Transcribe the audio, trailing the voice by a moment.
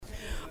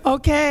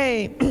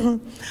Okay,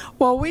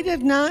 well, we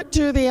did not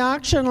do the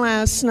auction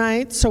last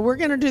night, so we're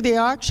going to do the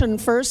auction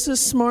first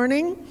this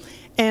morning,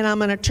 and I'm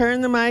going to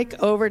turn the mic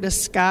over to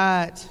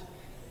Scott.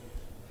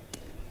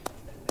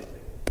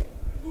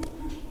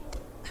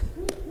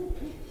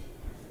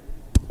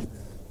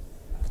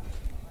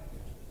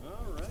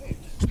 All right.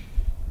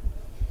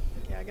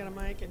 Okay, I got a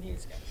mic and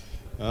he's got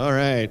it. All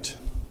right.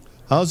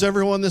 How's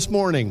everyone this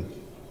morning?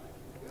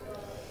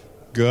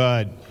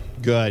 Good.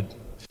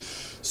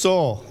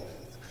 So,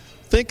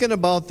 thinking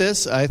about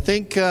this, I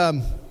think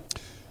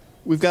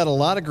we've got a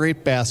lot of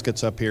great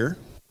baskets up here.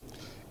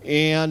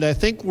 And I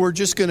think we're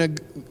just going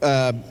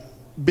to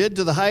bid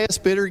to the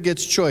highest bidder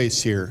gets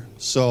choice here.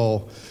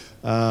 So,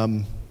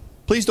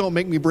 please don't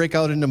make me break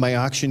out into my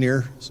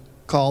auctioneer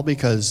call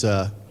because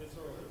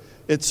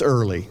it's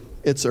early.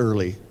 It's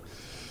early.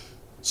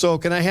 So,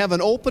 can I have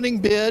an opening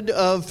bid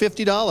of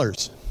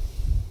 $50?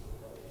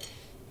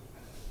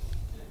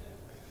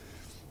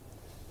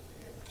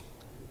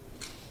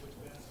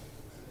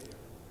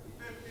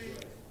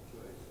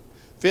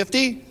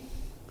 $50?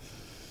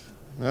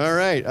 All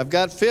right, I've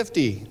got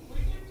 50.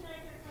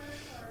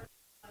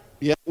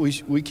 Yeah,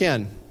 we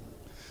can.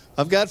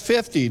 I've got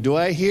 50. Do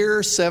I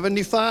hear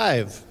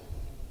 75?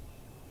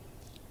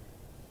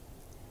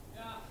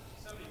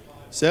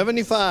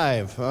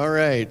 75. All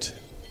right.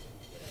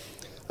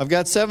 I've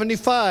got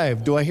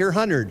 75. Do I hear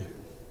 100?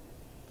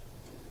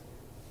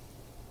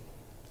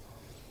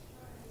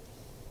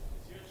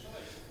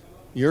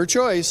 Your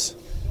choice.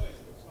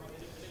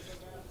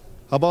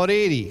 How about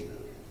 80?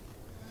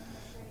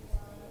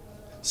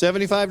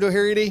 75, do I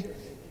hear 80?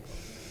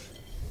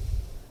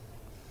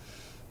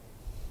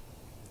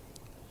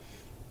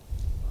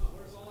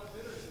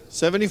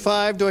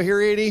 $75, do I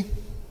hear 80?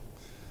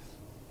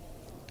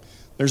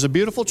 There's a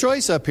beautiful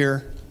choice up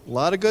here. A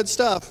lot of good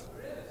stuff.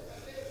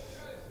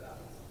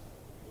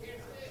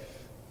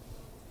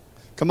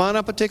 Come on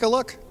up and take a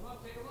look.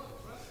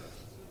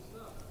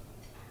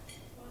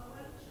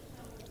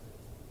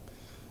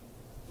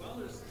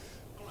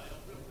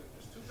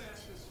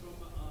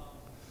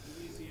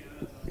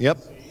 Yep.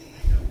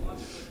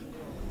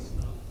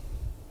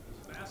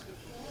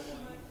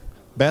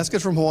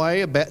 Basket from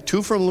Hawaii,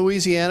 two from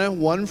Louisiana,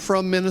 one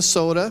from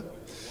Minnesota,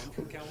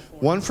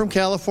 one from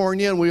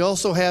California, and we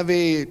also have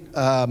a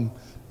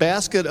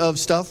basket of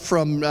stuff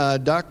from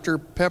Dr.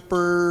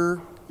 Pepper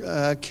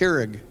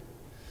Keurig.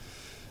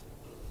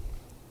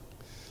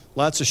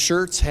 Lots of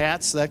shirts,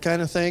 hats, that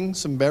kind of thing,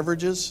 some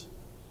beverages.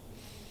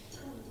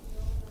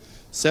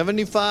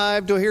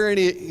 75, do I hear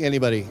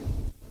anybody?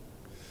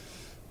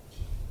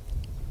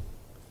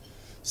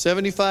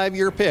 75,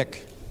 your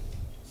pick.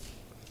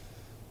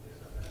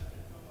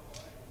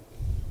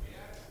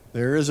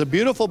 There is a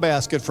beautiful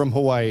basket from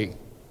Hawaii.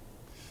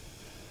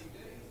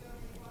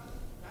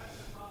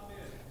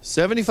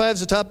 75 is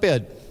the top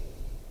bid.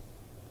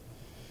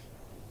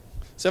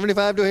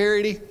 75, do I hear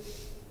 80?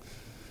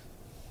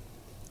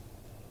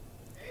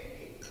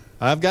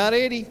 I've got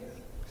 80.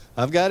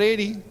 I've got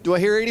 80. Do I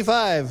hear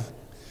 85?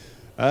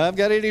 I've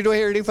got 80. Do I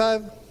hear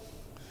 85?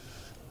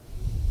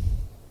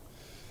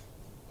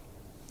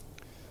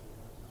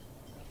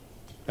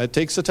 That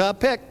takes the top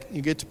pick.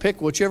 You get to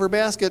pick whichever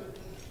basket.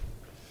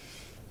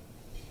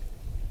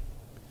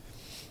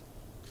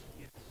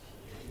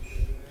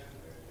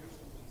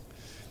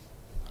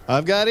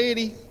 I've got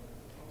 80.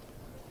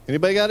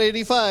 Anybody got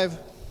 85?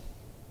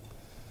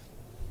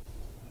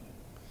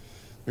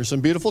 There's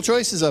some beautiful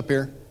choices up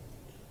here.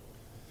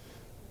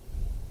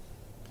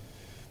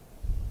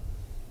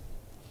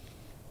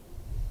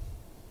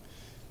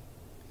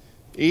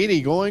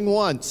 $80 going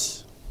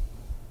once.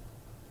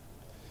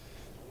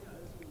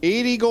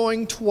 $80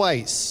 going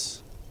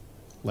twice.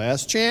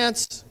 Last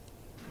chance.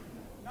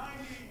 90.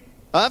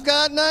 I've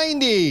got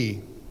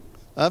 90.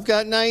 I've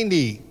got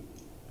 90.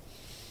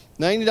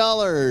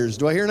 $90.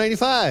 Do I hear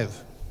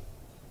 95?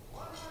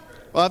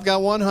 100. Well, I've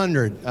got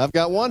 100. I've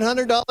got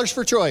 $100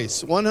 for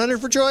choice.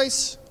 100 for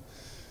choice.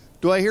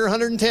 Do I hear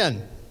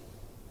 110?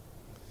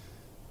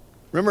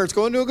 Remember, it's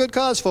going to a good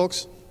cause,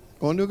 folks.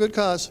 Going to a good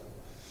cause.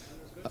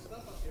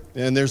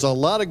 And there's a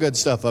lot of good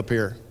stuff up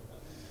here.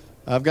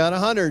 I've got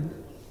 100.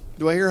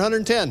 Do I hear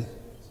 110?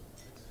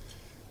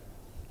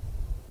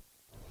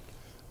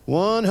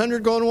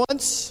 100 going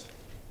once.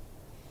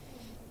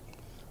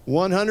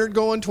 100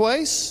 going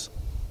twice.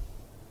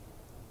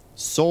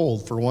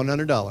 Sold for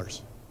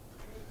 $100.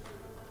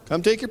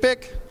 Come take your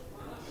pick.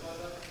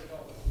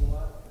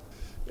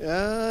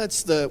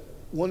 It's the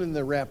one in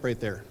the wrap right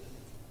there.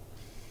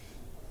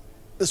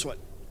 This one.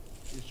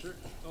 You sure?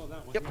 Oh,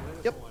 that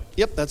one.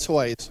 Yep, that's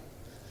Hawaii's.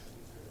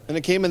 And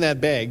it came in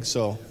that bag,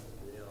 so.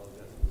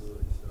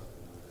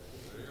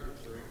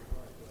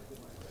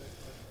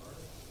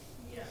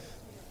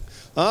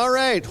 All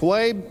right,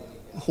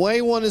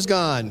 Hawaii one is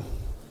gone.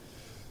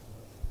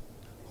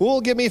 Who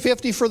will give me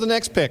 50 for the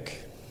next pick?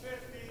 50.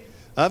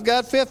 I've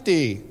got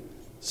 50.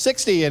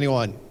 60,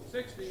 anyone?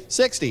 60.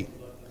 60.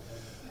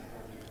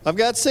 I've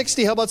got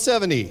 60. How about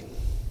 70?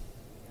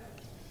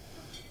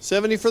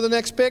 70 for the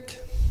next pick?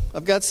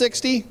 I've got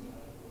 60.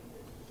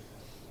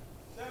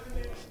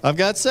 70. I've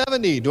got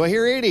 70. Do I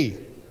hear 80?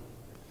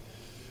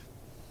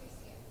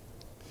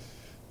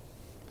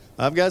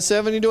 I've got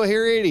 70. Do I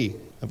hear 80?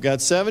 I've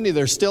got 70.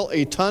 There's still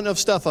a ton of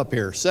stuff up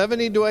here.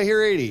 70. Do I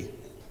hear 80?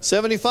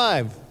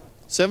 75.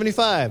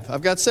 75.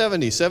 I've got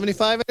 70.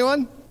 75,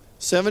 anyone?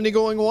 70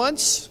 going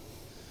once.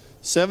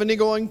 70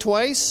 going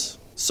twice.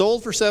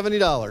 Sold for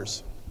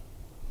 $70.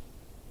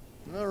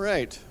 All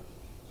right.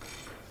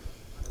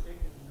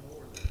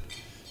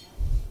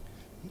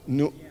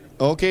 No,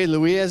 okay,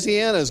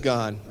 Louisiana's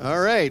gone. All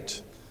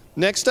right.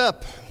 Next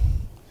up.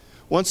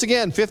 Once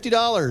again,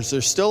 $50.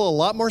 There's still a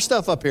lot more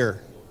stuff up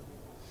here.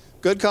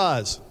 Good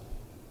cause.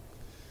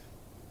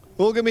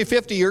 Well, give me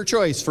 50, your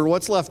choice for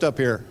what's left up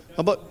here.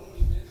 How about,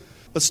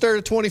 let's start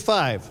at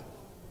 25.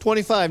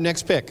 25,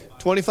 next pick.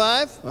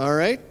 25? All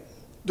right.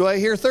 Do I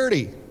hear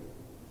 30?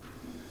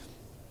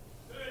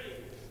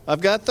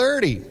 I've got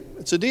 30.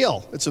 It's a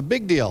deal. It's a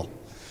big deal.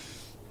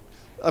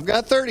 I've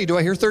got 30. Do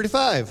I hear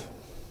 35?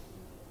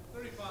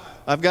 35.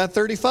 I've got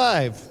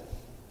 35.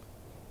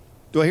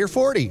 Do I hear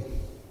 40?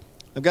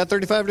 I've got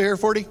 35. Do I hear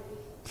 40?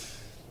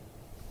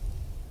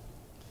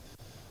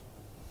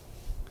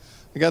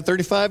 I got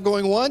 35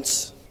 going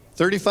once,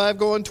 35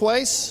 going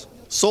twice,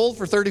 sold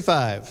for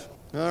 35.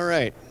 All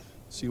right.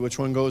 See which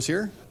one goes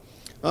here.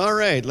 All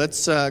right.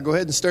 Let's go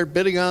ahead and start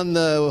bidding on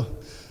the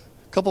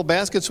couple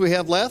baskets we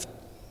have left.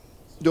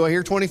 Do I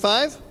hear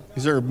 25?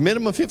 These are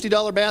minimum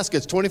 $50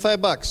 baskets,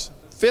 25 bucks.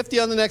 50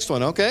 on the next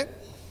one, okay.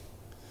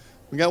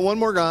 We got one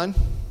more gone.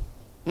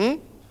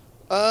 I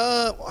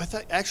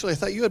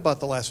thought you had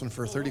bought the last one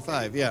for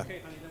 35. Yeah.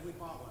 Okay, honey, then we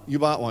bought one. You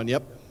bought one,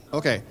 yep.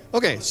 Okay.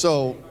 Okay,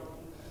 so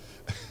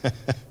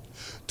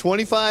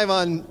 25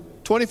 on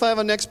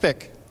next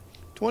pick.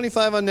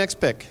 25 on next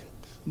pick.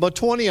 About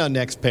 20 on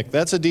next pick.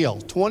 That's a deal.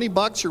 20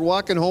 bucks, you're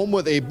walking home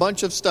with a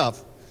bunch of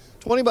stuff.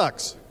 20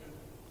 bucks.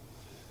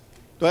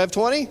 Do I have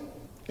 20?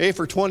 Hey,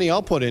 for 20,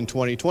 I'll put in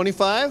 20.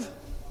 25?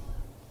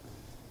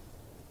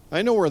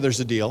 I know where there's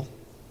a deal.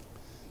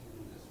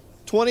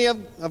 20,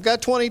 I've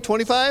got 20.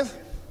 25?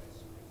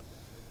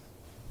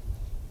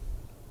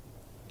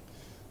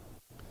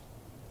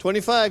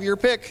 25, your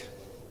pick.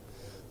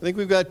 I think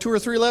we've got 2 or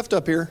 3 left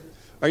up here.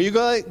 Are you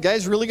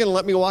guys really going to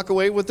let me walk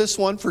away with this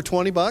one for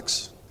 20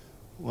 bucks?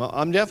 Well,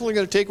 I'm definitely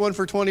going to take one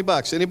for 20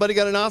 bucks. Anybody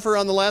got an offer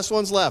on the last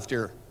ones left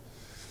here?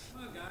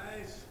 Come on,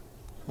 guys.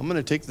 I'm going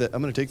to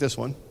take this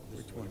one.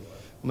 Which one?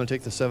 I'm going to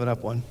take the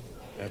 7-Up one.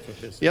 That's what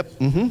this is. Yep.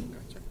 Mm-hmm.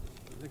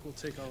 I think we'll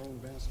take our own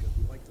basket.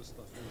 We like this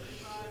stuff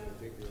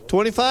anyway.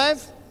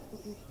 25?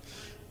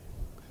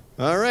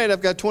 All right,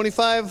 I've got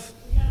 25.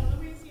 We got a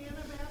Louisiana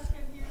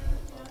basket here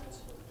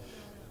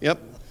yet? Yep.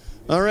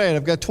 All right,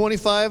 I've got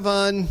 25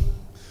 on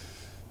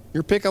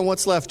your pick on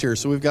what's left here.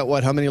 So we've got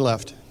what? How many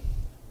left?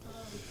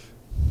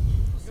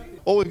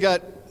 Oh, we've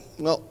got,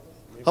 well,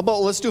 how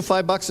about let's do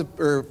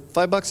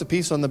 $5 a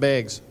piece on the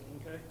bags.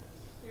 Okay.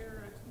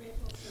 Here,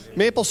 it's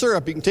Maple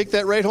syrup. You can take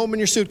that right home in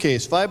your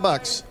suitcase.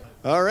 $5.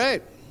 All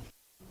right.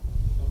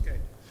 Okay.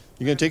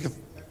 You're going to take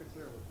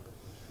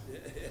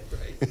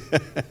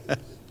a...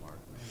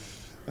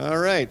 All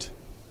right.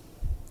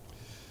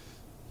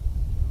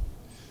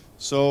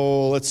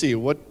 So let's see.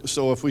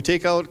 So if we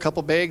take out a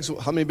couple bags,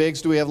 how many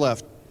bags do we have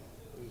left?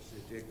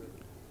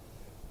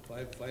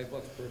 $5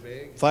 per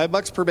bag.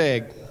 $5 per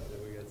bag. Then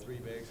we got 3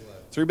 bags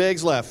left. 3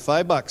 bags left.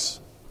 $5.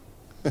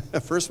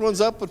 First one's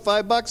up with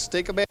 $5.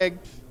 Take a bag.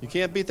 You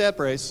can't beat that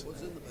price.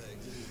 What's in the bag?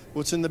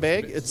 What's in the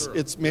bag?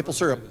 It's maple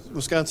syrup.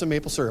 Wisconsin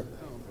maple syrup.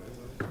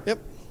 Yep.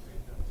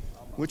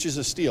 Which is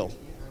a steal.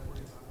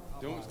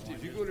 Don't.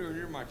 If you go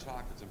near my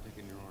chocolates, I'm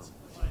taking your arm.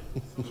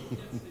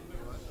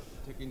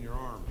 Taking your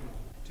arm.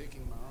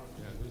 Taking my arm.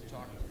 Yeah, those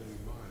chocolates gonna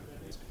be mine.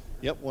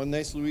 Yep. One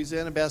nice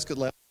Louisiana basket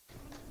left.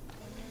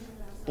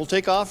 We'll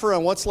take offer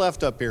on what's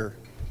left up here.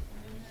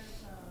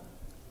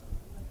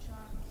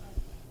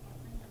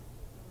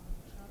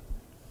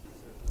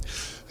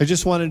 I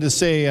just wanted to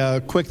say a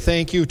quick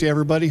thank you to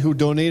everybody who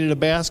donated a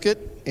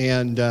basket,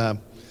 and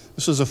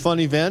this was a fun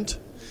event.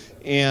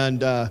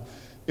 And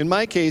in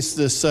my case,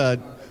 this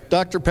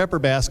Dr. Pepper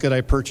basket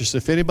I purchased.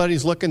 If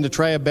anybody's looking to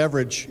try a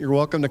beverage, you're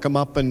welcome to come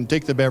up and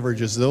take the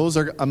beverages. Those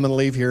I'm going to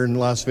leave here in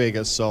Las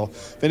Vegas. So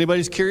if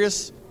anybody's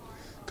curious,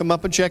 come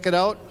up and check it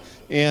out.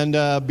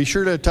 And be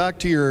sure to talk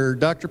to your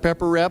Dr.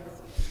 Pepper rep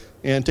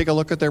and take a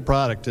look at their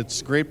product.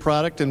 It's a great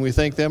product, and we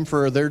thank them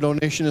for their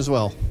donation as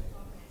well.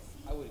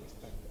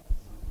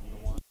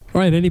 All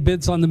right, any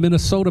bids on the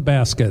Minnesota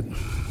basket?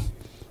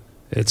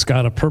 It's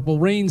got a Purple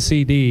Rain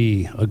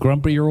CD, a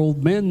Grumpier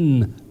Old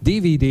Men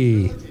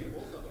DVD,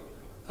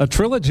 a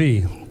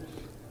trilogy,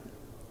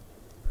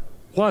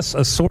 plus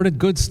assorted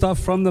good stuff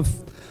from the...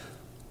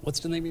 What's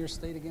the name of your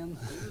state again?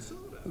 Minnesota.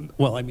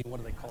 Well, I mean, what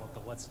do they call it? The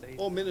what state?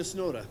 Oh,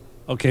 Minnesota.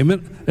 Okay,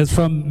 it's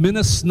from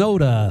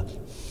Minnesota.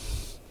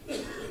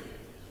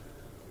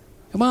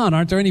 Come on,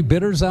 aren't there any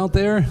bidders out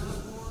there?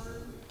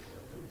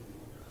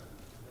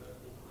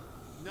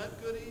 Nut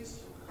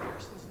Goodies,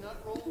 Christmas Nut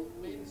Roll,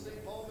 made in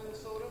St. Paul,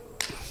 Minnesota,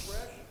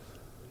 fresh.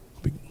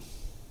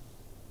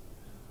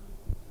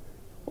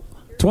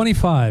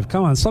 25.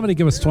 Come on, somebody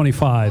give us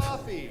 25.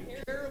 Coffee,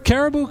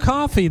 Caribou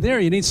Coffee.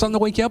 There, you need something to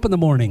wake you up in the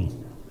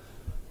morning.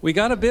 We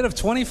got a bid of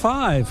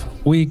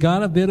 25. We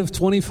got a bid of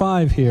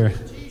 25 here.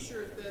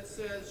 T-shirt that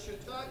says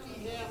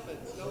Shiitake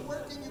happens. Now, where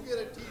can you get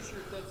a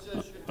T-shirt that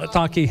says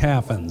Shiitake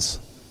happens.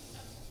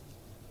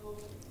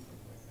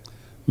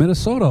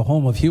 Minnesota,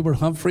 home of Hubert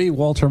Humphrey,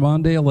 Walter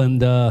Mondale,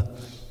 and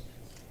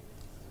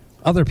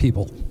other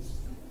people.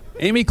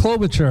 Amy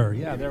Klobuchar.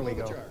 Yeah, there we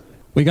go.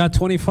 We got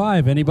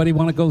 25. Anybody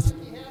want to go?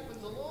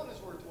 happens alone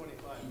is worth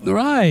 25.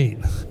 Right.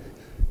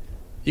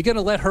 You going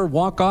to let her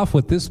walk off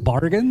with this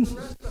bargain? The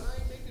rest behind,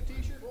 take the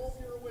T-shirt home,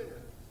 you're a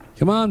winner.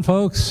 Come on,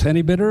 folks.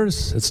 Any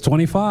bidders? It's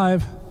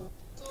 25.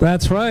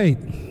 That's right.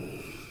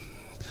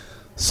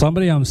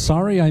 Somebody I'm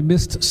sorry I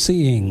missed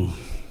seeing.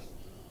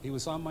 He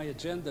was on my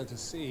agenda to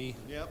see.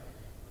 Yep.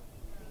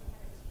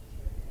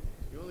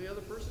 The only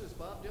other person is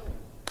Bob Dylan.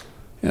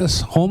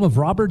 Yes, home of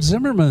Robert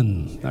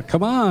Zimmerman. Now,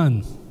 come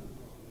on.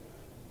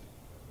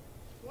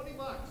 $20.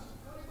 $20.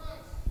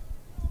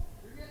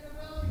 You're getting a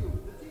value.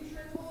 The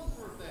T-shirt alone's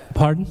worth that.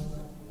 Pardon?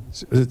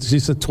 She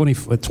said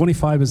 20,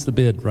 25 is the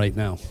bid right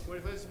now.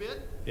 25 is the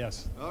bid?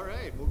 Yes. All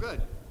right. Well,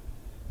 good.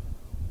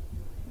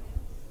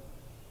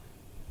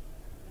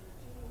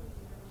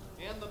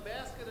 And the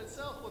basket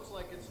itself looks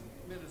like it's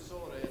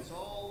Minnesota. It's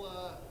all.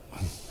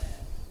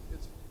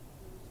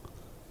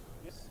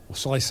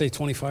 Shall I say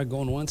 25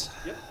 going once?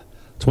 Yep.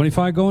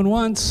 25 going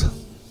once.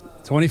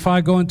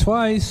 25 going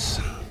twice.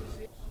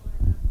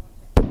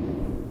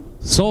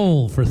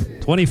 Sold for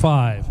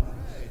 25. Like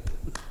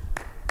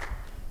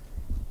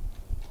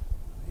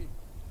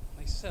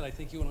I said, I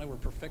think you and I were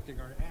perfecting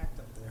our act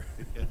up there.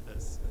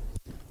 Yes.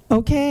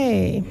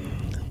 Okay.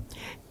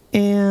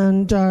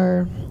 And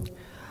our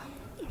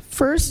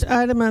first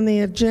item on the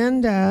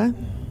agenda,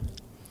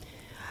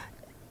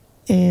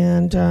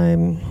 and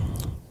I'm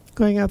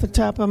going off the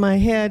top of my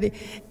head,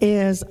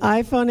 is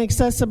iPhone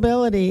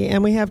accessibility.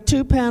 And we have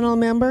two panel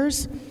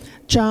members,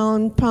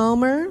 John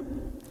Palmer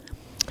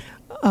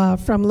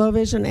from Low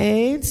Vision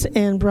Aids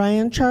and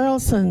Brian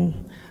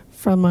Charlson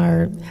from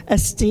our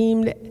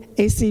esteemed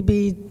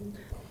ACB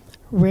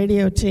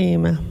radio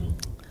team.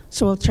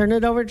 So we'll turn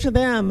it over to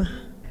them.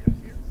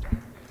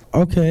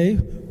 Okay,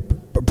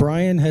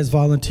 Brian has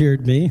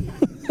volunteered me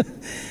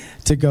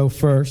to go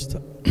first.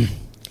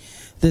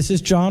 This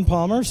is John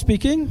Palmer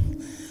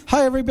speaking.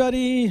 Hi,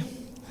 everybody.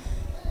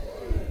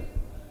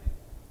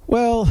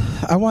 Well,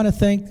 I want to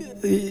thank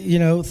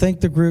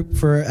the group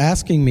for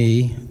asking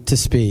me to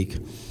speak.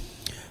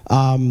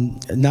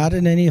 Not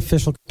in any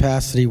official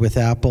capacity with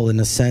Apple in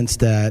the sense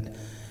that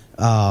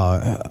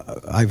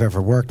I've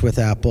ever worked with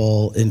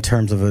Apple in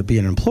terms of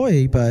being an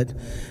employee, but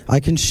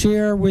I can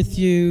share with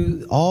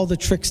you all the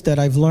tricks that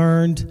I've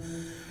learned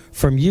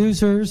from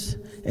users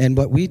and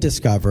what we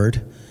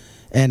discovered.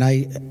 And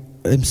I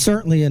am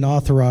certainly an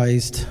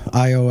authorized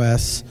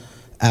iOS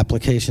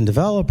application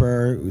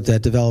developer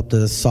that developed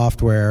the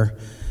software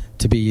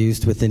to be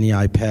used within the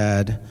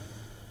iPad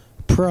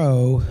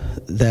Pro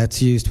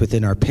that's used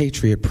within our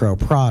Patriot Pro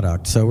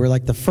product. So we're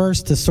like the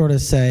first to sort of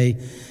say,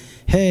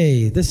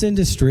 hey, this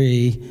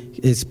industry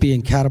is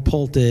being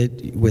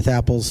catapulted with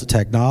Apple's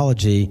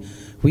technology.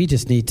 We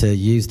just need to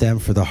use them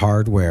for the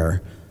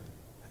hardware.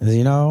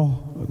 You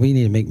know, we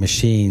need to make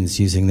machines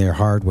using their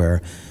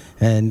hardware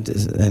and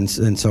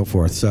so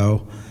forth.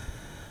 So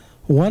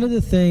one of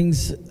the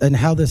things, and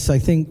how this, I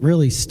think,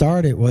 really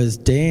started was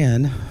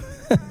Dan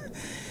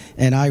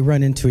and I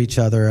run into each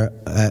other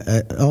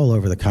all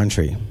over the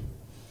country.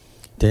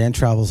 Dan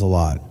travels a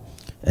lot,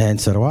 and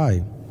so do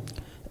I.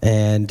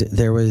 And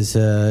there was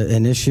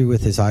an issue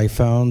with his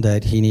iPhone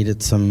that he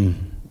needed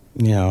some,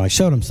 I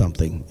showed him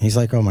something. He's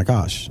like, oh my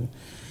gosh,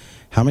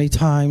 how many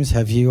times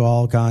have you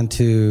all gone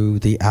to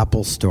the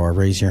Apple store?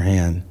 Raise your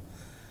hand.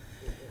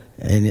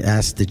 And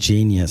ask the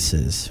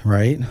geniuses,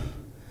 right?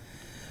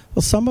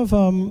 Well, some of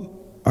them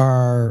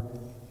are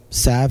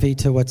savvy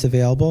to what's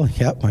available.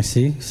 Yep, I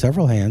see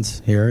several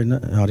hands here in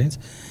the audience.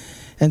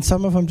 And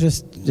some of them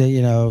just,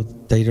 they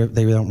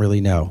don't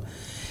really know.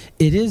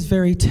 It is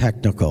very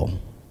technical.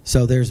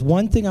 So there's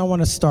one thing I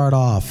want to start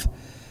off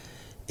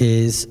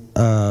is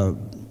a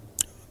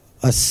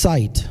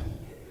site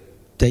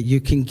that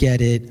you can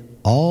get it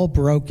all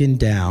broken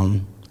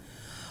down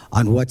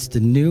on what's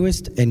the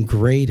newest and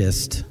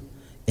greatest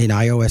in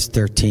iOS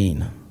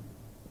 13.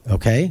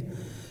 Okay?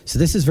 So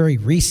this is very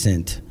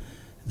recent.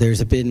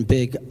 There's been a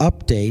big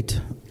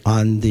update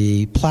on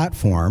the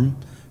platform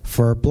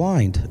for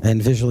blind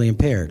and visually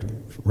impaired,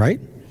 right?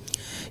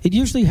 It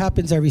usually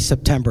happens every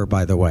September,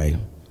 by the way.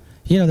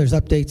 There's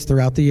updates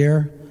throughout the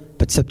year,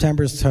 but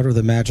September is sort of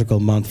the magical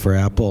month for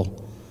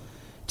Apple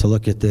to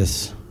look at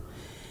this.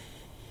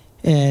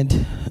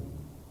 And,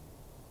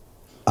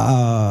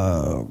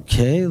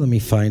 okay, let me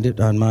find it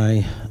on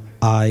my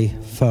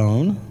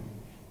iPhone.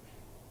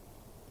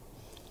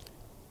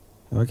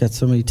 Oh, I got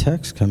so many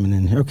texts coming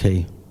in here.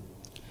 Okay.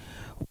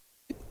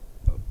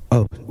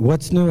 Oh,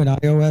 what's new in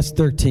iOS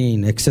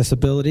 13?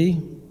 Accessibility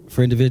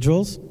for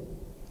individuals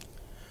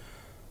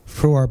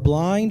who are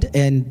blind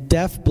and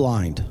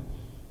deaf-blind.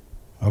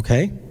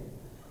 Okay?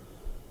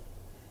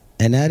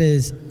 and that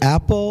is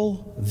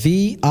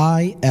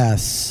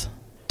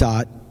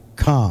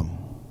applevis.com.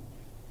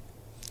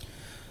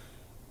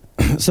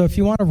 So if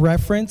you want a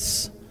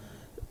reference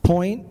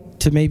point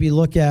to maybe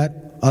look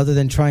at, other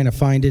than trying to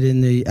find it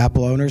in the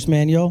Apple Owner's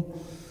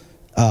Manual,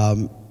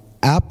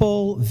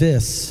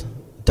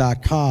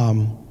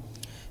 applevis.com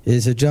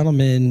is a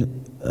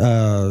gentleman,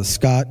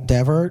 Scott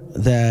Devert,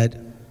 that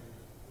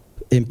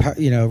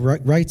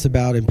writes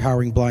about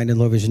empowering blind and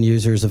low vision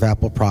users of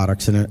Apple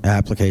products and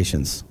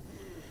applications.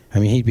 I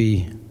mean, he'd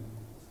be...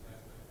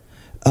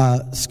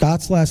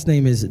 Scott's last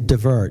name is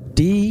Devert.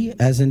 D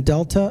as in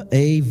Delta,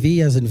 A,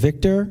 V as in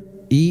Victor,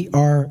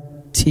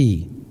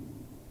 E-R-T.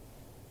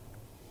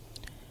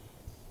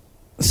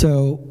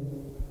 So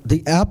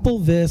the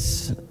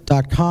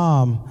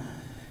applevis.com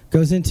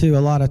goes into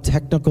a lot of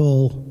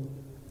technical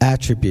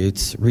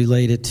attributes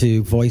related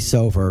to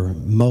voiceover,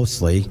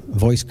 mostly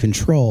voice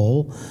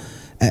control,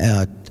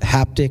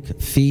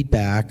 haptic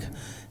feedback,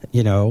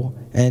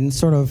 and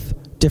sort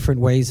of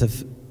different ways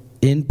of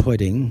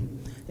inputting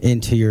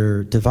into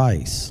your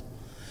device.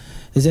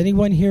 Does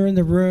anyone here in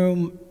the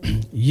room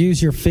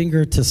use your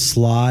finger to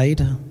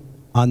slide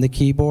on the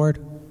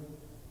keyboard?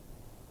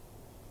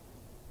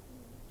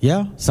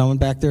 Yeah? Someone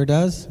back there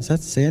does? Is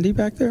that Sandy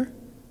back there?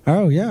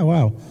 Oh, yeah,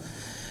 wow.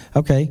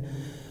 Okay.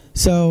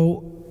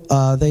 So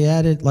they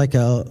added like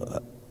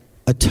a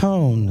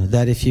tone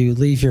that if you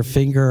leave your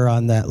finger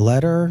on that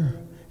letter,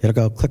 it'll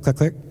go click, click,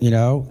 click,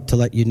 to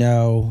let you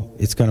know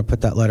it's going to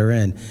put that letter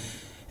in.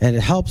 And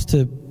it helps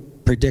to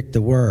predict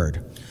the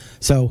word.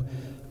 So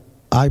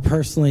I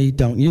personally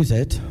don't use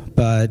it,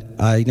 but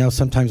I know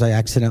sometimes I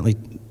accidentally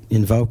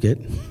invoke it,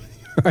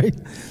 right?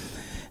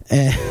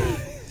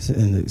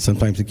 And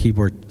sometimes the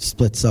keyboard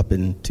splits up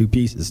in two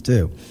pieces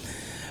too.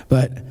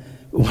 But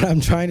what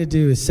I'm trying to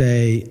do is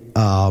say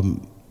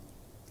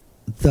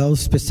those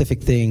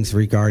specific things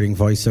regarding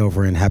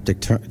voiceover and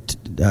haptic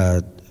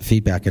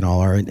feedback and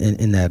all are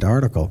in that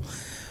article.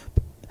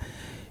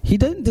 He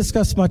didn't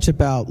discuss much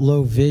about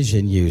low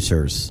vision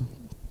users.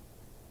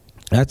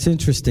 That's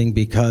interesting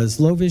because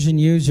low vision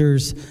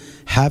users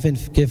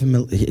haven't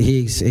given,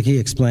 he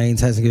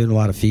explains, hasn't given a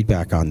lot of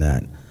feedback on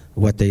that,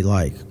 what they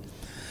like.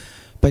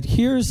 But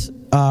here's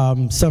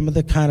some of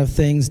the kind of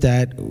things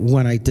that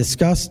when I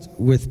discussed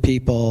with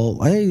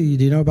people, hey,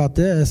 do you know about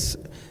this?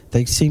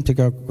 They seem to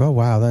go, oh,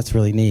 wow, that's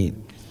really neat.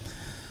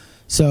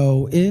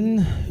 So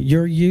in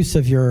your use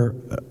of your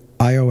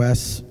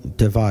iOS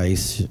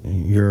device,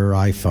 your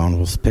iPhone,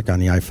 we'll pick on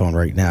the iPhone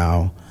right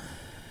now,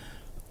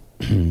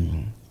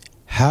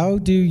 how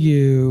do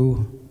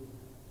you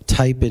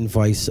type in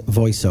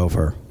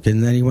voiceover?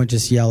 Can anyone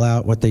just yell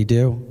out what they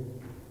do?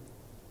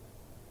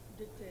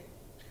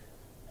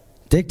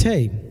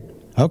 Dictate.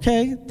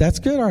 Okay, that's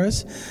good,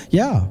 Artis.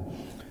 Yeah.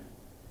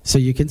 So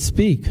you can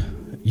speak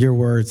your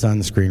words on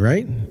the screen,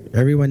 right?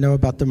 Everyone know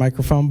about the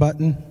microphone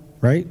button,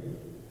 right?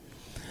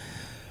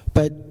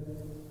 But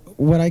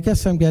what I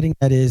guess I'm getting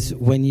at is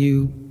when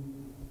you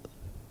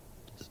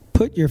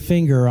put your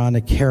finger on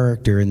a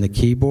character in the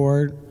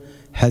keyboard,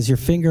 has your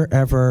finger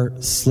ever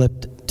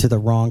slipped to the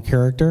wrong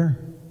character?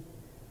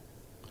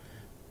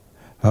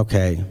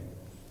 Okay.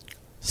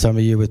 Some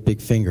of you with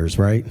big fingers,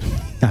 right?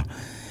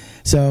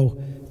 So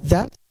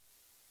that's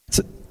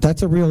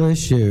a real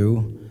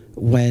issue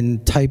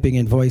when typing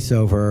in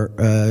voiceover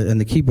in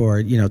the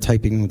keyboard,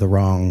 typing the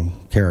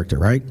wrong character,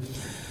 right?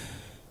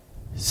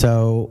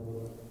 So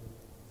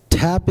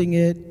tapping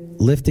it,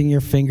 lifting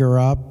your finger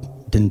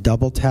up, then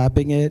double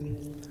tapping it.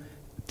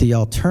 The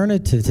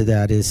alternative to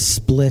that is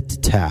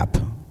split tap.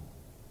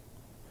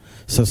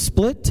 So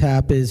split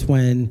tap is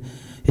when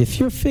if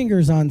your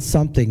finger's on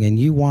something and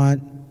you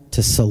want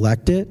to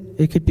select it,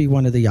 it could be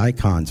one of the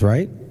icons,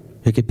 right?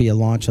 It could be a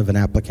launch of an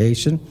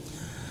application.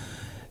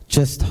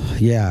 Just,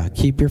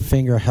 keep your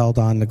finger held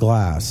on the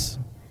glass,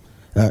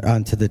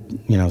 onto the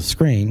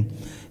screen,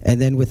 and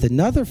then with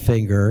another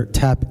finger,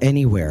 tap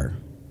anywhere.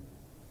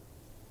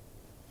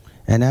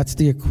 And that's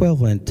the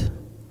equivalent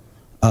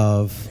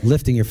of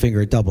lifting your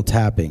finger, double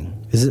tapping.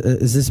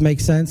 Does this make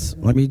sense?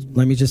 Let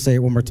me just say it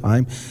one more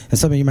time. And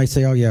some of you might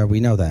say, oh yeah, we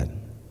know that.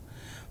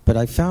 But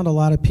I found a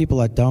lot of people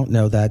that don't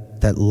know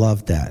that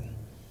love that.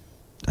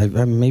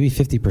 Maybe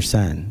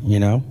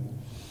 50%,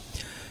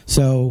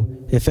 So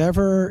if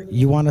ever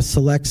you want to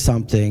select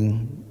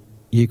something,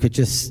 you could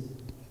just,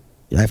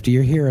 after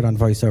you hear it on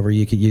VoiceOver,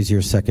 you could use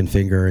your second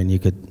finger and you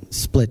could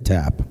split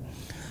tap.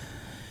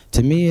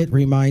 To me, it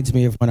reminds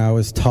me of when I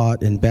was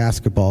taught in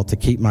basketball to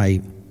keep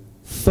my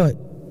foot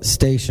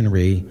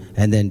stationary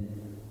and then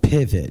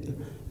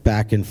pivot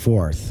back and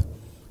forth.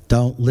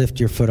 Don't lift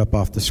your foot up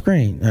off the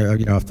screen,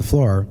 off the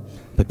floor,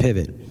 but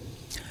pivot.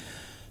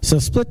 So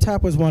split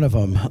tap was one of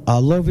them.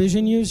 Low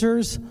vision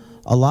users,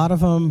 a lot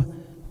of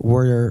them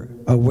were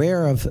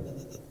aware of,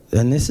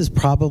 and this is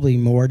probably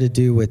more to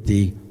do with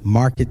the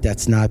market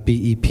that's not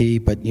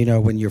BEP, but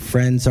when your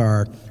friends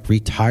are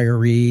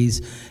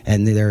retirees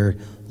and they're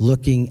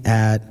looking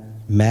at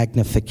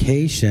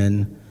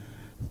magnification,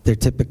 they're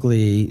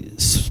typically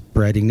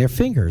spreading their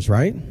fingers,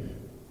 right?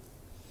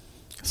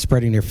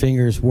 Spreading their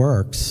fingers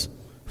works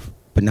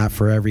but not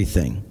for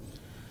everything.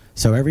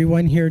 So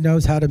everyone here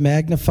knows how to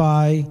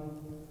magnify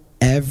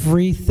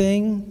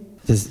everything?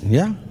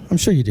 Yeah, I'm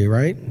sure you do,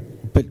 right?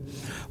 But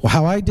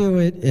how I do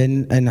it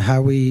and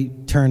how we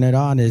turn it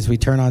on is we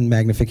turn on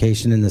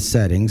magnification in the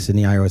settings, in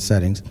the iOS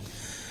settings.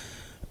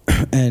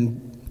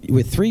 And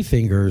with 3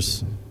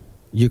 fingers,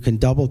 you can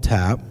double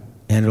tap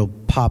and it'll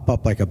pop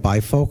up like a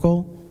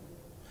bifocal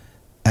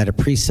at a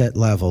preset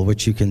level,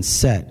 which you can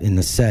set in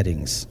the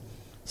settings.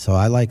 So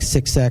I like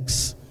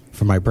 6x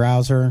for my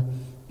browser,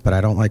 but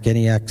I don't like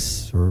any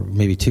X or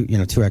maybe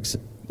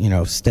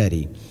 2x,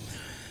 steady.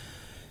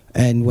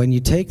 And when you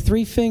take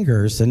 3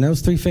 fingers, and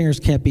those 3 fingers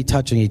can't be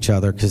touching each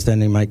other because then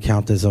they might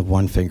count as a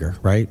 1 finger,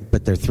 right?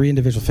 But they're 3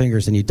 individual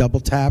fingers, and you double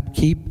tap,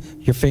 keep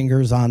your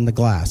fingers on the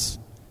glass,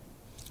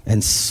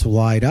 and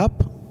slide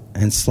up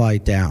and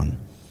slide down.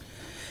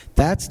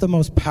 That's the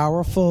most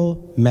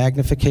powerful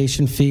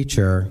magnification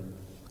feature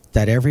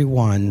that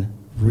everyone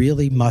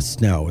really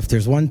must know. If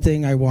there's one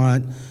thing I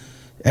want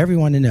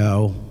everyone to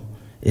know,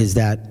 is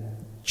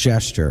that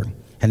gesture.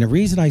 And the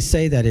reason I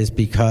say that is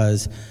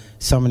because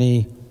so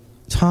many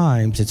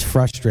times it's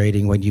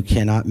frustrating when you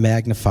cannot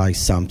magnify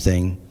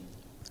something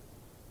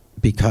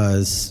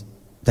because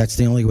that's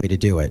the only way to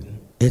do it.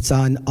 It's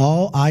on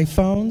all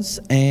iPhones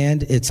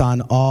and it's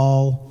on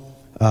all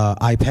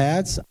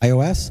iPads,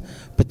 iOS,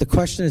 but the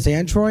question is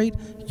Android.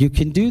 You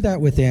can do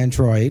that with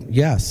Android,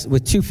 yes,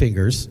 with 2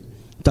 fingers,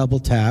 double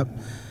tap,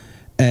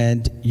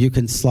 and you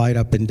can slide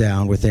up and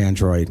down with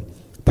Android.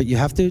 But you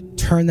have to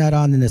turn that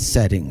on in the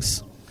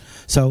settings.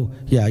 So,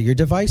 yeah, your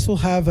device will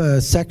have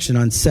a section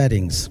on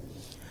settings,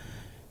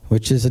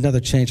 which is another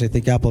change I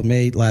think Apple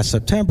made last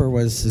September.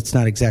 Was it's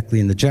not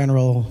exactly in the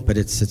general, but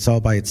it's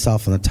all by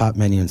itself on the top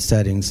menu in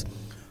settings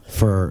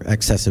for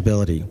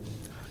accessibility.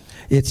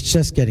 It's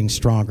just getting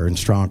stronger and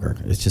stronger.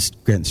 It's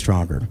just getting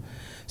stronger.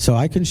 So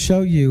I can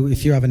show you,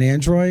 if you have an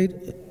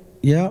Android,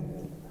 yeah,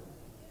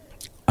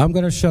 I'm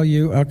going to show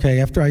you,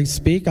 okay, after I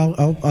speak,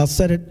 I'll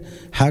set it,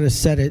 how to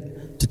set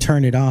it to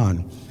turn it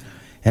on.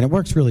 And it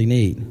works really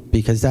neat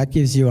because that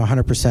gives you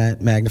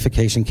 100%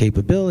 magnification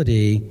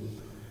capability,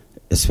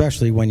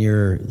 especially when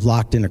you're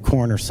locked in a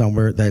corner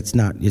somewhere it's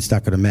not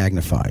going to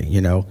magnify,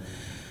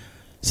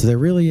 So there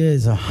really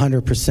is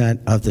 100%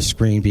 of the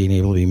screen being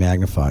able to be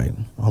magnified.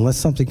 Unless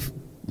something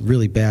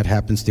really bad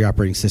happens to the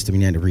operating system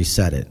and you need to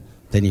reset it,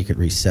 then you could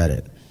reset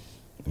it.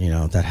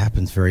 That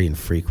happens very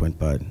infrequent,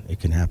 but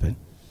it can happen.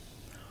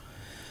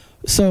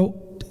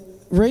 So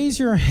raise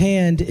your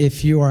hand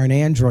if you are an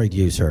Android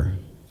user.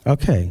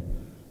 Okay.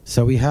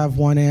 So we have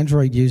one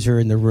Android user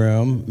in the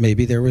room.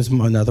 Maybe there was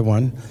another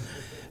one.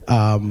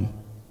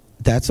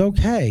 That's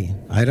okay.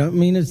 I don't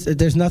mean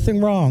there's nothing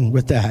wrong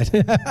with that.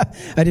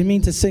 I didn't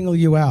mean to single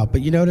you out,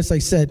 but you notice I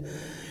said,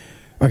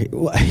 okay,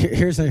 well,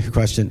 here's a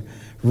question.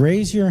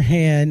 Raise your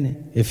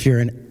hand if you're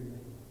an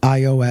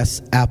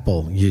iOS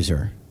Apple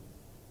user.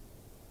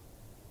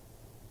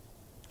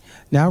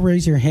 Now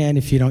raise your hand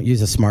if you don't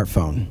use a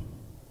smartphone.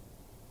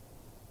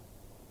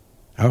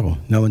 Oh,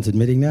 no one's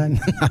admitting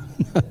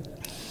that?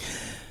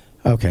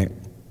 Okay.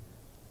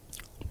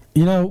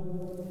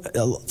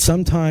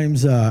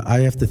 Sometimes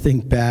I have to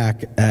think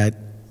back at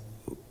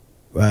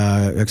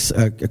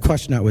a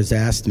question that was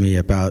asked me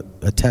about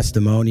a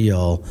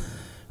testimonial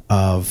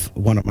of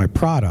one of my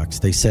products.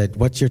 They said,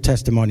 what's your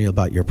testimonial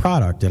about your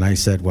product? And I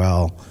said,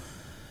 well,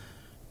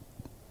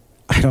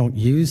 I don't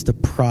use the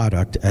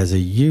product as a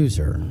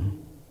user,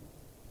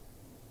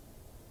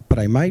 but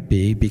I might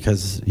be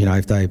because, I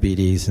have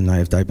diabetes and I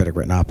have diabetic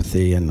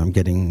retinopathy and I'm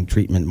getting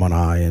treatment in one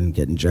eye and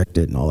get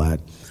injected and all that.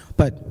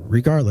 But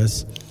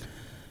regardless,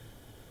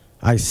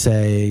 I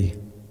say,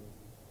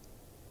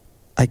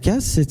 I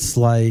guess it's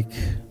like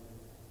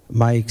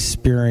my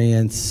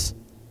experience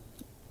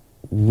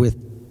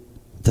with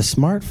the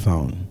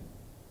smartphone.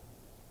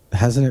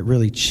 Hasn't it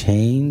really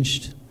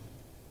changed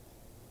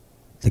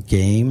the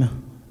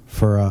game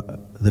for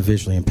the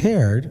visually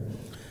impaired?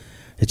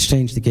 It's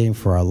changed the game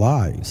for our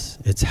lives.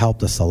 It's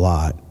helped us a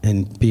lot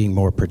in being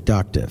more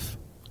productive.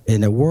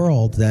 In a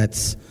world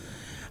that's,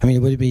 it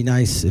would be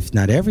nice if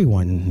not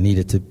everyone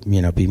needed to,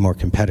 be more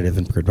competitive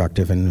and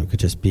productive and it could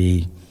just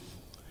be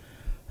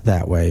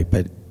that way.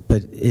 But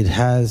it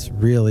has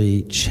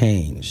really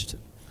changed.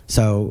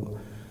 So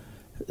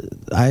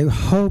I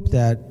hope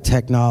that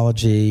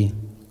technology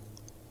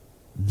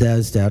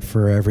does that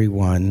for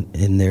everyone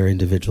in their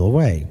individual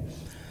way.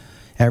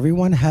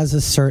 Everyone has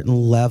a certain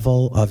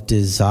level of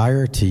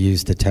desire to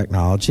use the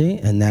technology,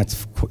 and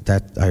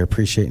that I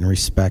appreciate and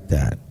respect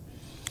that.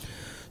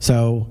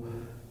 So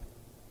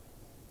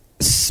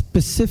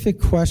specific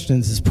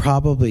questions is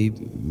probably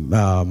what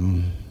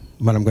I'm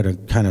going to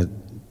kind of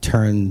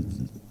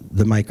turn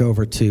the mic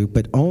over to,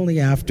 but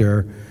only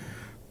after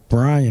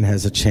Brian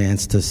has a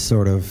chance to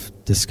sort of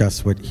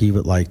discuss what he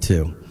would like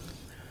to.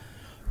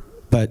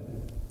 But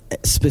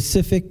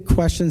specific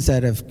questions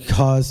that have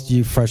caused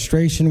you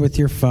frustration with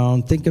your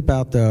phone, think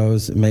about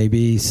those.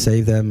 Maybe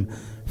save them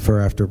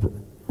for after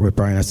what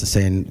Brian has to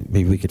say, and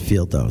maybe we could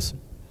field those.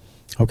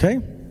 Okay?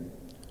 All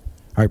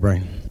right,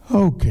 Brian.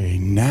 Okay,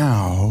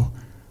 now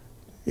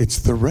It's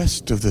the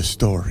rest of the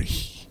story.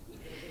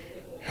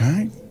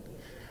 Right?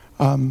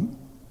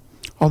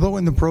 Although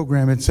in the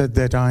program it said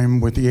that I'm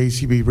with the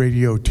ACB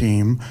radio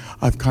team,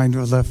 I've kind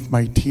of left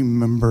my team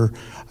member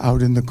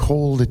out in the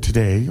cold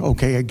today.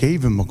 Okay, I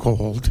gave him a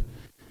cold.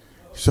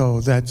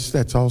 So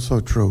that's also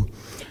true.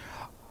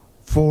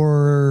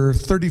 For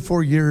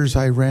 34 years,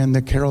 I ran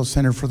the Carroll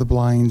Center for the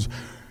Blind's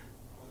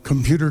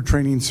computer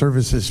training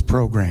services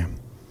program.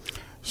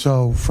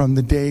 So from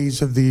the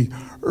days of the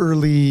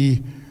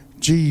early,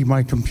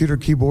 my computer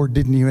keyboard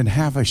didn't even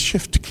have a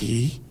shift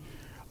key,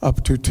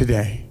 up to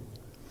today.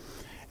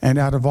 And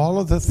out of all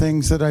of the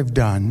things that I've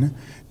done,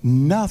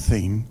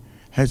 nothing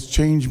has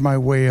changed my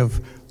way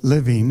of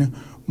living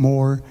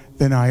more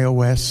than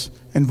iOS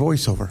and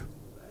VoiceOver.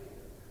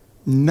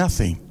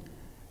 Nothing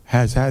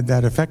has had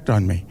that effect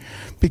on me.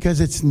 Because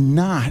it's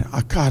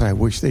not, God, I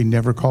wish they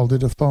never called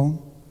it a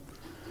phone.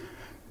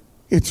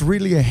 It's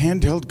really a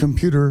handheld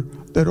computer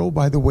that, oh,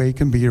 by the way,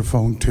 can be your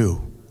phone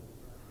too.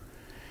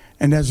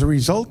 And as a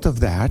result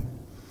of that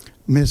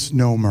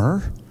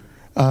misnomer,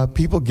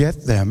 people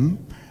get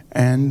them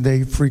and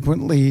they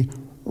frequently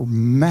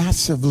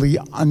massively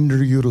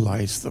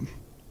underutilize them.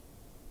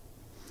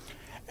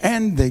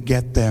 And they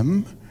get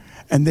them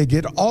and they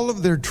get all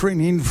of their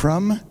training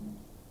from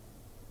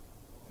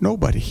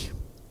nobody.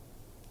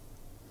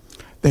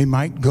 They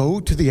might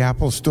go to the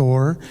Apple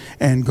Store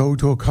and go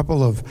to a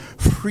couple of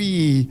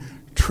free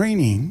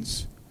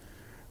trainings,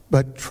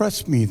 but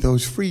trust me,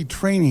 those free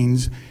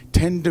trainings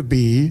tend to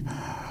be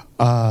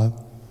an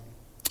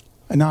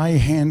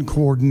eye-hand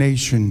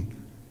coordination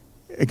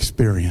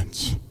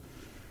experience.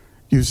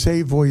 You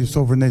say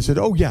VoiceOver and they said,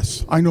 oh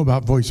yes, I know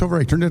about VoiceOver,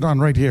 I turned it on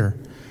right here.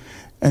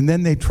 And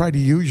then they try to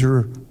use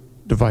your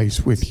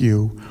device with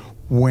you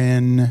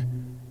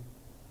when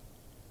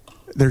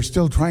they're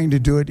still trying to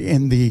do it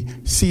in the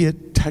see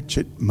it, touch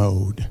it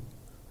mode.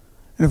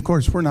 And of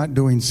course, we're not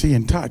doing see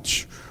and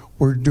touch.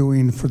 We're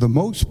doing, for the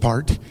most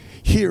part,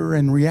 hear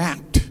and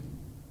react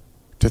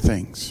to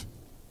things.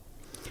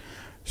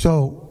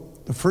 So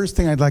the first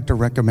thing I'd like to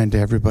recommend to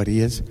everybody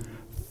is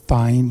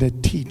find a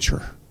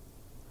teacher.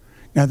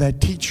 Now that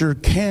teacher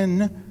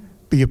can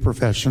be a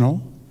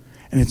professional,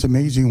 and it's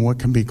amazing what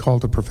can be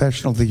called a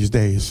professional these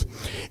days.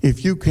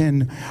 If you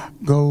can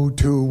go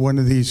to one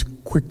of these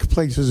quick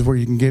places where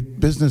you can get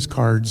business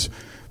cards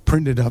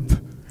printed up,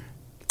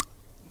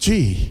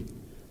 gee,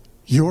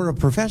 you're a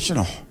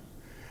professional.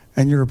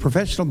 And you're a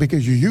professional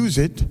because you use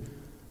it,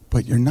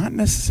 but you're not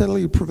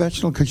necessarily a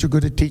professional because you're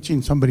good at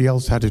teaching somebody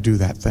else how to do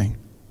that thing.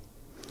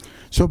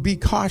 So be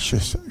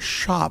cautious.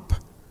 Shop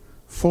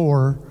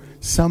for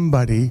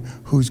somebody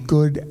who's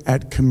good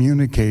at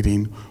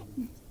communicating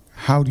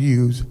how to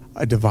use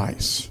a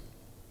device.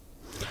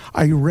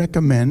 I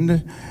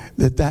recommend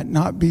that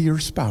not be your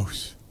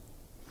spouse.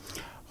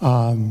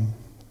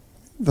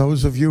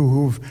 Those of you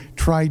who've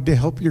tried to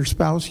help your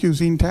spouse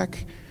using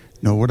tech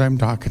know what I'm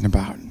talking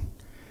about.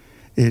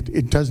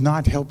 It does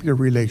not help your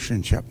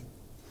relationship.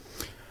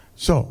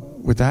 So,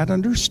 with that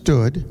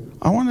understood,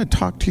 I want to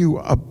talk to you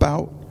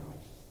about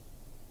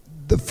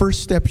the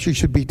first steps you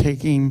should be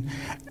taking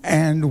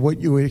and what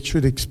you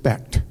should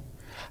expect.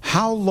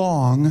 How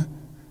long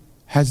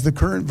has the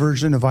current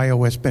version of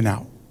iOS been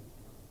out?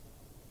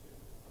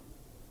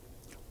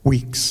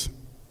 Weeks.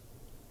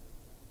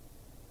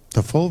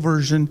 The full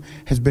version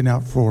has been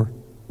out for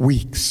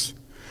weeks.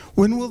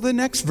 When will the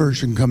next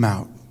version come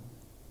out?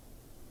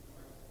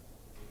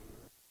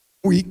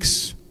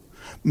 Weeks.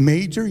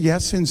 Major,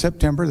 yes, in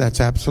September, that's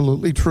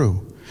absolutely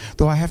true.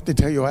 Though I have to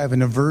tell you, I have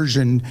an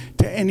aversion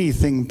to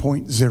anything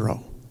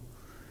 0.0.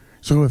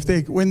 So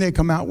when they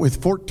come out with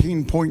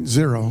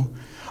 14.0,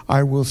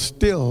 I will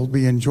still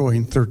be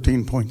enjoying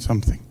 13 point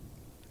something.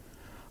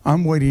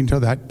 I'm waiting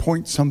until that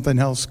point something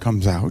else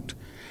comes out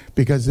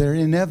because they're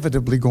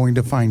inevitably going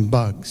to find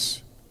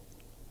bugs.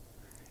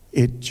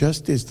 It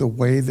just is the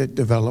way that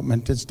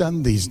development is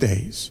done these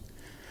days.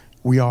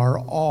 We are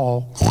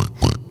all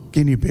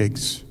guinea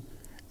pigs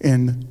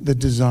in the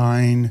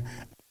design,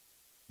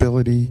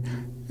 ability,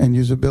 and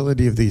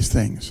usability of these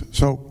things.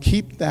 So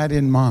keep that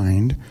in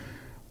mind.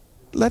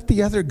 Let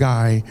the other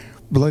guy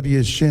bloody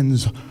his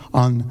shins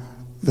on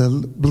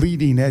the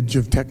bleeding edge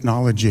of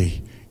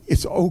technology.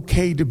 It's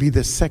okay to be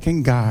the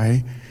second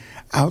guy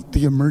out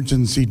the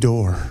emergency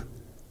door.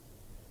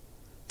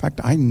 In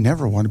fact, I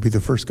never want to be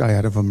the first guy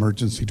out of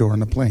emergency door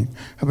on a plane.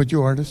 How about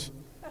you, Artis?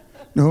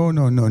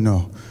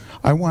 No.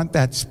 I want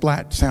that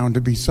splat sound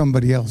to be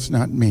somebody else,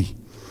 not me.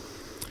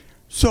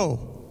 So,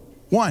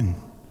 1,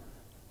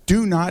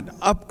 do not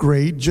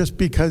upgrade just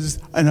because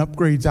an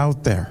upgrade's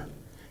out there,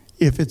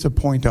 if it's a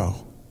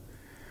 0.0.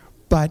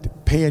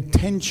 But pay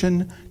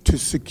attention to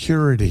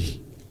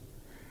security.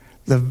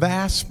 The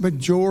vast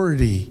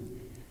majority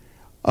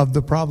of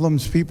the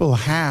problems people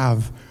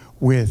have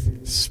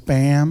with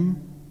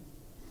spam,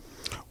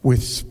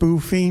 with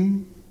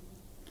spoofing,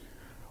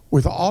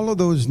 with all of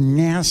those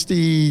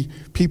nasty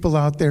people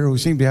out there who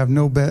seem to have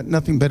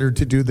nothing better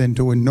to do than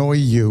to annoy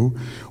you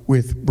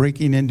with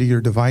breaking into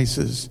your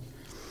devices.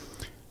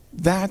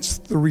 That's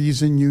the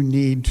reason you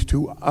need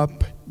to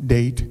update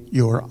update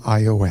your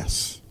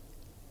iOS.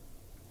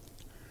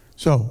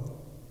 So,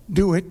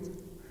 do it.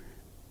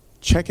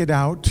 Check it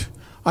out.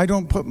 I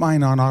don't put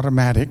mine on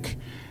automatic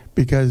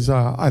because,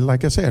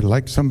 like I said, I'd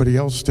like somebody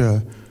else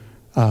to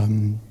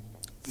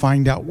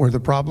find out where the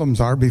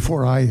problems are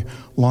before I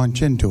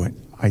launch into it.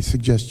 I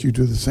suggest you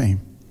do the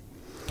same.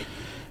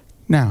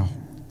 Now,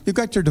 you've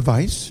got your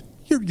device.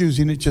 You're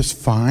using it just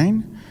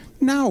fine.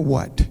 Now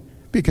what?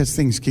 Because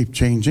things keep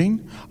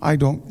changing. I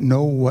don't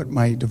know what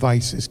my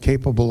device is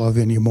capable of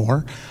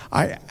anymore.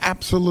 I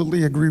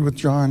absolutely agree with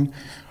John.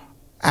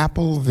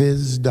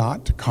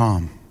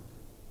 Appleviz.com.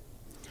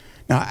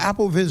 Now,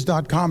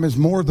 Appleviz.com is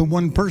more than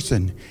one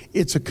person.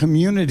 It's a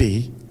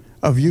community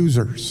of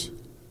users.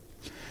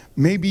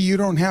 Maybe you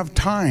don't have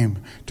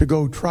time to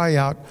go try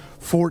out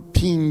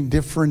 14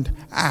 different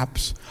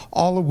apps,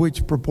 all of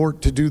which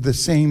purport to do the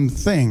same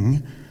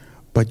thing,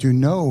 but you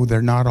know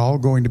they're not all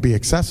going to be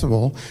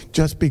accessible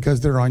just because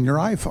they're on your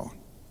iPhone.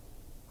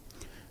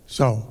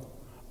 So,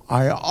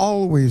 I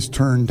always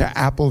turn to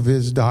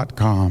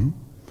Appleviz.com.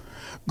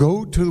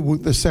 Go to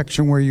the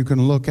section where you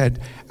can look at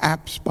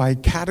apps by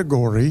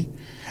category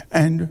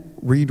and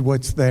read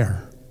what's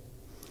there.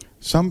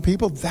 Some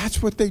people,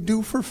 that's what they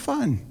do for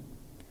fun.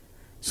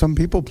 Some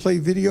people play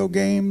video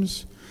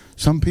games.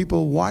 Some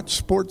people watch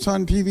sports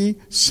on TV.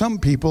 Some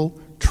people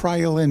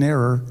trial and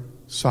error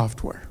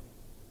software.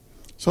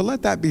 So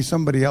let that be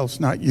somebody else,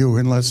 not you,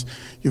 unless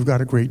you've got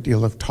a great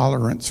deal of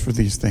tolerance for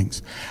these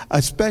things,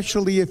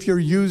 especially if you're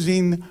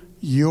using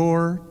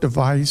your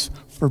device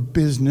for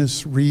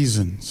business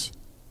reasons.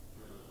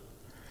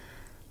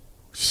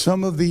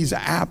 Some of these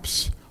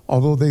apps,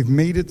 although they've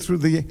made it through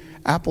the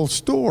Apple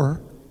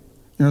Store,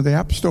 the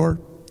App Store,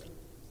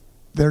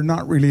 they're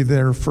not really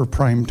there for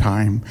prime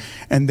time,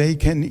 and they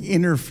can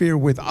interfere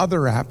with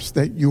other apps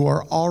that you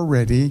are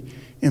already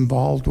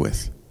involved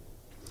with.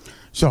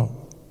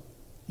 So,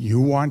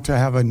 you want to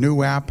have a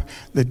new app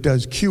that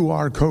does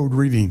QR code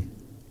reading.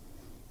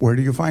 Where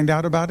do you find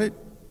out about it?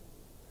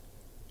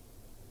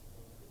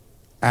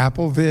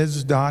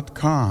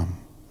 Appleviz.com.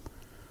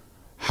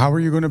 How are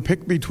you going to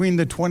pick between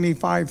the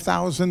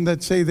 25,000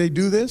 that say they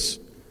do this?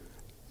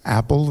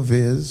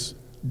 Appleviz.com.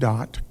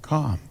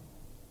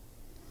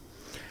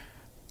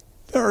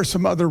 There are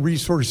some other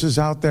resources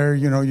out there.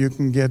 You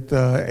can get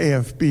the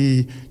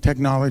AFB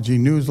Technology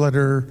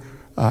Newsletter,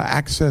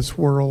 Access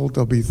World.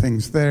 There'll be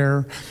things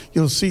there.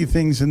 You'll see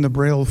things in the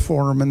Braille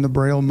Forum and the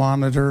Braille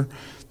Monitor,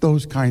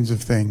 those kinds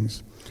of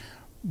things.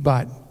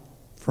 But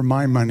for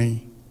my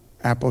money,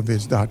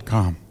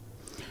 Appleviz.com.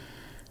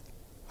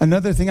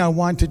 Another thing I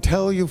want to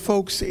tell you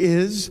folks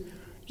is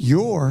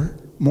you're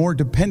more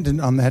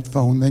dependent on that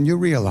phone than you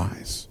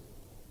realize.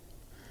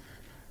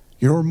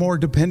 You're more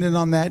dependent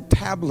on that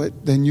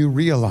tablet than you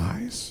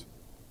realize.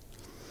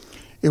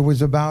 It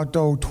was about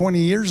 20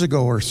 years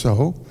ago or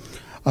so,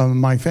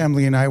 my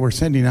family and I were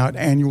sending out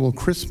annual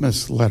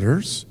Christmas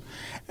letters,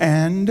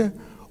 and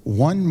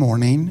one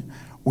morning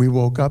we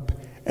woke up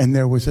and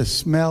there was a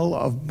smell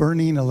of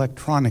burning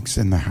electronics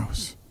in the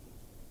house.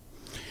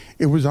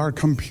 It was our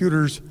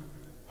computer's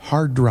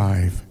hard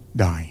drive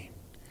dying,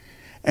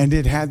 and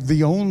it had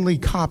the only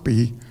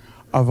copy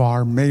of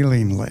our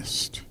mailing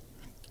list.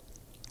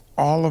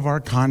 All of our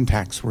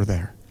contacts were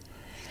there,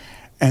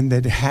 and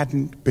it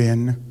hadn't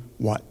been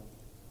what?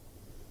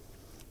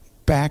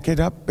 Back it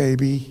up,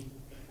 baby.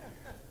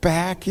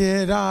 Back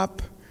it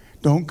up.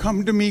 Don't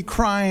come to me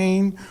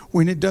crying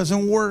when it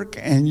doesn't work,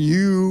 and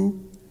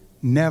you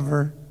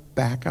never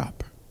back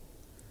up.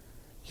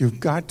 You've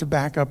got to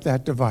back up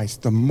that device.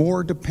 The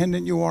more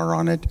dependent you are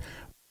on it,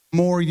 the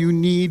more you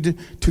need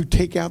to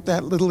take out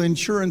that little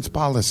insurance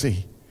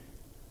policy.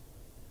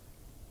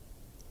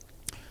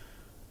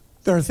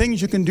 There are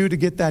things you can do to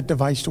get that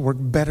device to work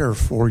better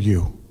for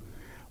you.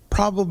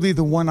 Probably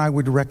the one I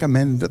would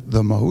recommend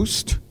the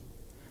most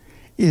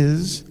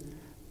is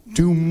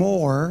do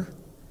more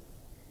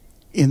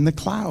in the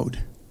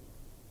cloud.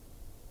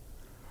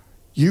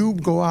 You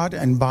go out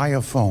and buy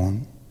a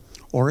phone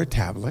or a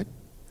tablet,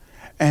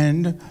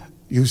 and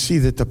you see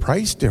that the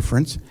price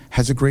difference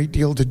has a great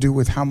deal to do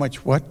with how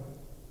much what?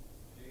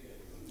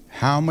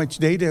 How much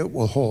data it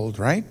will hold,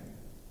 right?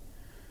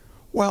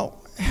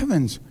 Well,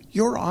 heavens,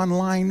 you're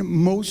online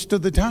most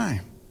of the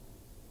time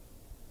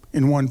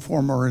in one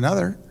form or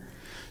another.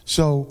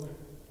 So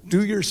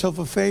do yourself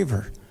a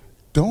favor.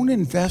 Don't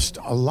invest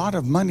a lot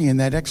of money in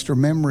that extra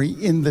memory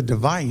in the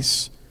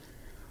device.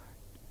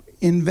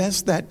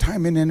 Invest that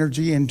time and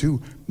energy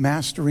into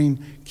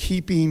mastering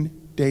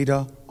keeping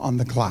data on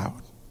the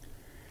cloud.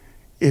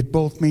 It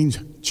both means,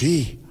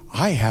 gee,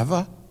 I have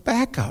a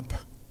backup.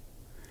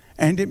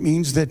 And it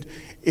means that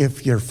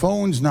if your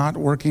phone's not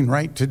working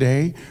right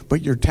today,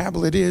 but your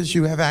tablet is,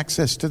 you have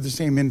access to the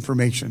same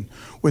information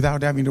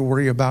without having to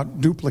worry about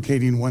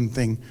duplicating one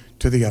thing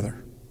to the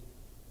other.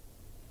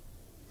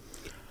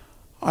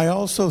 I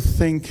also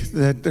think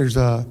that there's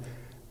a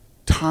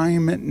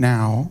time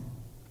now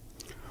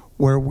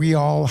where we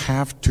all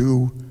have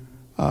to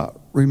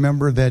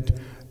remember that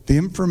the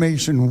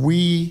information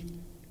we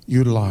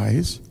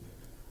utilize,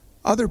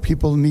 other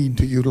people need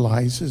to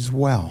utilize as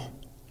well.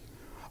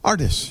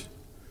 Artists,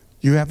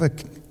 you have a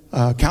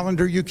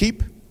calendar you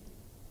keep?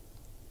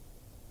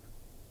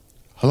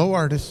 Hello,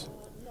 artists.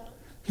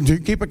 Do you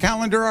keep a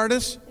calendar,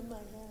 artist? In my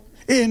head.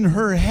 In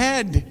her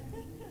head.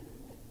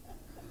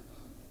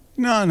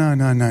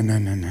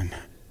 No.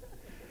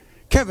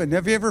 Kevin,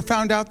 have you ever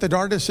found out that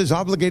artists has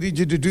obligated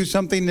you to do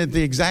something at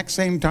the exact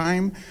same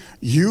time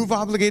you've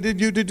obligated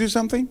you to do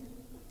something?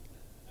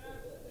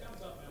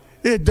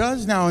 It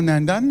does now and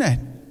then, doesn't it?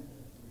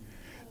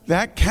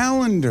 That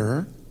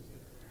calendar,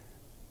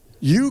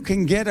 you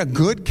can get a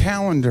good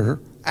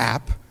calendar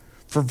app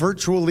for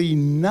virtually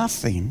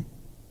nothing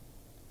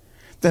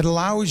that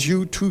allows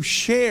you to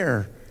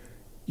share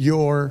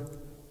your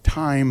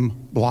time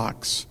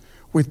blocks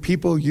with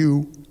people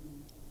you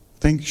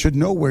think should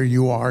know where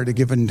you are at a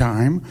given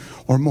time,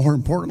 or more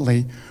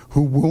importantly,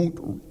 who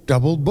won't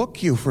double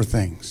book you for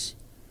things.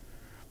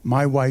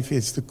 My wife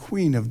is the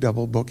queen of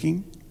double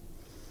booking.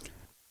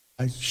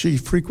 She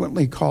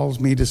frequently calls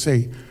me to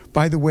say,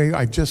 by the way,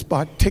 I've just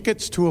bought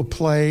tickets to a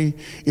play.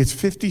 It's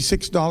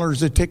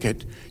 $56 a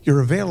ticket. You're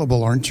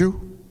available, aren't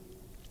you?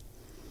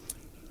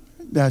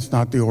 That's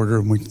not the order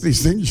in which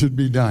these things should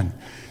be done.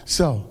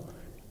 So,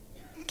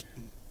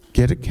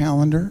 get a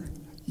calendar,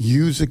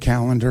 use a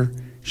calendar,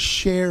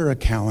 share a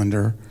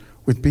calendar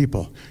with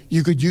people.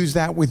 You could use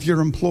that with your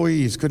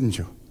employees, couldn't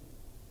you?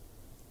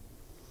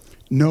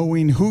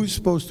 Knowing who's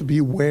supposed to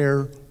be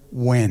where,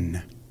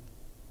 when.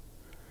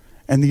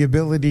 And the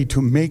ability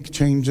to make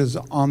changes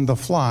on the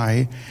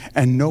fly,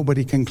 and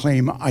nobody can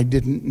claim I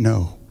didn't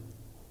know.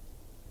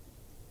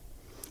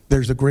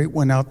 There's a great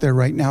one out there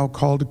right now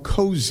called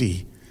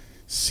Cozy,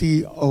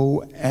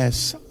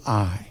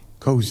 C-O-S-I,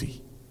 Cozy.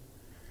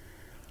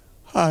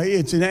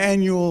 It's an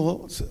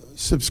annual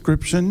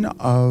subscription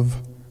of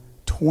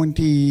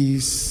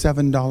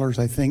 $27,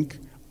 I think,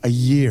 a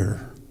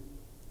year.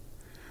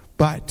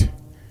 But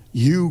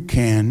you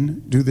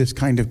can do this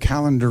kind of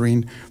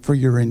calendaring for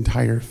your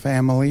entire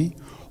family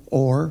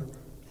or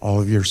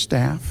all of your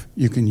staff.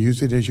 You can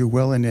use it as you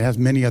will, and it has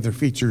many other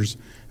features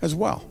as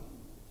well.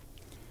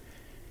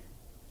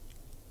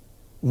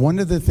 One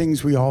of the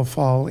things we all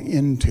fall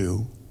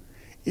into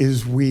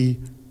is we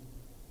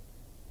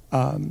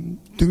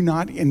do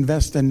not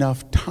invest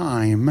enough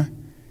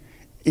time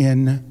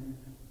in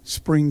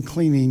spring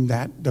cleaning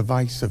that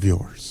device of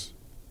yours.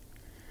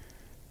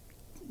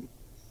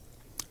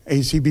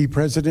 ACB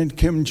President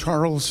Kim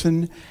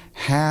Charlson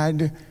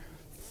had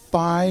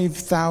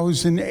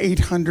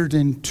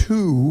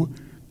 5,802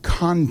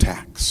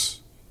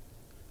 contacts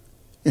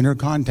in her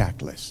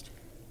contact list.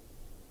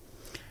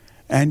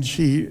 And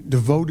she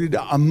devoted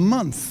a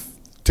month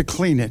to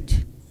clean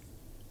it.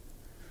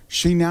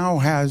 She now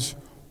has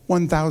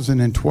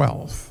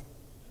 1,012.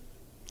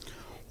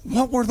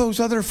 What were those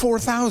other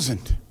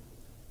 4,000?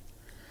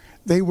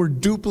 They were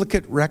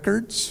duplicate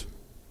records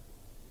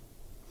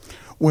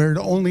where it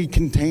only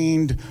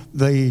contained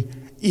the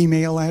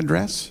email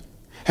address.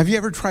 Have you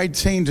ever tried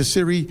saying to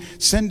Siri,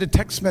 send a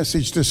text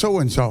message to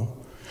so-and-so?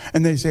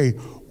 And they say,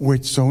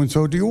 which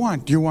so-and-so do you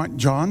want? Do you want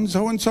John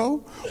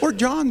so-and-so? Or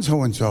John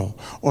so-and-so?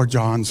 Or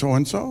John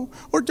so-and-so?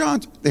 Or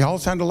John? They all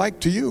sound alike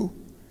to you.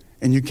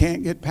 And you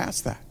can't get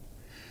past that.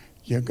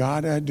 You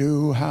gotta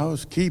do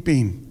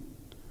housekeeping.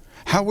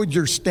 How would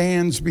your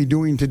stands be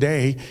doing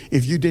today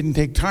if you didn't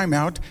take time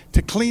out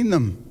to clean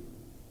them?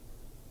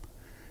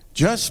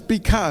 Just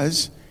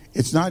because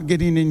it's not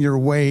getting in your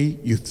way,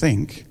 you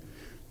think,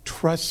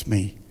 trust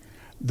me,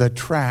 the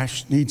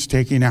trash needs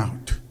taking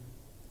out.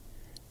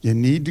 You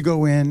need to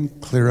go in,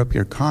 clear up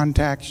your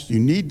contacts. You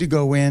need to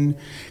go in,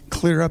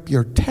 clear up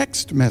your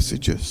text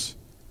messages.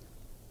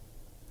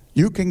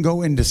 You can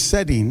go into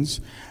settings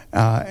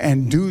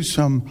and do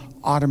some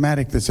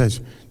automatic that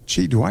says,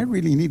 gee, do I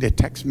really need a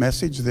text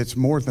message that's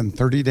more than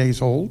 30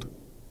 days old?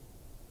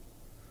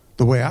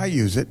 The way I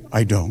use it,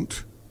 I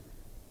don't.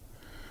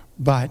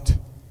 But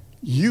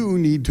you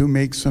need to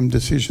make some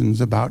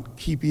decisions about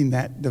keeping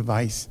that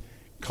device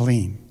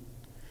clean.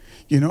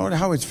 You know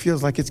how it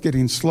feels like it's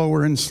getting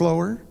slower and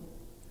slower?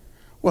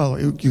 Well,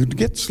 you'd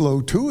get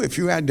slow too if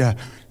you had to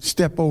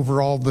step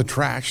over all the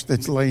trash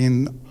that's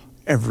laying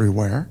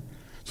everywhere.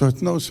 So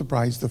it's no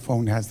surprise the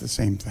phone has the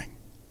same thing.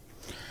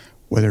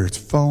 Whether it's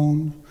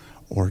phone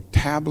or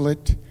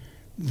tablet,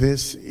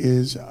 this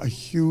is a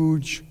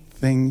huge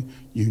thing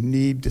you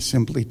need to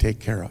simply take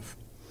care of.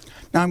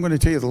 Now I'm going to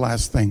tell you the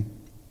last thing,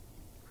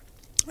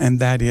 and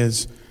that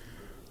is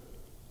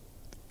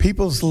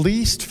people's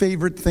least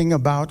favorite thing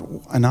about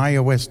an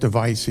iOS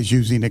device is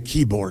using a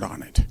keyboard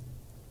on it.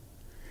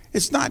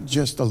 It's not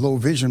just a low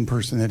vision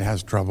person that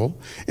has trouble.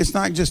 It's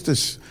not just a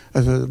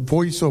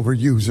voiceover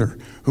user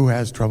who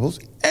has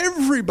troubles.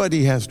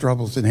 Everybody has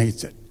troubles and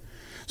hates it.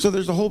 So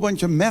there's a whole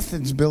bunch of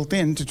methods built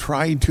in to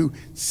try to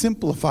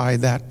simplify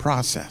that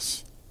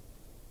process.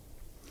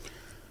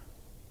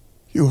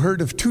 You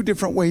heard of 2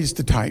 different ways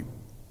to type.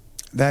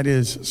 That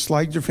is,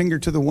 slide your finger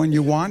to the one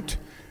you want,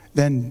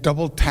 then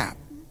double tap.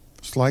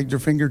 Slide your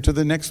finger to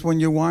the next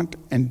one you want,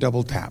 and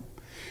double tap.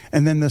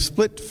 And then the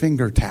split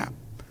finger tap.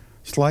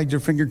 Slide your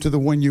finger to the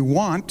one you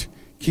want,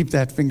 keep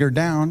that finger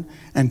down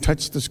and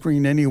touch the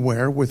screen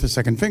anywhere with the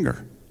second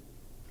finger.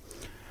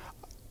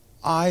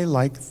 I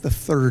like the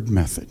third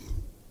method.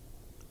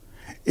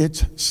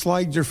 It's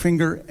slide your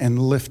finger and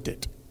lift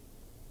it,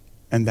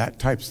 and that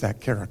types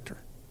that character.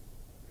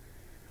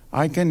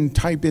 I can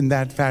type in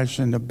that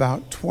fashion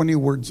about 20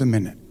 words a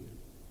minute,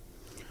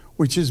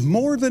 which is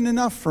more than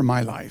enough for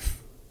my life.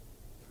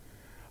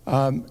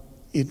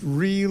 It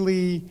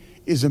really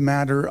is a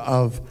matter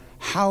of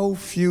how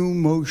few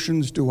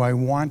motions do I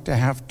want to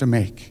have to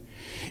make.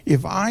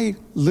 If I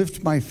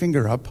lift my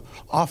finger up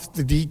off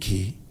the D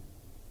key,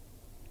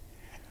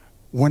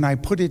 when I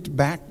put it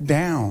back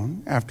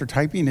down after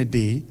typing a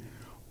D,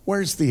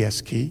 where's the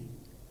S key?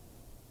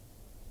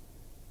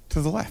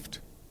 To the left,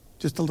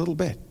 just a little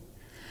bit.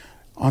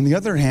 On the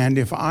other hand,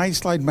 if I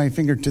slide my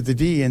finger to the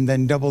D and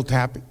then double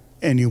tap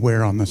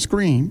anywhere on the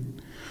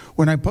screen,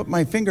 when I put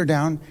my finger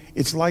down,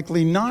 it's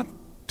likely not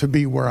to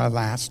be where I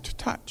last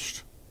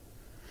touched.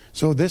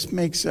 So this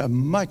makes a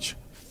much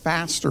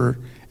faster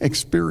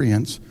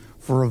experience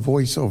for a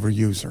voiceover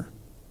user.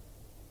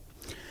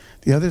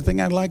 The other thing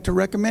I'd like to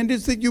recommend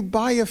is that you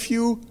buy a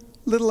few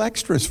little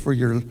extras for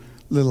your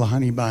little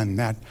honey bun,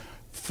 that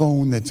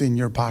phone that's in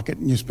your pocket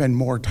and you spend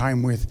more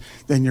time with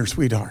than your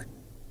sweetheart.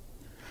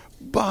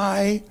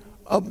 Buy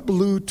a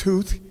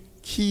Bluetooth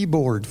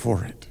keyboard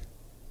for it,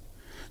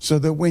 so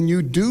that when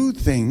you do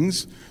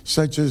things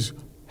such as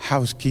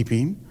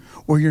housekeeping,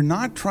 where you're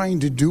not trying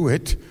to do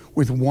it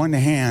with one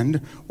hand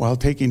while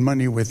taking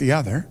money with the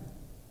other,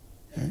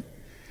 okay,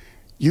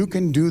 you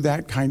can do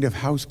that kind of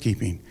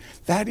housekeeping.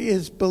 That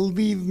is,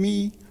 believe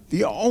me,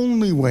 the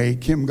only way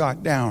Kim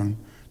got down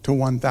to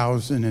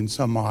 1,000 and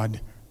some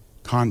odd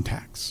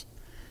contacts.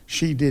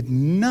 She did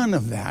none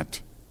of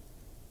that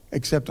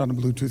except on a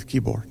Bluetooth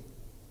keyboard.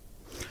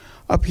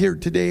 Up here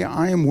today,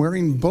 I am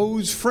wearing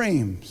Bose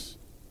frames.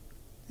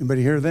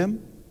 Anybody hear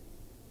them?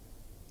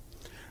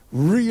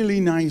 Really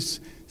nice,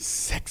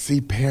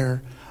 sexy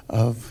pair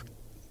of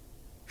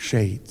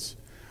shades.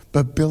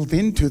 But built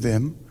into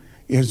them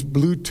is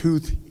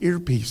Bluetooth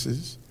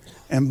earpieces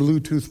and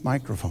Bluetooth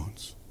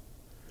microphones.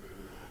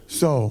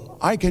 So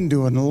I can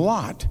do a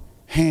lot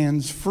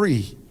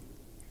hands-free.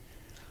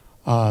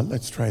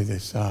 Let's try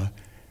this.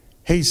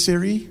 Hey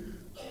Siri.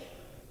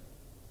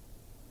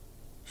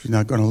 She's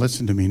not going to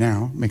listen to me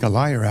now, make a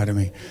liar out of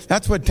me.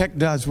 That's what tech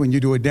does when you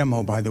do a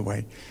demo, by the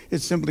way.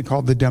 It's simply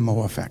called the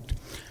demo effect.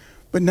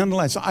 But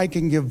nonetheless, I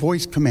can give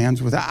voice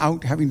commands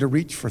without having to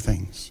reach for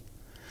things.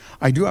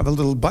 I do have a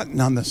little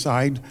button on the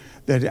side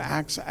that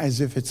acts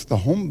as if it's the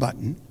home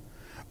button,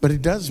 but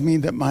it does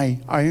mean that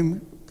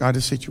I've got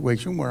a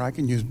situation where I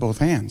can use both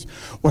hands.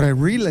 What I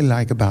really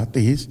like about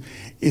these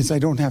is I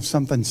don't have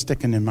something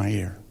sticking in my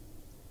ear.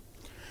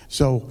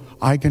 So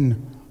I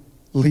can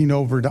lean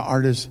over to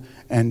Artis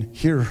and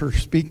hear her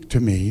speak to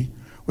me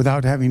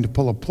without having to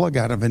pull a plug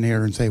out of an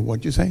ear and say,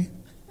 "What'd you say?"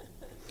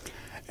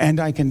 And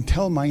I can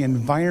tell my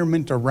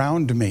environment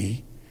around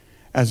me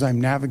as I'm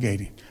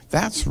navigating.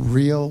 That's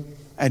real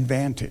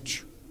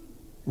advantage.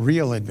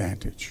 Real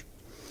advantage.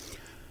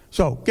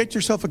 So get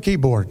yourself a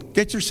keyboard.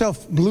 Get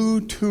yourself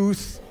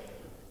Bluetooth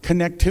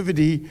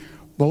connectivity,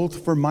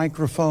 both for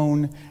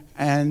microphone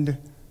and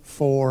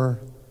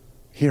for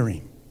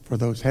hearing, for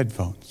those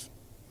headphones.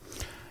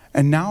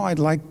 And now I'd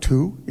like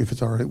to, if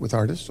it's all right with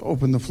Artis,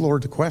 open the floor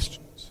to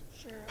questions.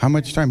 Sure. How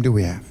much time do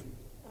we have?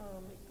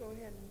 Go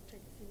ahead and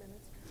take a few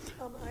minutes.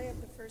 I have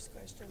the first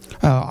question.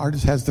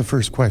 Artis has the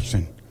first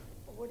question.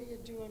 What do you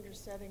do under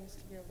settings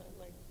to be able to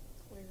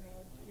clear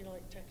out,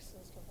 like text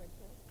and stuff like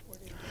that? What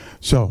do you do?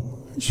 So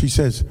she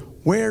says,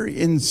 where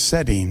in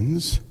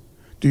settings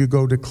do you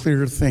go to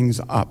clear things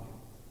up?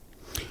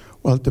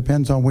 Well, it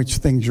depends on which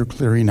things you're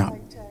clearing up.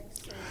 Like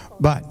text or phone.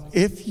 But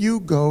if you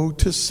go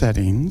to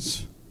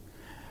settings,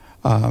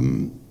 well,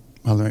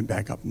 let me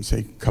back up and say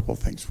a couple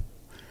things.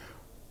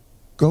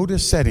 Go to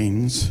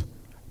settings,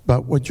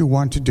 but what you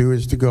want to do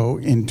is to go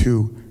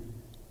into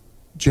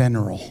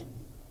general.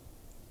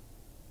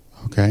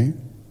 Okay?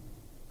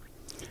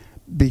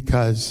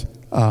 Because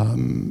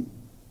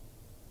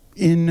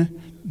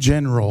in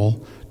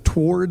general,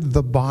 toward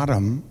the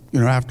bottom,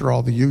 after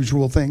all the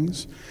usual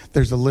things,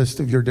 there's a list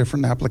of your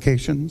different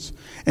applications.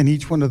 And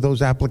each one of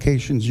those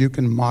applications, you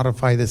can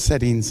modify the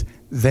settings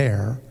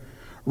there,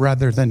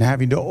 rather than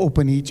having to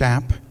open each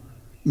app,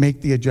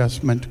 make the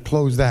adjustment,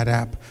 close that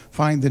app,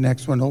 find the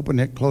next one, open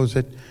it, close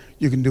it.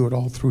 You can do it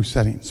all through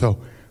settings. So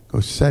go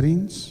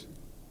settings,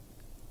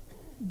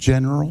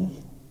 general,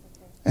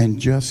 and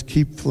just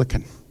keep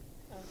flicking.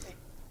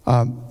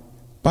 Okay.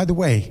 By the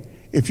way,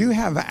 if you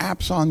have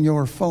apps on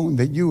your phone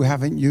that you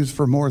haven't used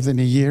for more than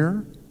a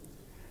year,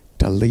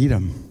 delete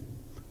them.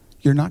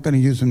 You're not going to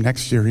use them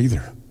next year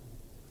either.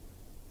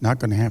 Not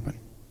going to happen.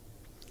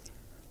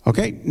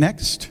 Okay,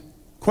 next.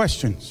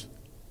 Questions?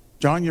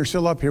 John, you're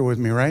still up here with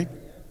me, right?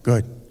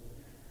 Good.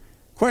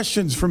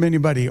 Questions from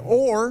anybody?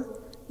 Or,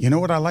 you know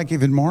what I like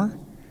even more?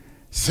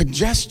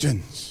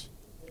 Suggestions.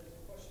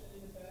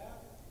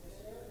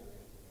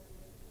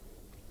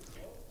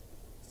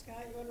 Scott,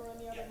 you want to run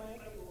the other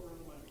mic?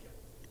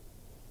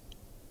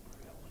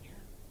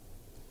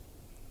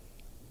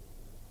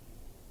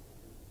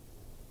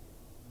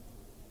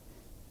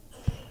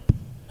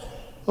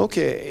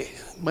 Okay,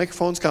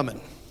 microphone's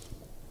coming.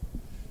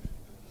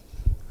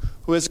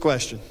 Who has a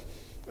question?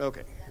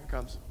 Okay, here it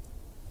comes.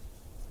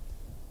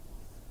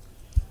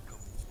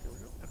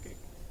 Okay.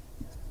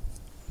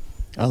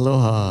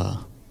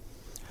 Aloha.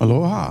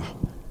 Aloha.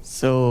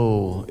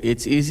 So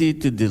it's easy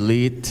to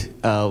delete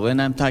when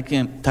I'm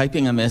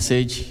typing a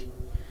message.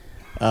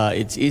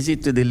 It's easy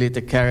to delete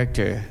a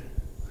character.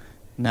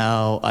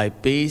 Now I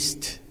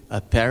paste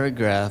a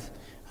paragraph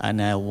and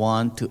I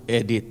want to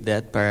edit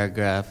that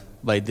paragraph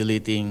by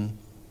deleting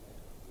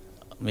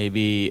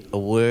maybe a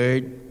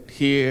word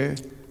here,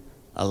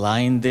 a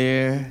line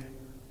there,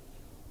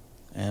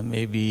 and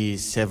maybe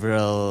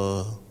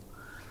several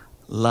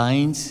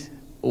lines.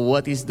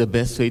 What is the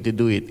best way to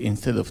do it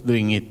instead of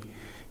doing it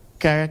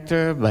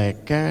character by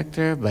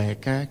character by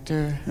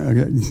character?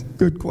 Okay,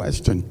 good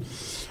question.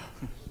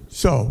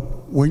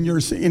 So, when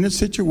you're in a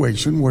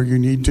situation where you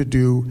need to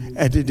do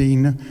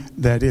editing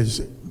that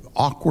is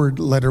awkward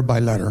letter by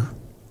letter,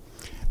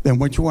 then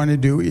what you want to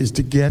do is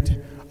to get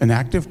an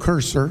active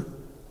cursor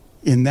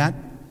in that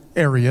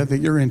area that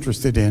you're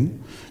interested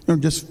in.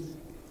 Just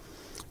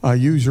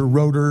use your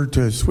rotor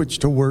to switch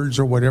to words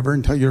or whatever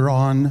until you're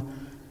on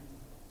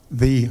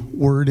the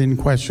word in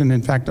question.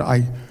 In fact,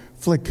 I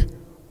flick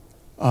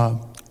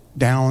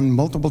down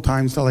multiple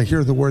times till I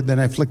hear the word, then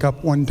I flick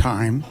up one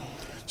time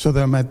so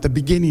that I'm at the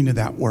beginning of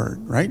that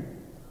word, right?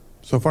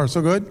 So far,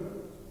 so good?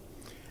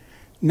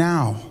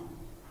 Now,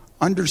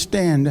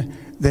 understand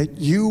that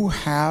you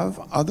have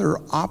other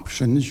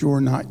options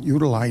you're not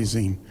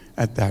utilizing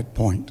at that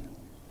point.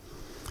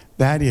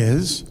 That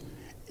is,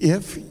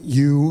 if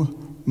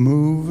you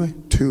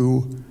move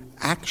to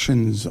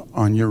actions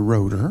on your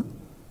rotor,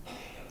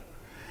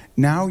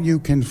 now you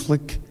can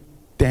flick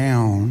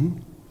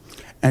down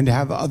and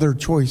have other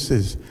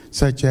choices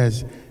such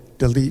as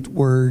delete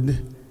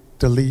word,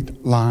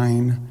 delete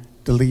line,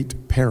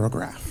 delete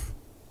paragraph.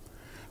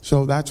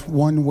 So that's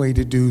one way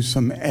to do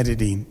some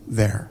editing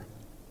there.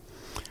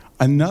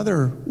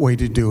 Another way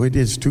to do it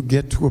is to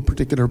get to a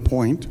particular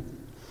point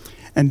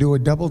and do a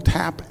double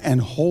tap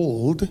and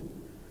hold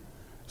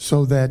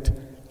so that,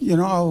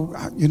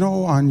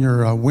 on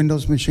your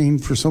Windows machine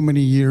for so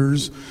many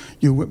years,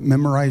 you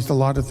memorized a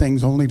lot of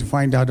things only to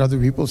find out other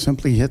people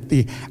simply hit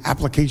the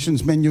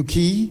applications menu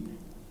key.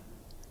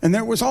 And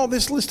there was all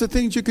this list of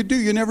things you could do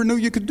you never knew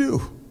you could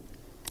do.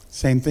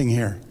 Same thing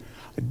here.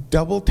 A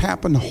double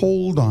tap and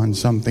hold on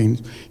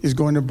something is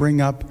going to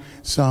bring up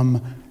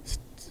some,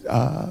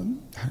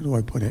 how do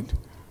I put it?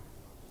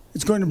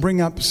 It's going to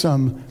bring up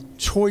some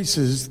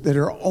choices that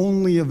are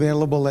only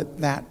available at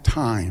that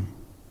time.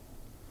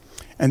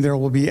 And there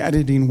will be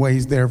editing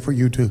ways there for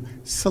you to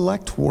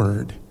select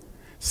word,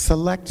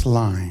 select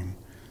line,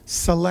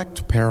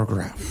 select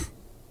paragraph,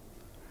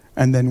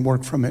 and then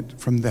work from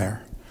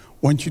there.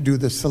 Once you do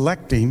the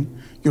selecting,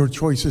 your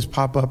choices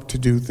pop up to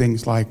do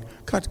things like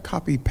cut,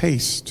 copy,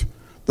 paste,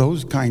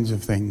 those kinds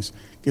of things,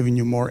 giving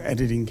you more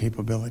editing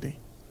capability.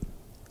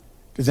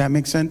 Does that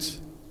make sense?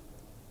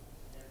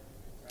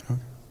 Okay.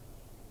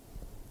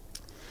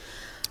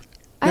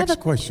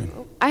 Next question.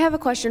 I have a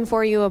question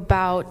for you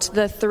about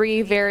the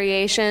 3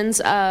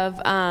 variations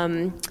of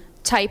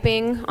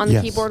typing on the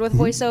keyboard with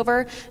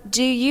VoiceOver.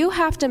 Do you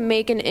have to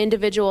make an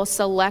individual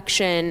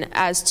selection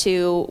as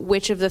to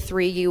which of the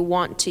 3 you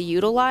want to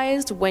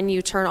utilize when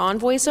you turn on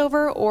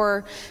VoiceOver,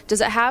 or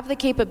does it have the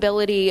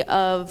capability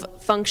of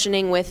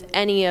functioning with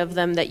any of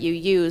them that you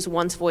use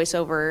once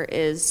VoiceOver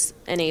is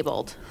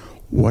enabled?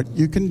 What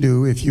you can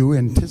do if you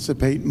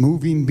anticipate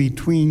moving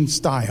between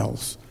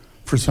styles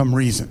for some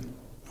reason,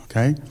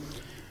 okay?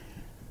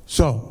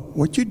 So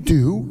what you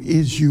do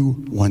is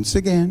you, once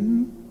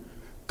again,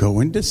 go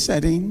into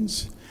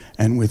settings,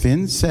 and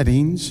within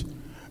settings,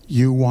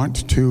 you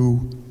want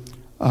to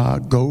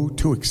go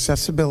to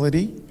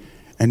accessibility,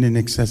 and in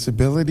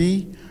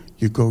accessibility,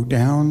 you go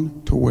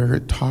down to where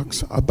it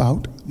talks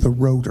about the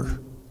rotor.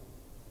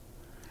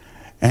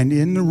 And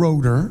in the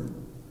rotor,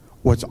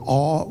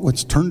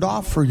 what's turned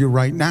off for you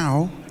right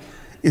now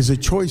is a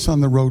choice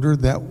on the rotor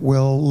that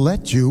will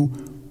let you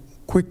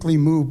quickly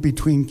move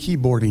between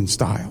keyboarding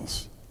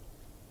styles.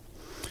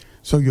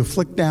 So you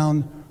flick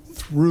down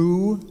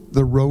through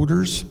the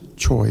rotor's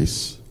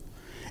choice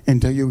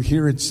until you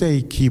hear it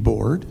say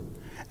keyboard,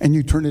 and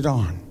you turn it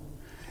on.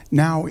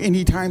 Now,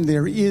 anytime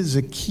there is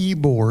a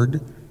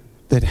keyboard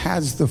that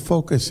has the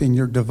focus in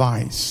your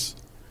device,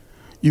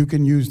 you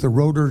can use the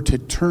rotor to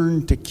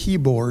turn to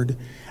keyboard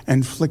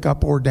and flick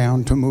up or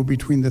down to move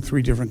between the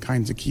 3 different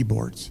kinds of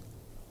keyboards.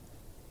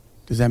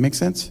 Does that make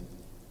sense?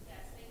 Yes,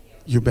 thank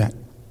you. You bet.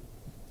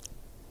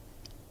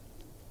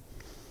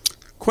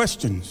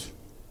 Questions?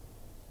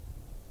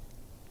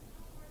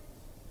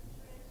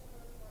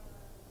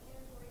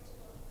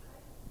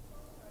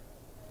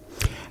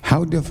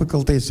 How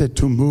difficult is it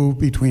to move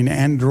between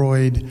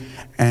Android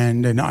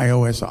and an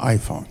iOS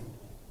iPhone?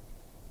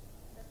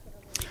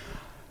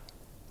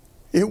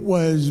 It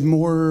was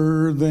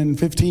more than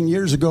 15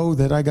 years ago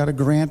that I got a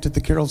grant at the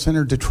Carroll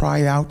Center to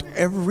try out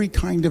every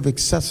kind of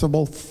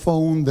accessible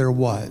phone there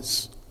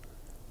was.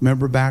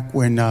 Remember back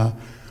when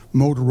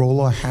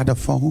Motorola had a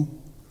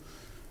phone?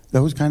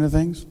 those kind of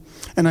things.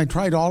 And I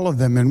tried all of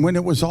them. And when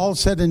it was all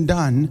said and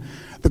done,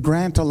 the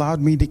grant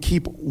allowed me to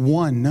keep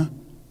one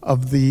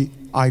of the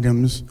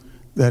items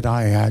that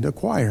I had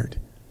acquired.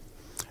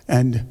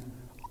 And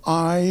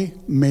I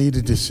made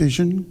a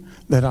decision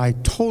that I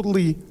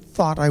totally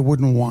thought I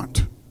wouldn't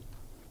want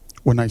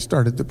when I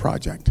started the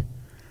project.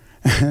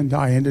 And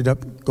I ended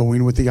up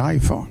going with the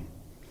iPhone.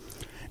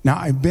 Now,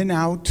 I've been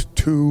out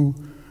to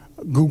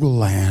Google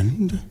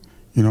Land,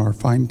 our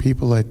fine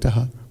people at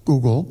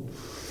Google,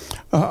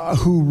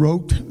 who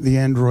wrote the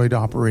Android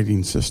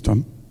operating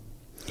system.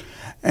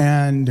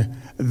 And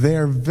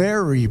they're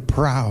very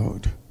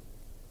proud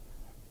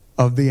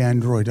of the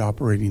Android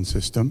operating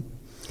system,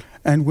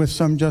 and with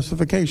some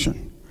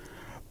justification.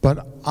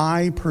 But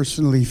I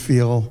personally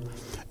feel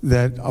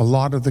that a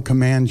lot of the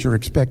commands you're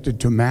expected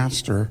to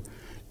master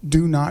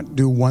do not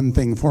do one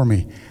thing for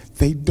me.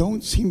 They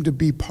don't seem to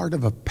be part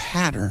of a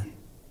pattern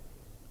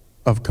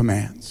of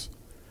commands.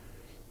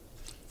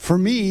 For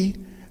me,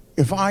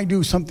 if I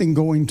do something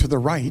going to the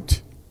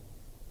right,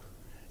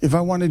 if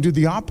I want to do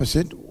the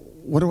opposite,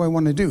 what do I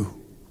want to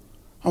do?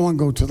 I want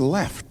to go to the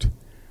left.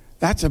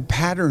 That's a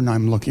pattern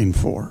I'm looking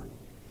for.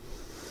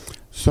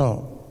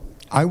 So,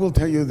 I will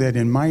tell you that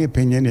in my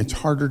opinion, it's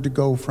harder to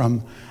go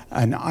from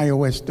an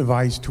iOS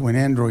device to an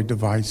Android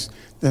device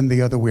than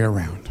the other way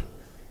around.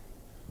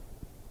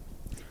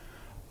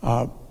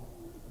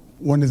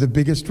 One of the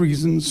biggest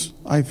reasons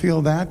I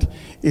feel that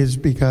is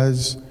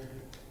because,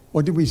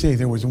 what did we say?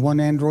 There was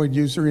one Android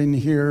user in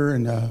here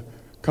and a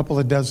couple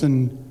of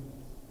dozen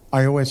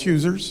iOS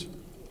users.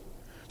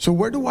 So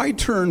where do I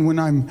turn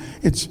when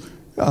it's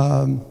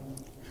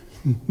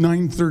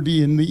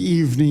 9:30 in the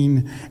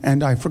evening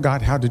and I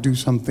forgot how to do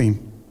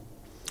something?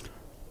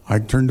 I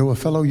turn to a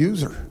fellow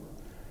user,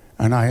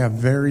 and I had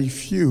very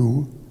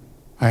few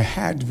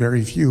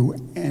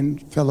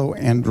fellow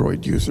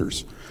Android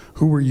users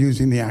who were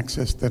using the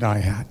access that I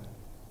had.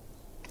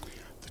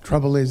 The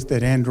trouble is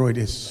that Android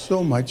is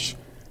so much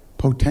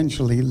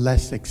potentially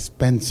less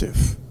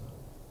expensive.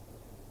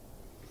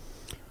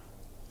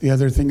 The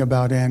other thing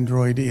about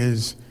Android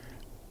is,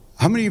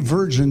 how many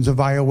versions of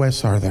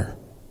iOS are there?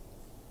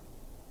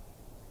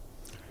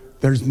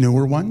 There's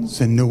newer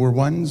ones and newer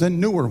ones and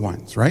newer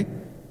ones, right?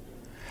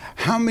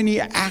 How many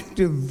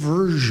active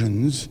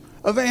versions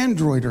of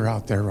Android are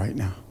out there right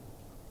now?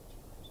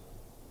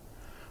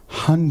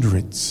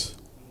 Hundreds.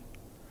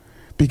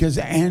 Because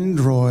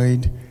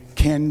Android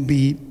can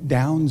be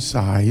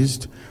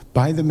downsized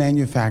by the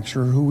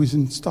manufacturer who is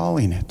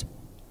installing it.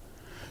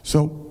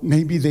 So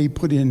maybe they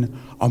put in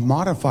a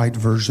modified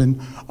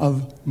version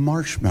of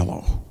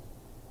Marshmallow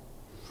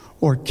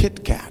or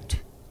Kit Kat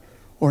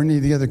or any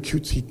of the other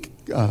cutesy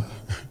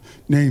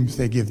names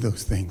they give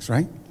those things,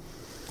 right?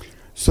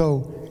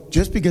 So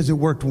just because it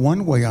worked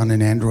one way on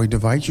an Android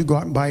device, you go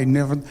out and buy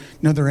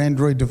another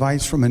Android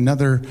device from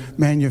another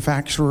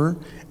manufacturer,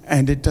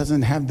 and it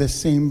doesn't have the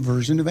same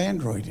version of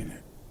Android in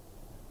it.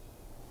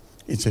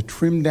 It's a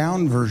trimmed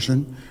down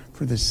version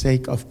for the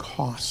sake of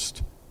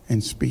cost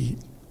and speed.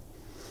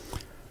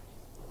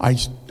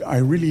 I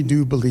really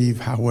do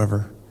believe,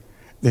 however,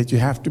 that you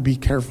have to be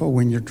careful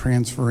when you're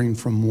transferring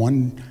from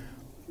one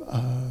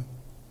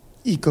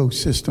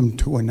ecosystem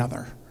to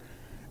another.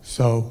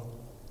 So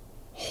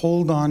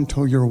hold on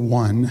to your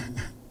one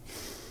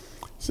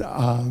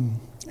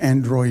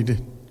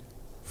Android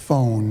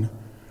phone.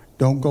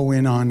 Don't go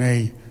in on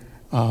a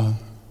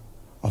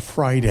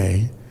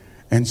Friday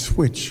and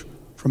switch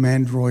from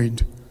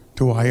Android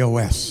to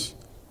iOS,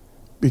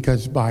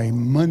 because by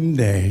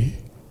Monday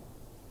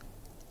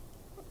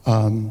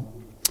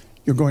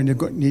you're going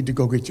to need to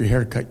go get your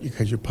hair cut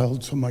because you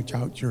pulled so much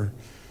out you're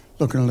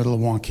looking a little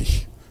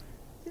wonky.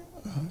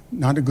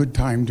 Not a good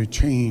time to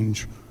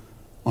change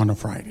on a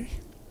Friday.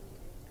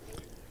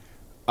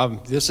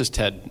 This is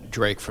Ted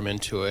Drake from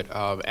Intuit.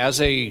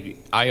 As a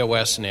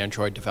iOS and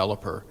Android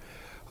developer,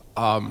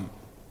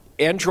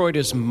 Android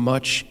is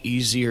much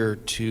easier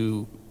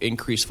to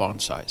increase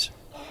font size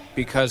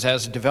because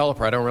as a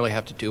developer, I don't really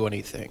have to do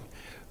anything.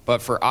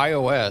 But for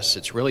iOS,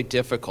 it's really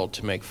difficult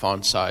to make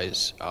font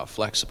size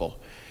flexible.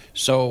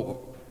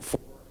 So for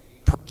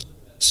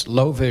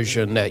low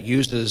vision that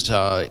uses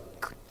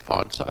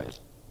font size,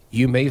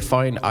 you may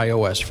find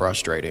iOS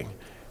frustrating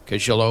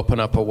because you'll open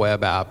up a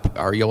web app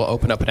or you'll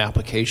open up an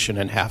application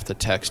and half the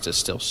text is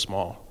still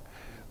small.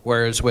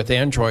 Whereas with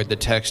Android, the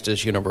text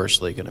is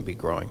universally going to be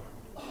growing.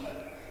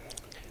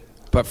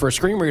 But for a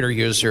screen reader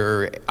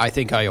user, I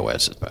think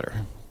iOS is better,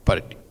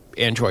 but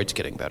Android's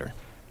getting better.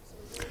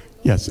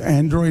 Yes,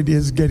 Android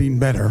is getting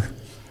better.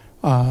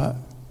 And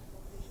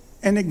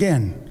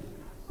again,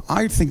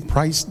 I think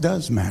price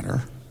does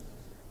matter.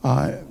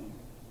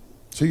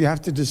 So you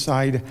have to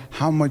decide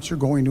how much you're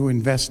going to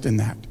invest in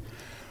that.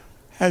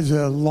 As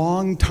a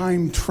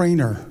long-time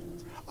trainer,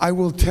 I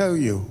will tell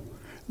you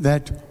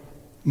that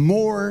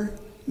more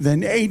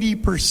than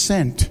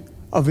 80%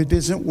 of it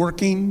isn't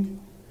working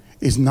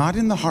is not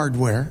in the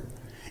hardware,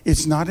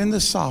 it's not in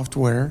the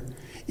software,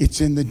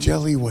 it's in the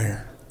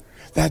jellyware.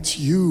 That's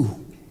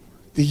you,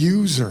 the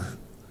user.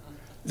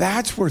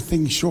 That's where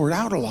things short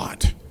out a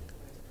lot.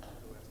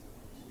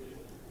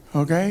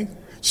 Okay?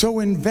 So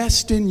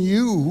invest in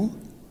you,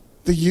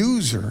 the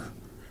user,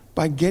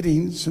 by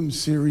getting some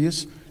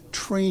serious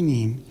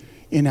training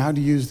in how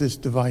to use this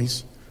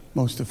device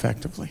most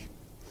effectively.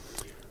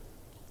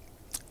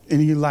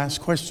 Any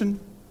last question?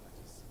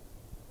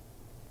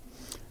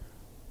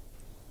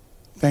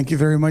 Thank you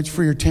very much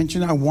for your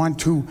attention. I want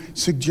to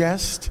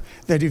suggest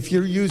that if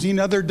you're using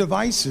other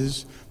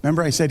devices,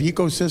 remember I said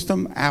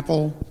ecosystem,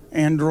 Apple,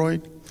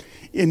 Android.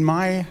 In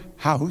my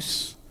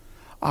house,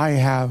 I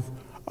have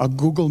a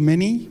Google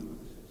Mini.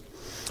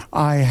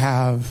 I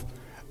have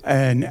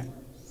an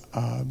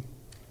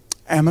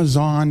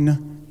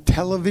Amazon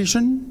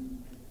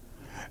television.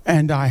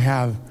 And I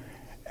have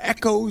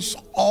Echoes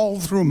all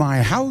through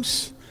my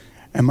house.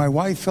 And my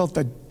wife felt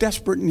a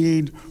desperate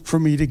need for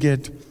me to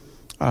get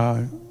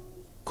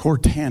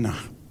Cortana.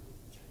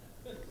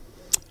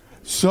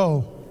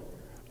 So,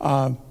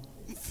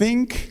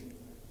 think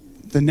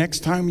the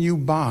next time you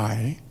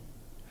buy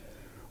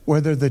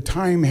whether the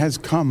time has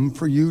come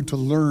for you to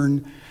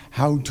learn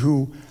how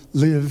to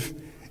live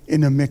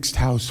in a mixed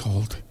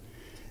household.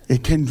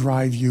 It can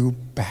drive you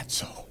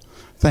batso.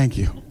 Thank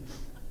you.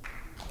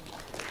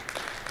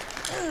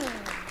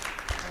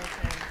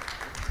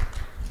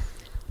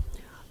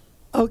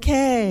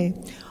 Okay.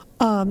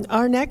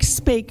 Our next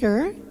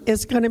speaker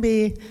is going to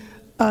be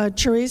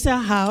Teresa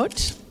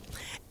Hout,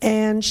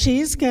 and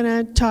she's going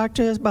to talk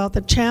to us about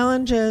the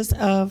challenges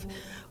of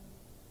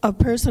a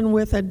person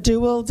with a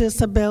dual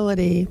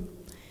disability.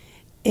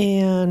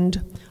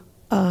 And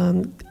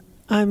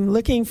I'm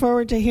looking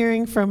forward to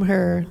hearing from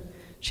her.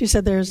 She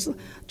said there's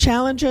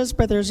challenges,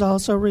 but there's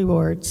also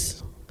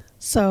rewards.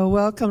 So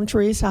welcome,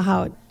 Teresa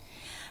Hout.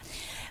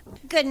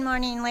 Good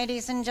morning,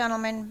 ladies and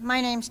gentlemen.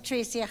 My name's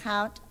Teresa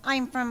Hout.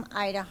 I'm from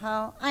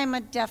Idaho. I'm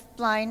a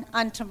deafblind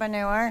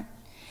entrepreneur.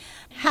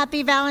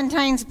 Happy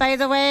Valentine's, by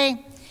the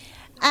way.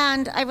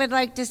 And I would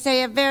like to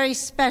say a very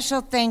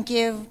special thank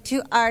you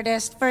to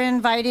Artist for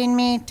inviting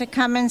me to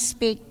come and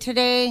speak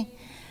today.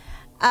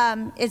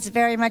 It's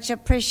very much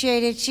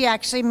appreciated. She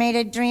actually made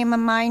a dream of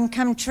mine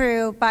come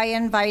true by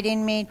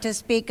inviting me to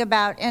speak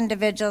about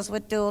individuals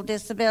with dual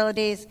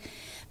disabilities,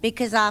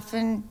 because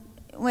often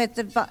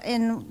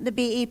in the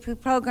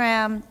BEP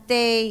program,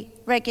 they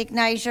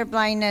recognize your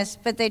blindness,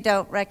 but they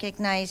don't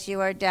recognize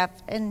you are deaf.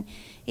 And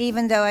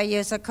even though I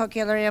use a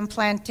cochlear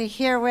implant to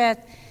hear with,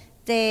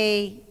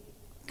 they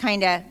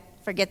kind of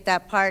forget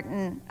that part,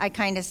 and I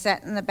kind of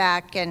sit in the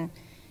back and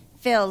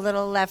feel a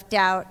little left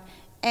out.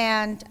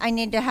 And I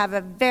need to have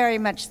a very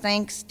much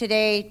thanks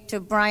today to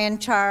Brian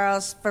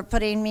Charles for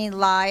putting me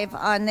live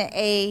on the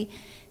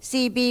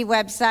ACB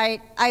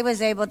website. I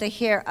was able to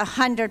hear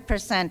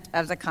 100%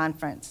 of the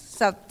conference,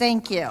 so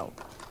thank you.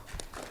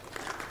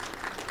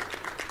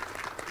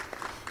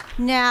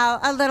 Now,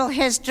 a little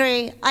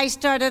history. I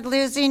started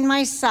losing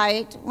my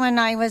sight when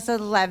I was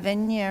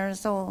 11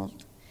 years old.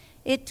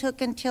 It took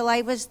until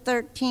I was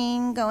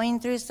 13, going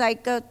through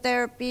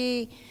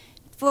psychotherapy,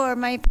 for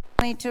my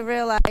family to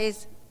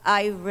realize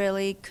I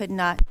really could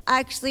not.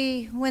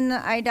 Actually, when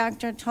the eye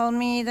doctor told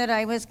me that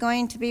I was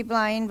going to be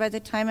blind by the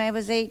time I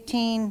was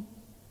 18,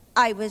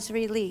 I was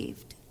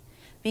relieved,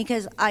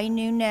 because I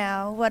knew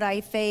now what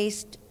I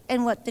faced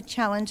and what the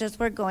challenges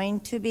were going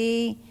to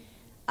be.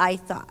 I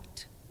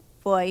thought,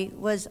 boy,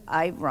 was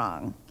I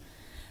wrong.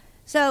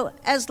 So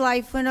as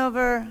life went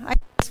over, I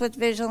was with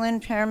visual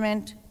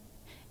impairment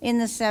in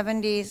the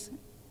 70s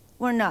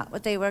were not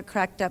what they were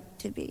cracked up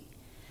to be.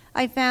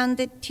 I found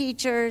that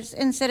teachers,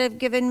 instead of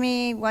giving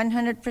me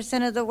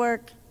 100% of the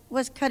work,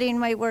 was cutting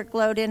my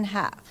workload in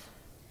half.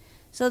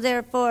 So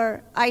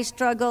therefore, I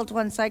struggled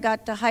once I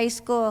got to high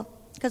school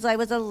because I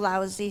was a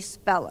lousy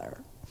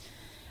speller.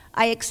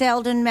 I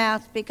excelled in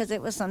math because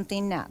it was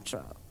something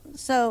natural.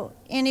 So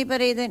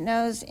anybody that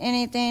knows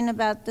anything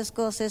about the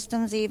school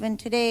systems even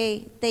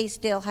today, they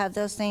still have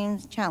those same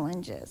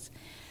challenges.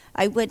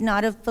 I would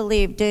not have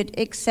believed it,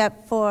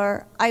 except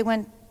for I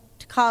went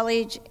to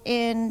college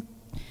in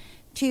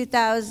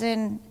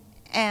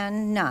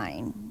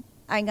 2009.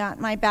 I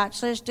got my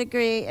bachelor's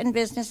degree in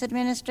business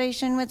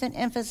administration with an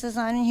emphasis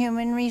on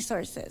human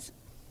resources.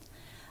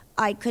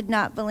 I could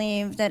not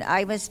believe that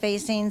I was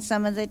facing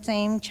some of the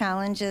same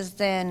challenges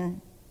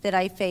then that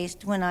I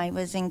faced when I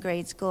was in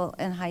grade school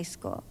and high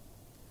school.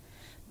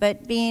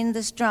 But being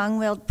the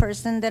strong-willed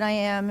person that I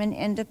am and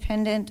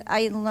independent,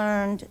 I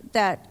learned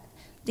that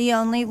the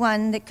only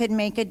one that could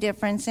make a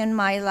difference in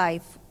my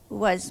life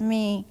was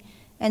me,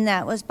 and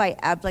that was by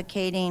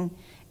abdicating.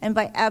 And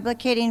by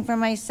abdicating for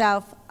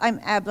myself, I'm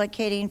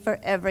abdicating for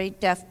every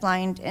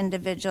deafblind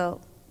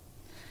individual.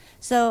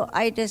 So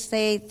I just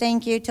say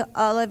thank you to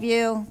all of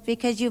you,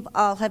 because you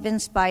all have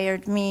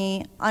inspired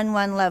me on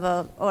one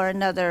level or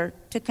another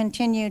to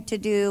continue to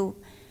do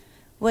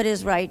what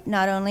is right,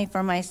 not only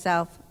for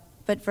myself,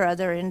 but for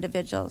other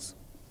individuals.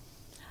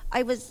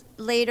 I was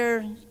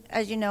later,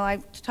 as you know,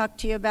 I've talked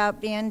to you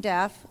about being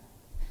deaf.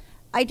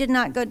 I did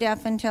not go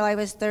deaf until I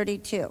was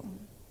 32.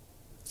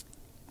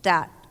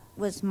 That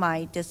was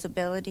my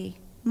disability.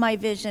 My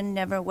vision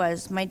never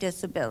was my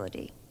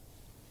disability.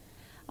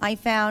 I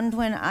found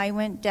when I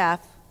went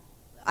deaf,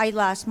 I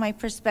lost my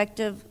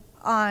perspective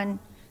on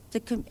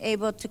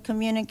able to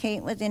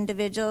communicate with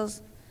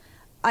individuals.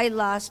 I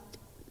lost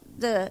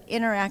the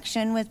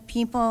interaction with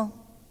people.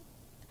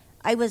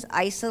 I was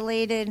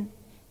isolated,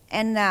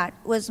 and that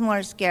was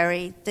more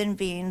scary than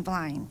being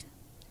blind.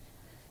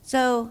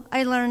 So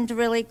I learned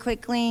really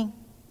quickly,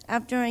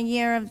 after a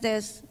year of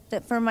this,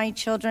 that for my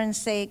children's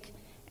sake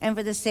and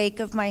for the sake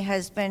of my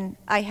husband,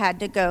 I had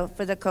to go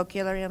for the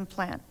cochlear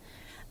implant.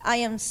 I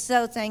am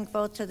so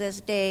thankful to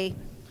this day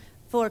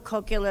for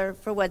Cochlear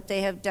for what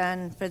they have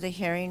done for the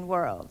hearing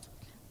world.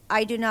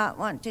 I do not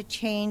want to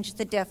change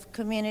the deaf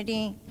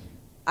community.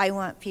 I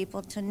want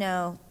people to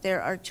know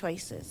there are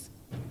choices.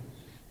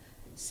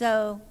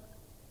 So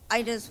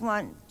I just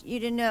want you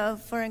to know,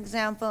 for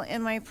example,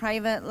 in my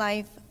private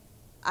life,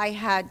 I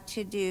had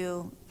to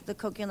do the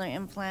cochlear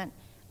implant.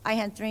 I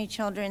had 3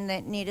 children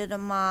that needed a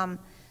mom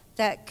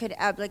that could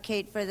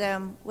advocate for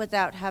them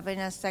without having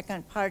a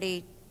second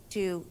party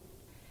to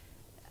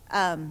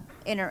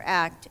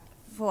interact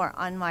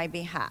on my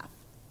behalf.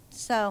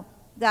 So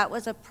that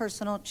was a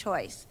personal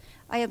choice.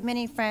 I have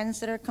many friends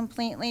that are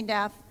completely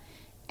deaf,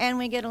 and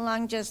we get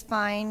along just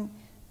fine.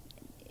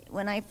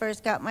 When I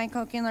first got my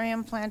cochlear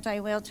implant,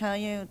 I will tell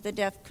you, the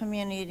deaf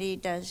community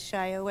does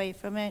shy away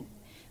from it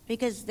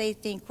because they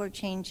think we're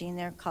changing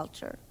their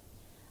culture.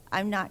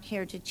 I'm not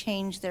here to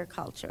change their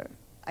culture.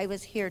 I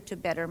was here to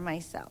better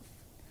myself.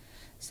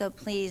 So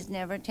please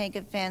never take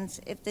offense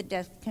if the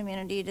deaf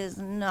community does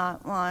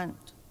not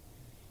want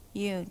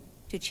you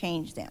to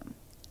change them.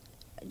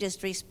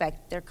 Just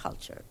respect their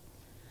culture.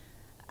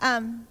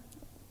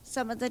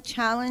 Some of the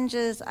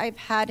challenges I've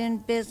had in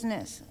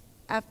business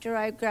after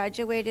I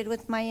graduated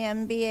with my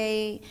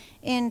MBA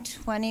in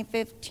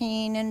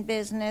 2015 in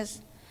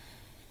business,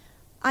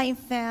 I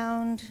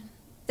found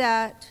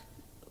that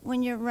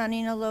when you're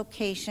running a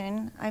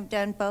location, I've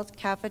done both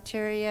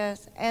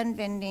cafeterias and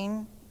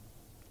vending,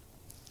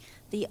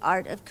 the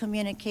art of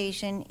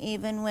communication,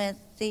 even with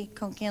the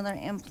cochlear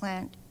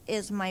implant,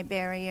 is my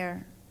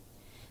barrier.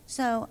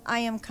 So I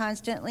am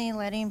constantly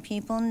letting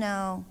people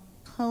know,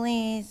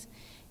 please,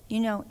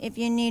 if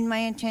you need my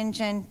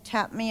attention,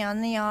 tap me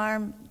on the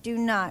arm. Do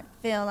not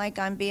feel like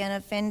I'm being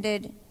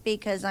offended,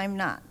 because I'm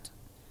not.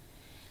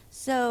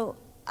 So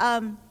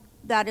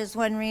that is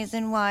one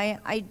reason why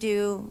I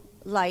do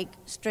like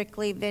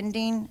strictly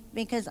vending,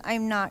 because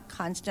I'm not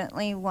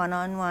constantly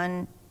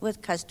one-on-one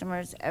with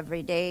customers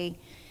every day,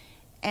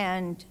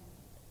 and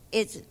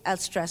it's a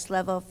stress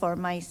level for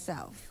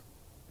myself.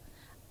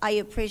 I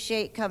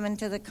appreciate coming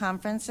to the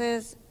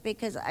conferences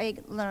because I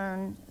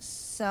learn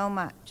so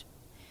much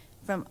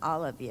from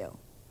all of you.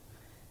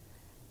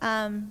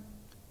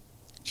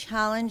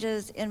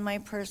 Challenges in my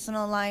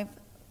personal life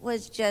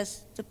was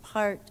just the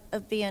part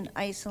of being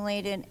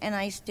isolated, and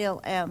I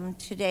still am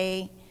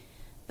today.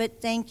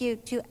 But thank you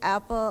to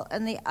Apple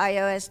and the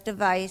iOS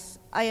device,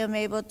 I am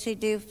able to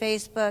do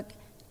Facebook,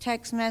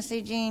 text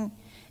messaging,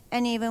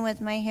 and even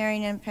with my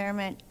hearing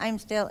impairment, I'm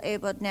still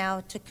able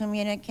now to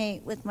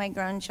communicate with my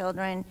grown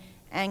children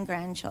and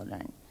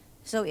grandchildren.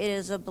 So it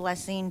is a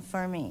blessing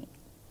for me.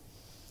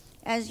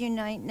 As you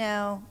might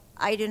know,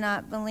 I do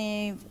not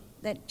believe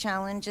that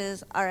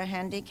challenges are a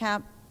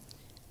handicap.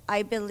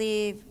 I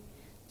believe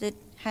that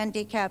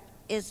handicap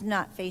is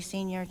not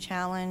facing your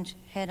challenge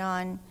head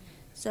on.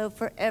 So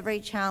for every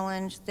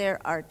challenge, there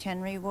are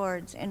 10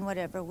 rewards in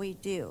whatever we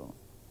do.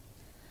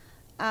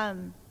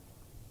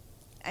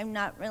 I'm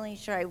not really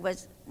sure. I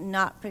was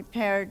not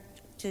prepared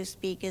to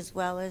speak as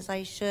well as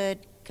I should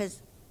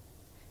because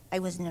I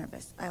was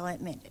nervous, I'll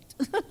admit it.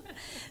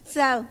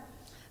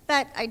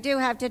 But I do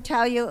have to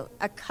tell you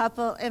a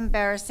couple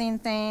embarrassing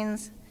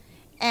things,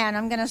 and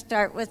I'm going to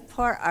start with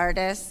poor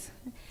Artis.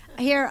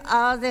 Here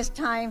all this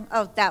time,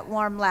 that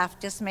warm laugh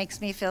just makes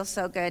me feel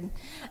so good.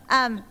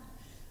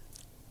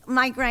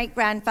 My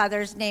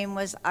great-grandfather's name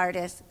was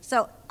Artis,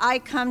 so I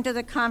come to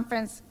the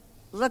conference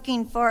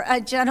looking for a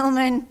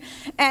gentleman,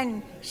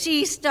 and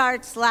she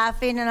starts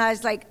laughing, and I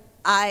was like,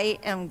 I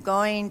am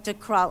going to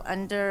crawl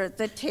under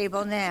the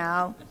table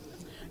now.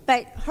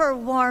 But her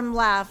warm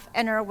laugh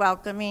and her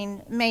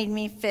welcoming made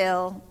me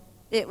feel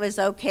it was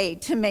okay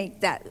to make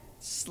that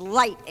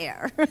slight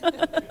error.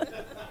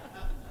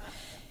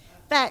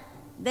 But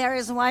there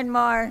is one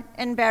more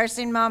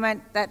embarrassing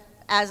moment that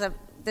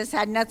this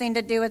had nothing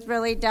to do with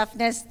really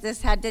deafness,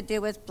 this had to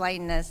do with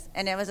blindness,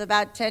 and it was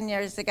about 10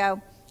 years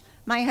ago.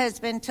 My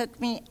husband took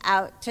me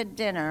out to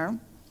dinner,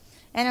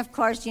 and of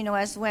course,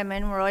 us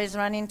women, we're always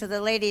running to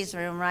the ladies'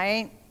 room,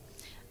 right?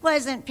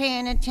 Wasn't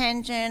paying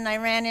attention. I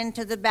ran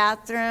into the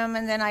bathroom,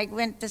 and then I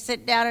went to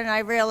sit down, and I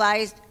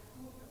realized,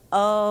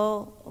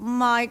 oh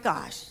my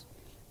gosh,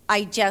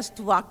 I just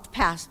walked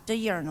past a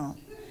urinal.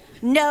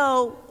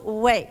 No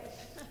way.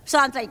 So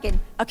I'm thinking,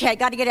 okay, I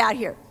got to get out of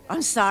here.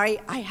 I'm sorry,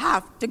 I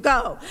have to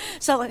go.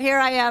 So here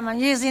I am, I'm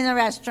using the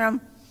restroom,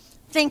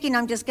 thinking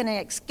I'm just going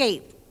to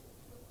escape.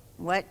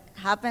 What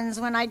happens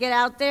when I get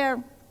out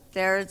there?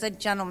 There's a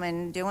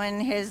gentleman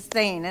doing his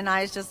thing, and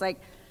I was just like,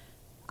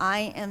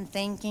 I am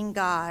thanking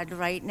God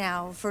right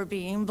now for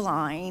being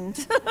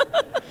blind.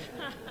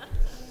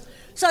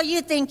 So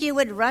you think you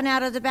would run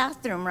out of the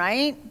bathroom,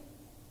 right?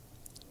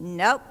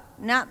 Nope,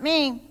 not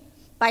me.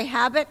 By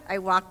habit, I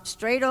walked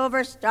straight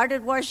over,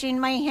 started washing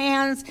my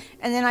hands,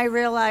 and then I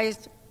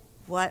realized,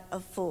 what a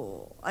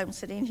fool. I'm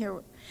sitting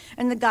here,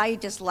 and the guy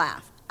just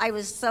laughed. I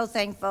was so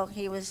thankful.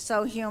 He was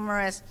so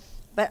humorous,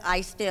 but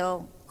I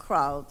still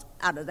crawled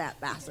out of that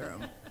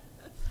bathroom.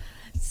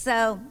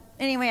 So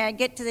anyway, I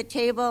get to the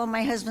table, and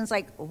my husband's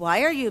like,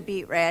 why are you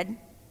beet red?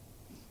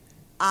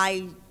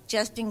 I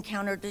just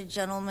encountered a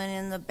gentleman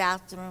in the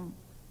bathroom.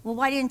 Well,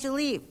 why didn't you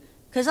leave?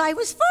 Because I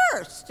was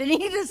first. And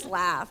he just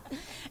laughed.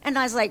 And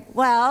I was like,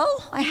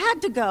 well, I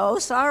had to go,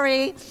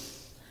 sorry.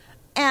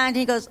 And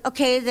he goes,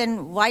 okay,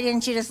 then why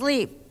didn't you just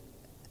leave?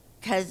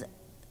 Because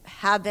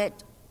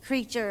habit,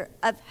 creature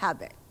of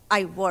habit.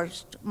 I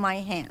washed my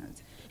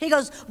hands. He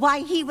goes,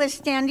 why he was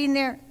standing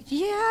there?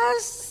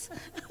 Yes.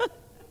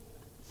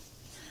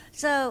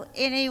 So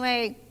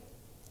anyway,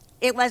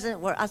 it wasn't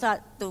worse. I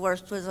thought the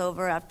worst was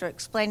over after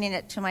explaining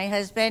it to my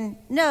husband.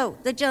 No,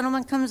 the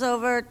gentleman comes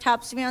over,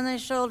 taps me on the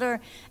shoulder,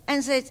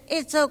 and says,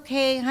 it's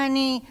okay,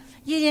 honey.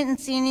 You didn't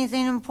see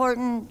anything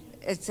important.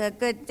 It's a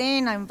good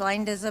thing I'm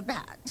blind as a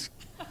bat.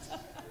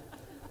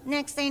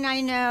 Next thing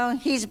I know,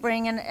 he's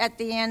bringing, at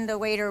the end, the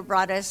waiter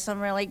brought us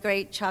some really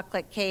great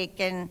chocolate cake,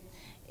 and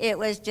it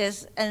was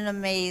just an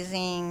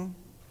amazing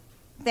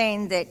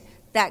thing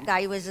that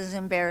guy was as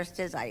embarrassed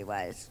as I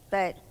was.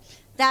 But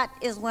that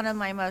is one of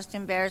my most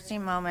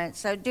embarrassing moments.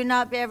 So do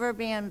not ever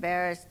be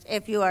embarrassed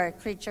if you are a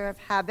creature of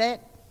habit,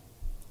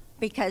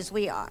 because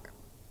we are.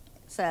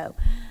 So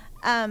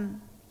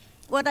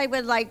what I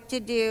would like to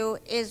do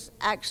is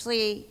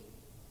actually,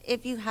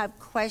 if you have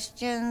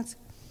questions,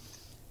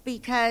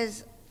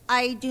 because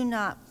I do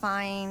not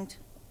find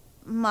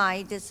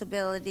my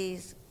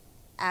disabilities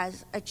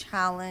as a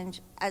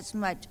challenge as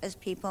much as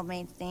people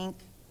may think,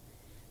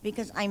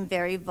 because I'm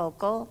very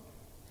vocal.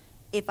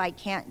 If I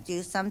can't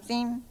do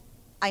something,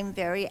 I'm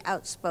very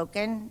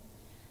outspoken.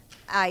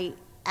 I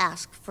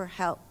ask for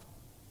help.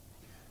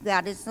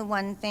 That is the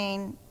one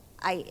thing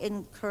I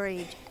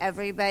encourage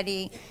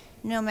everybody,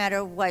 no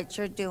matter what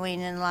you're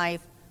doing in life,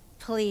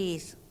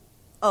 please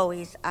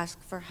always ask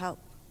for help,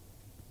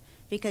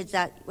 because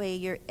that way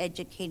you're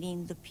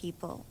educating the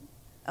people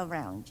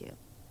around you.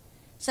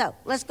 So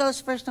let's go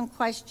for some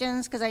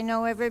questions, because I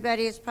know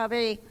everybody is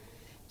probably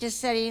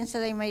just sitting, so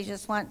they may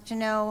just want to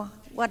know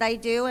what I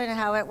do and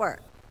how it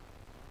works.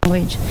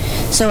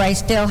 So I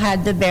still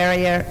had the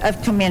barrier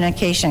of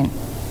communication.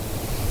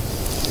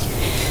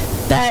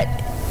 But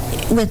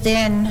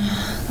within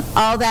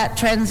all that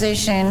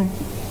transition,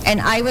 and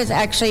I was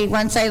actually,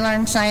 once I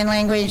learned sign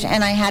language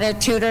and I had a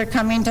tutor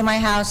coming to my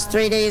house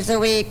 3 days a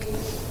week,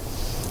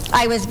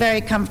 I was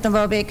very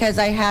comfortable because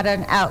I had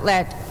an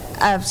outlet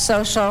of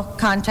social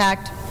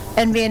contact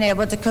and being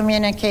able to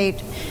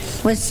communicate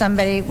with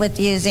somebody with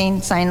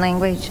using sign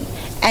language.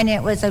 And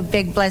it was a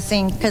big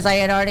blessing because I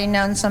had already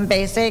known some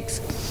basics.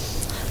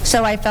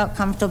 So I felt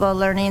comfortable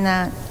learning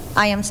that.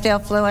 I am still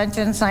fluent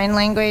in sign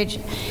language.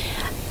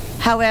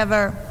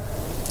 However,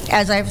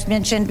 as I've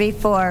mentioned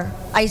before,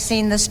 I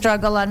seen the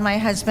struggle on my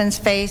husband's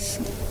face,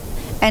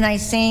 and I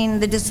seen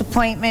the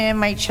disappointment in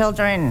my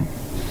children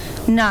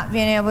not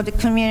being able to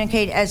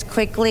communicate as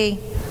quickly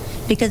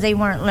because they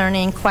weren't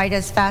learning quite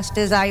as fast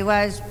as I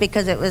was,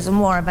 because it was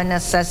more of a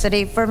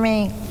necessity for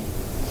me.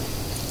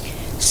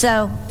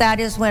 So that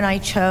is when I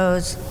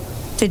chose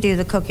to do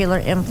the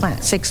cochlear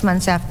implant 6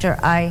 months after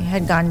I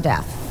had gone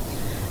deaf.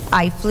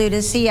 I flew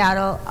to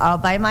Seattle all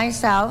by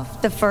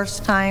myself the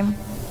first time,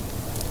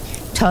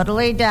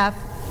 totally deaf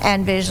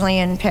and visually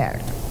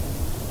impaired.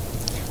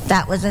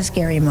 That was a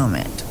scary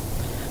moment.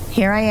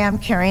 Here I am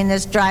carrying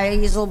this dry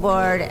easel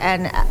board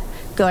and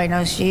going,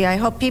 oh gee, I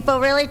hope people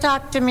really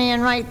talk to me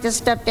and write this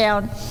stuff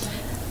down.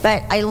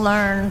 But I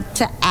learned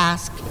to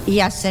ask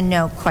yes and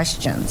no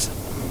questions.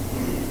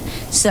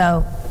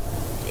 So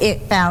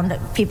it found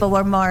that people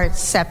were more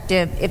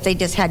receptive if they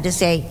just had to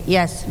say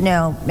yes,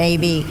 no,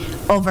 maybe,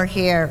 over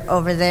here,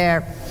 over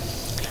there.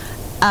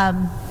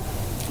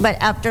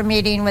 But after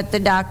meeting with the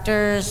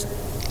doctors,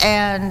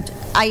 and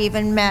I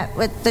even met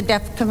with the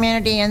deaf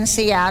community in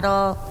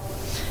Seattle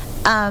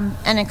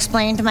and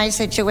explained my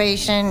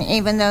situation,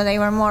 even though they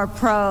were more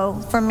pro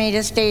for me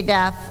to stay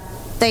deaf,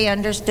 they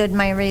understood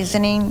my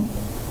reasoning.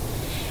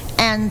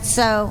 And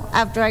so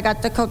after I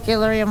got the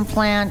cochlear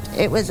implant,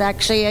 it was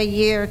actually a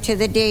year to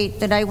the date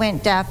that I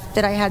went deaf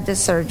that I had the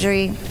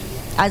surgery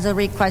as a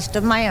request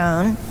of my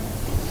own.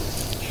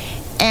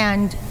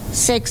 And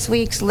 6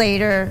 weeks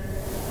later,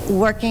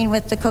 working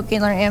with the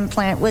cochlear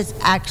implant was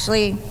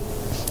actually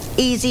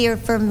easier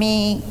for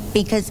me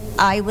because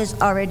I was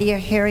already a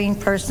hearing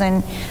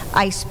person.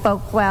 I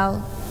spoke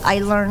well. I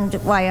learned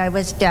why I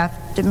was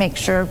deaf to make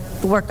sure,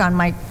 work on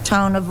my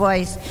tone of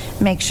voice,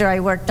 make sure I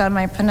worked on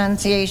my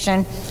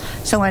pronunciation.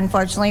 So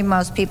unfortunately,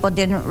 most people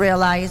didn't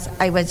realize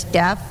I was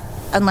deaf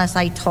unless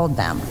I told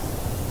them.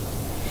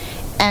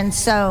 And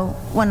so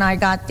when I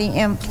got the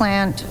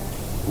implant,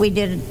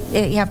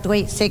 you have to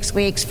wait 6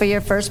 weeks for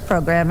your first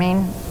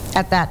programming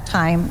at that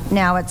time.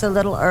 Now it's a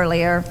little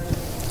earlier.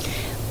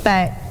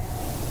 But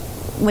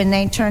when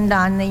they turned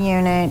on the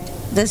unit,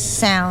 the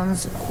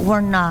sounds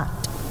were not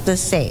the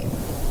same.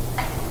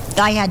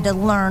 I had to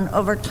learn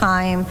over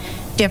time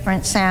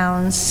different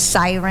sounds.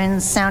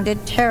 Sirens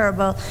sounded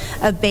terrible.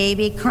 A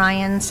baby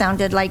crying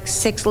sounded like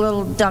 6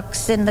 little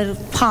ducks in the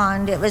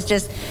pond. It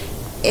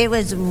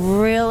was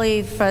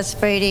really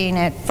frustrating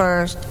at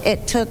first.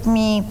 It took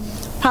me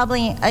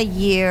probably a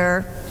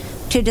year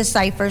to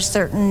decipher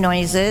certain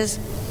noises,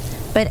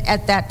 but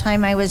at that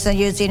time I was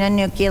using a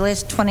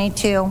Nucleus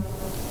 22.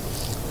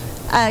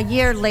 A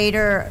year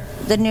later,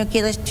 the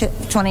Nucleus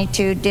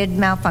 22 did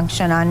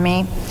malfunction on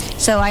me,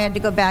 so I had to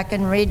go back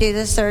and redo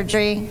the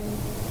surgery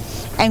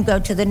and go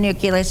to the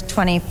Nucleus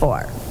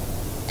 24.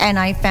 And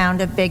I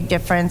found a big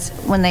difference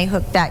when they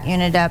hooked that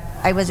unit up.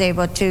 I was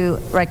able to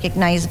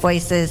recognize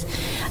voices.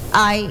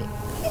 I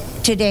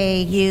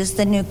today use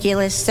the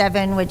Nucleus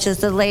 7, which is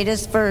the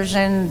latest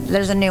version.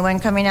 There's a new one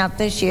coming out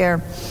this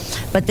year,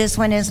 but this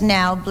one is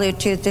now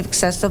Bluetooth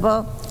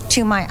accessible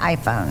to my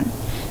iPhone.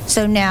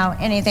 So now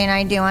anything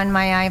I do on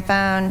my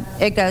iPhone,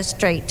 it goes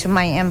straight to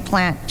my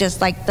implant, just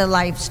like the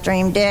live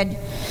stream did.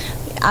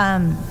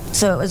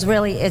 So it was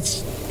really,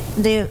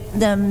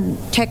 the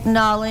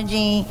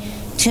technology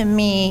to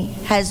me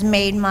has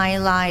made my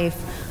life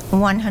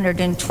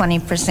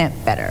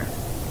 120% better.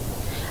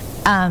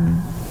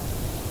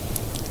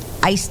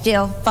 I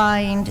still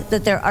find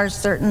that there are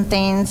certain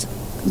things,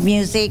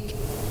 music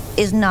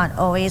is not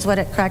always what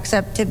it cracks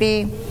up to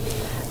be.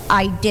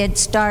 I did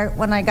start,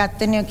 when I got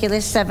the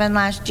Nucleus 7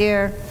 last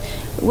year,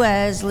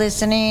 was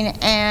listening,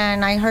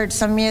 and I heard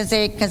some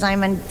music because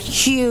I'm a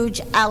huge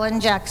Alan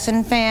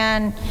Jackson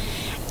fan,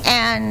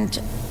 and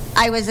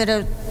I was at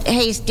a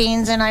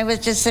Hastings, and I was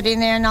just sitting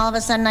there, and all of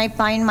a sudden I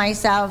find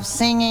myself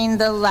singing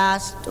the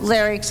last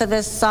lyrics of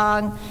this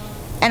song,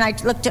 and I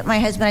looked at my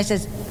husband, I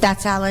said,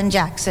 "That's Alan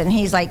Jackson."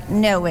 He's like,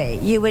 "No way,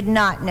 you would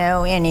not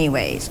know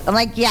anyways." I'm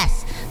like,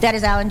 "Yes, that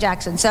is Alan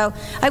Jackson." So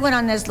I went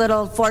on this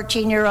little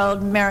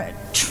 14-year-old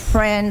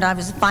trend. I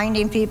was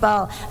finding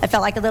people. I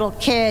felt like a little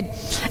kid,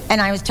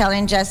 and I was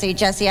telling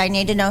Jesse, I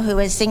need to know who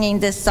is singing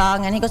this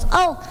song, and he goes,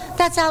 "Oh,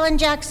 that's Alan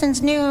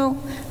Jackson's new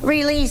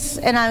release."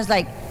 And I was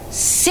like,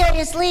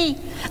 "Seriously?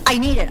 I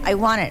need it. I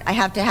want it. I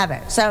have to have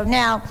it." So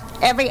now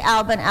every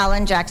album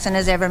Alan Jackson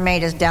has ever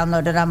made is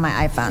downloaded on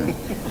my iPhone.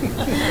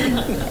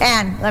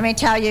 And let me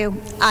tell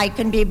you, I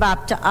can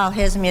bebop to all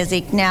his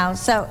music now.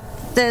 So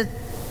the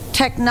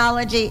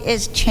technology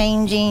is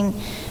changing,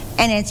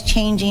 and it's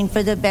changing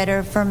for the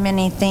better for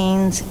many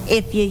things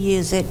if you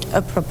use it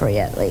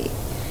appropriately.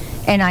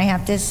 And I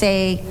have to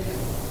say,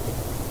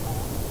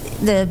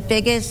 the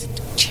biggest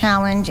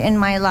challenge in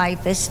my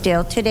life is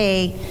still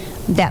today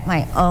that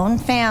my own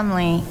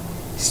family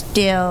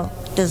still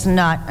does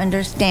not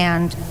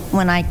understand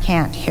when I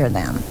can't hear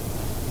them.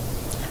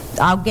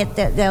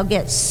 They'll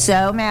get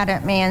so mad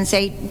at me and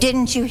say,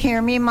 "Didn't you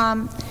hear me,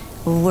 Mom?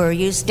 Were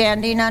you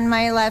standing on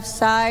my left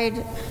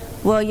side?"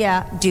 "Well,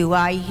 yeah." "Do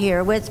I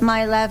hear with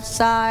my left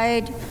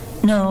side?"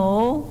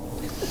 "No."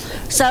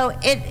 So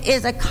it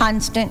is a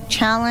constant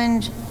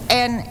challenge,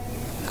 and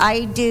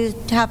I do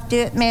have to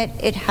admit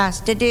it has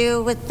to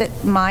do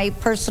with my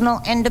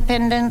personal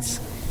independence,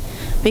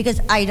 because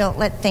I don't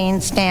let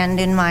things stand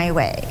in my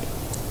way.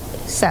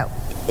 So,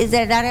 does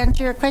that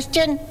answer your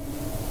question?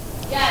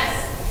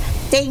 Yes.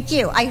 Thank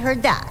you. I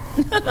heard that.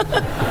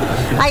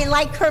 I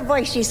like her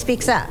voice. She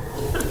speaks up.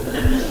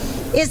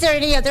 Is there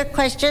any other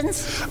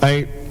questions?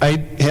 I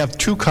have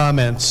 2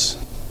 comments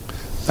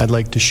I'd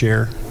like to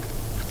share.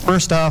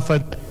 First off,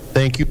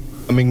 thank you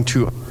for coming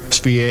to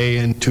SVA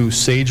and to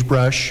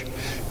Sagebrush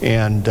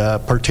and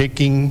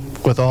partaking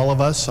with all of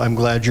us. I'm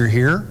glad you're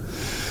here.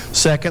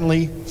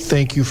 Secondly,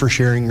 thank you for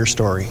sharing your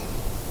story.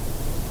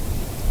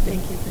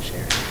 Thank you for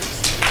sharing.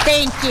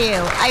 Thank you.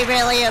 I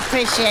really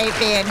appreciate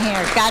being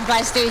here. God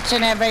bless each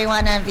and every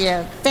one of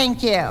you.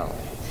 Thank you.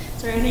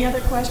 Is there any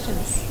other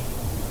questions?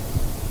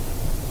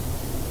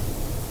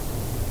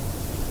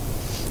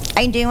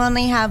 I do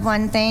only have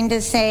one thing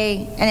to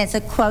say, and it's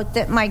a quote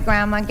that my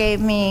grandma gave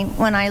me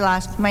when I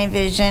lost my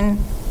vision.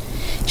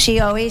 She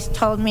always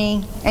told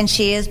me, and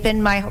she has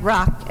been my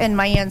rock and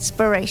my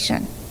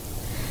inspiration.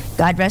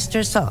 God rest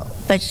her soul,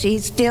 but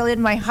she's still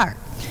in my heart.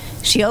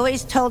 She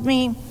always told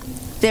me,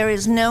 there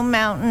is no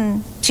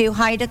mountain too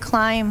high to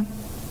climb,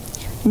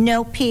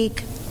 no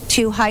peak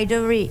too high to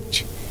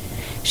reach.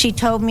 She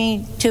told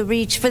me to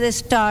reach for the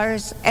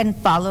stars and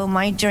follow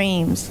my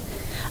dreams.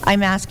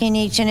 I'm asking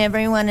each and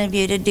every one of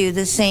you to do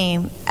the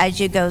same as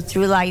you go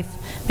through life,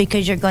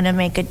 because you're going to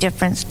make a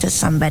difference to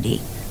somebody.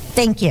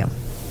 Thank you.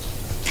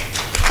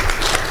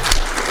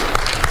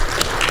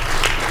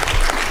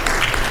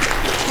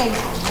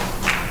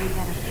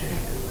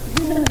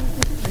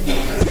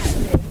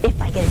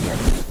 If I get it.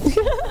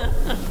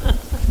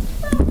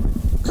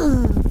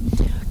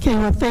 Okay,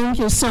 well, thank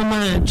you so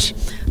much.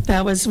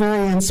 That was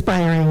very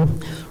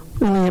inspiring.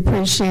 Really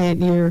appreciate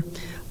your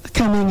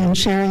coming and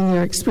sharing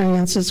your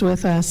experiences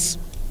with us.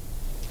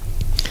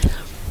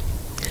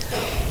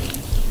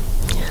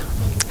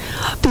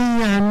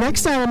 The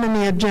next item on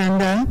the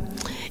agenda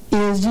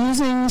is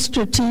using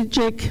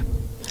strategic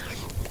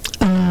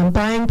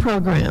buying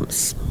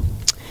programs.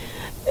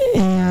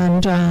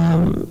 And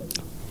I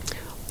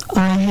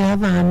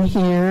have on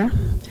here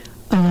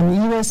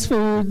U.S.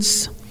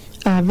 Foods,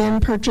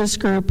 Vin Purchase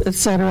Group,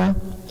 etc.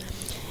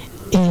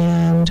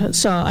 And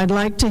so I'd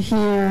like to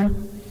hear,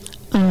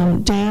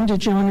 Dan,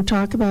 did you want to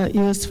talk about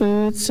U.S.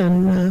 Foods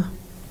and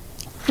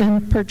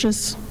Vin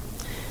Purchase?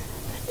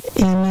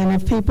 And then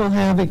if people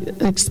have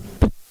experience,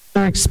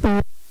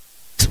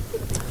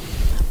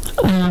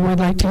 we'd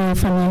like to hear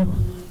from you.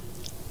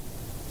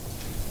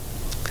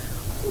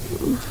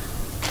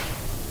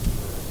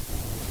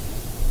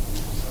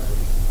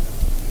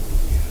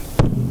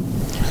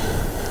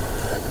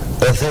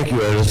 Thank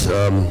you, Ernest.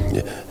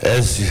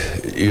 As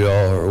you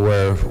all are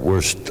aware,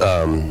 we're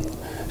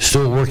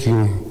still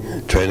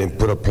working, trying to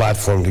put a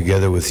platform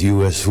together with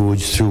U.S.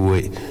 Foods through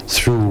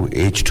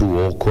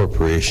H2O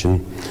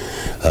Corporation.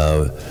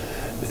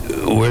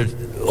 We're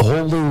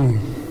holding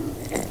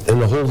in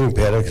the holding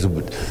pattern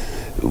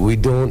because we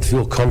don't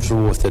feel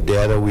comfortable with the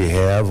data we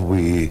have.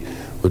 We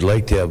would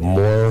like to have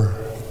more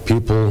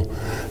people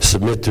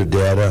submit their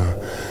data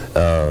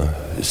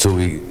so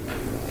we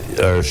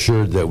are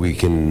assured that we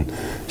can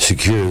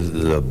secure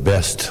the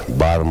best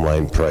bottom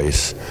line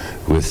price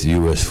with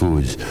U.S.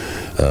 Foods.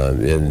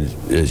 And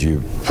as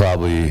you're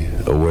probably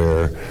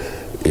aware,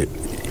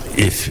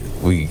 if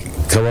we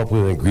come up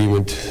with an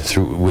agreement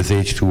with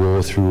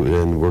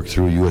H2O and work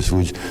through U.S.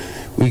 Foods,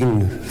 we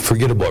can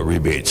forget about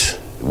rebates.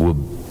 We'll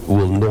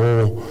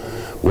know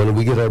when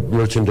we get our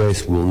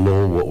merchandise, we'll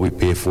know what we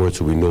pay for it,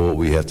 so we know what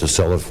we have to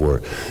sell it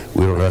for.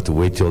 We don't have to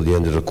wait till the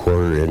end of the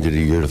quarter, end of the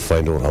year to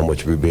find out how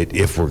much rebate,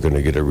 if we're going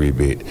to get a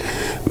rebate.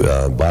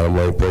 Bottom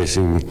line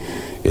pricing,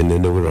 and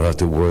then we don't have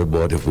to worry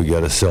about if we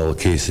got to sell a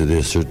case of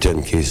this or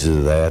 10 cases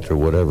of that or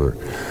whatever.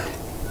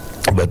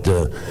 But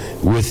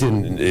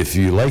if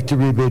you like the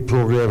rebate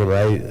program, and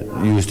I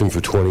used them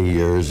for 20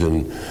 years,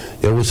 and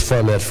it was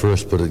fun at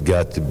first, but it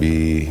got to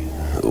be,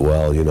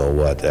 well, you know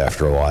what,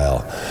 after a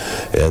while.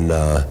 And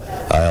I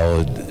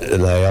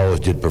always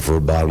did prefer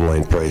bottom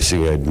line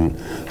pricing.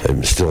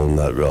 I'm still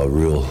not a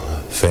real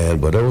fan,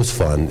 but it was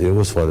fun. It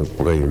was fun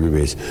playing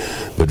rebates.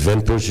 But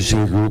Vin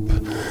Purchasing Group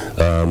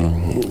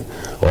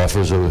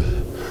offers a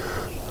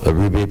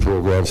rebate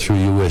program through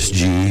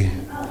USG,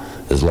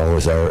 as well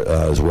as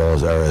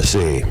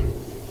RSA.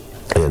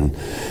 And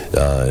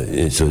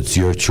so it's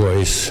your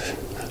choice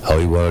how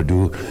you want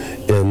to do.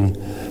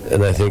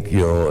 And I think,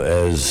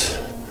 as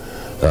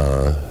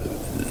our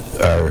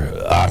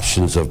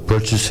options of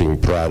purchasing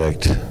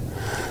product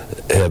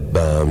have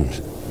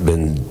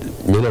been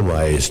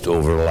minimized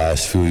over the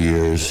last few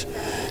years,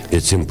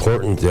 it's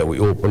important that we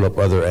open up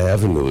other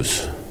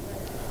avenues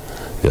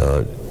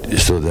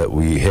so that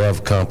we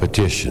have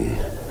competition.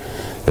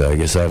 I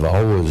guess I've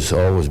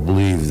always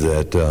believed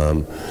that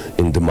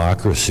in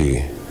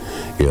democracy,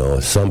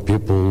 some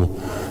people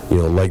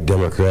like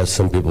Democrats,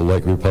 some people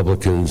like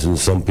Republicans, and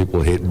some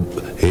people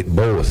hate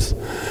both.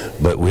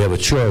 But we have a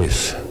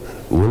choice.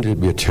 Wouldn't it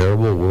be a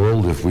terrible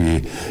world if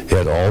we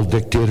had all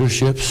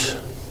dictatorships?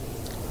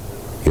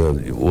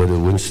 What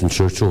did Winston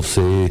Churchill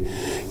say?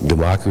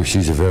 Democracy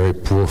is a very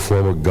poor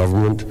form of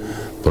government,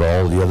 but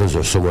all the others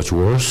are so much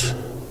worse.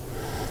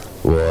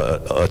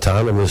 Well,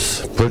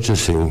 autonomous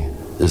purchasing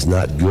is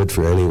not good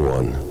for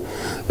anyone.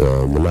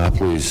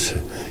 Monopolies,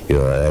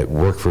 I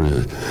worked for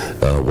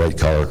white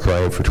collar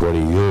crime for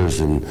 20 years,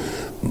 and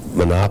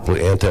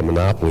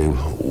anti-monopoly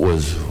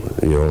was,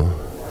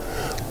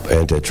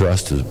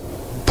 antitrust is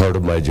part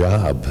of my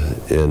job,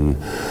 and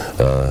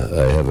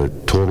I have a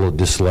total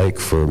dislike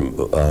for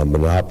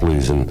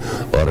monopolies and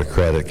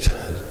autocratic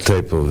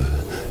type of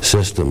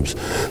systems.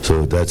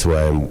 So that's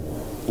why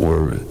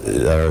we're at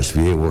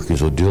RSVA working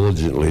so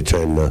diligently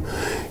trying to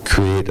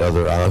create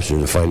other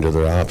options, to find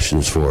other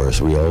options for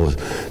us. We have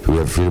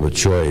freedom of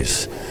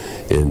choice,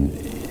 and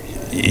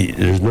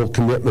there's no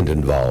commitment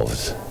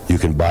involved. You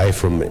can buy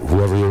from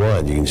whoever you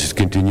want. You can just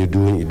continue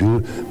doing what you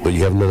do, but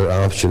you have another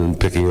option in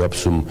picking up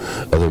some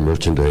other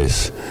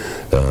merchandise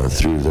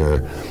through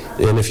there.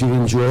 And if you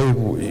enjoy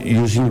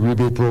using the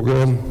rebate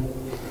program,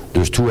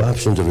 there's two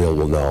options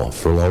available now.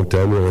 For a long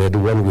time, we only had the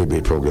one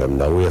rebate program.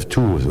 Now we have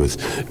two with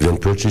Vin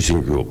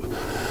Purchasing Group.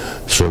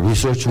 So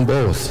research them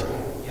both.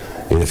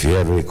 And if you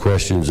have any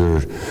questions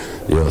or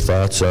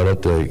thoughts on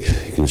it, I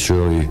can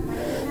surely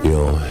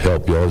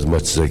help you out as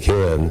much as I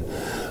can.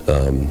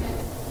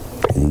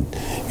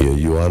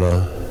 You want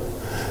to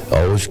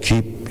always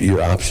keep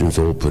your options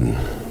open.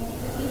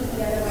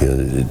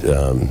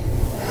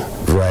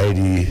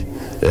 Variety,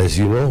 as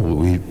you know,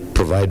 we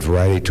provide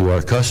variety to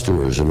our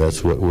customers, and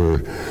that's what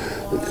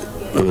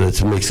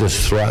that makes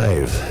us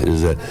thrive,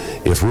 is that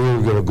if we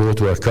were going to go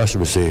to our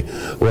customers and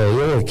say, well,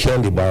 the only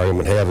candy bar I'm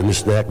going to have in this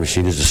snack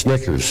machine is the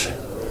Snickers,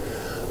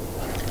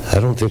 I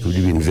don't think we'd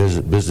be in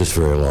business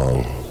very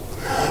long.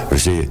 Or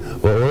say,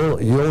 well,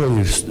 the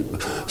only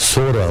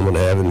soda I'm going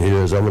to have in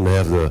here is I'm going to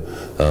have the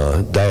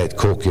Diet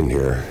Coke in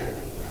here.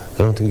 I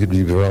don't think it'd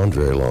be around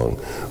very long.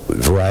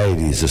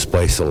 Variety is the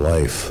spice of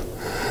life,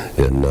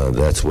 and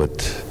that's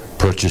what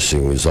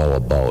purchasing is all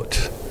about.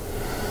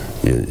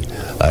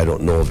 I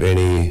don't know of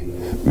any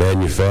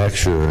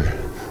manufacturer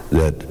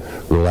that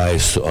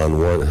relies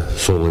on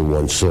solely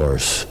one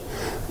source.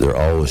 They're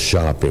always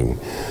shopping,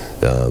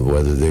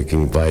 whether they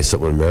can buy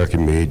something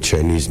American-made,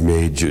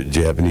 Chinese-made,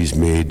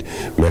 Japanese-made,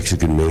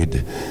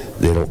 Mexican-made.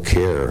 They don't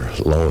care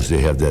as long as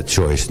they have that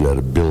choice and that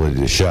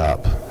ability to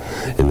shop.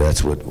 And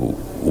that's what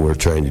we're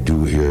trying to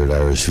do here at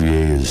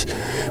RSVA, is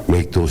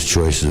make those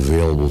choices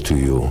available to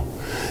you.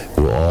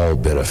 We'll all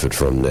benefit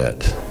from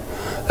that.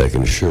 I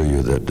can assure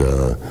you that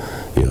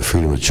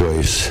freedom of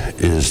choice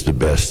is the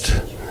best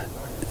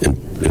and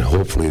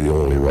hopefully the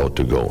only route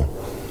to go.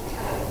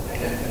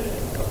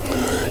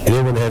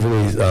 Anyone have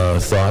any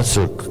thoughts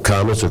or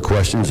comments or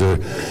questions, or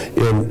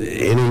in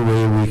any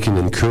way we can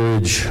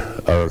encourage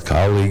our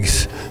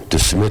colleagues to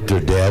submit their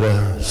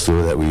data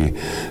so that we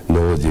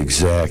know the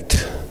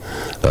exact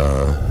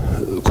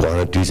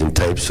quantities and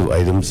types of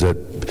items that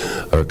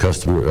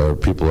our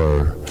people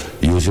are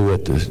using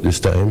at this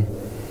time?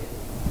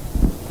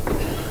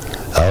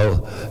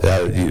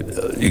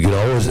 You can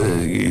always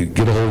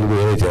get a hold of me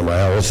anytime.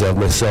 I always have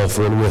my cell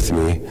phone with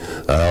me.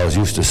 I always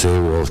used to say,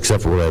 well,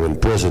 except for when I'm in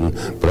prison,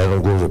 but I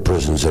don't go to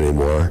prisons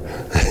anymore.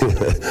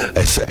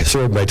 I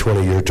served my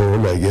 20-year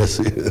term, I guess.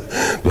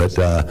 But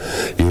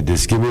you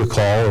just give me a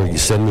call or you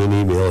send me an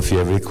email if you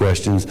have any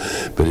questions.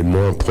 But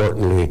more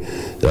importantly,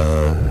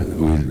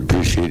 we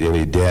appreciate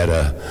any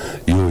data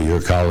you and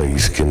your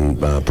colleagues can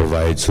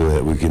provide so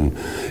that we can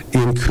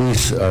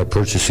increase our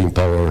purchasing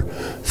power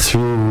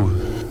through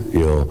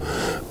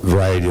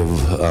variety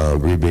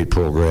of rebate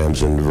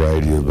programs and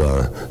variety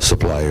of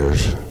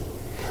suppliers.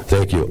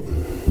 Thank you.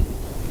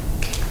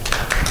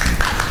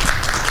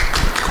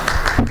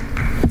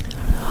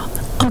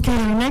 Okay,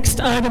 our next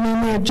item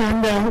on the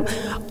agenda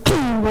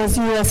was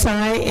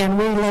USI, and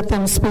we let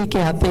them speak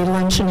at the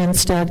luncheon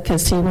instead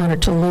because he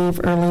wanted to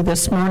leave early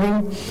this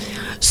morning.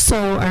 So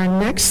our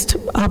next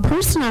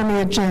person on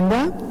the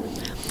agenda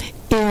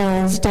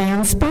is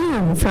Dan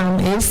Spoon from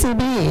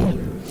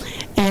ACB.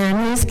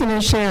 And he's going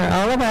to share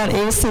all about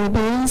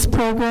ACB's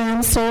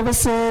programs,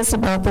 services,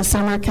 about the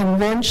summer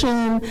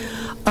convention,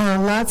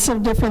 lots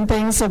of different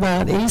things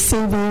about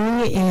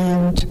ACB,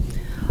 and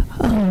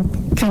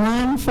come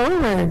on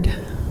forward.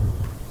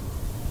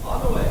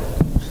 On the way.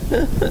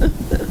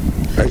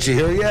 Aren't you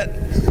here yet?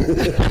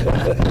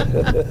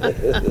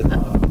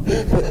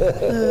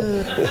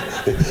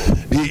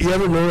 You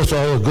ever notice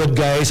all the good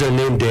guys are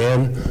named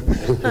Dan?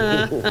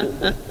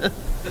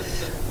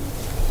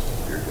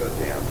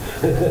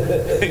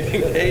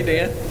 Hey,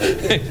 Dan.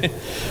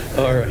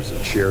 All right. There's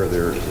a chair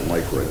there. There's a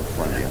mic right in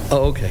front of you.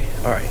 Oh, okay.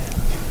 All right.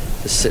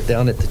 Just sit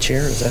down at the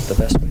chair. Is that the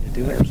best way to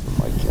do it? There's the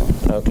mic,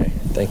 yeah. Okay.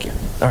 Thank you.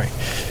 All right.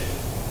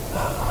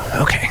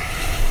 Okay.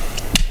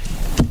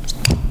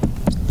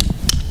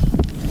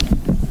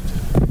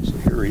 So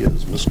here he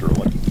is, Mr.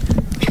 Lucky.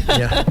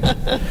 Yeah.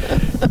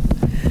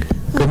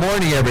 Good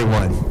morning,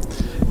 everyone.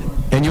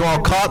 And you all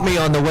caught me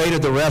on the way to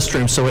the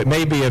restroom, so it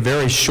may be a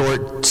very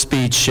short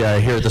speech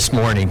here this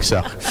morning.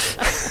 So,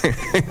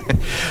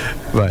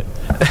 but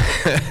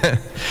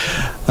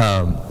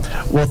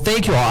well,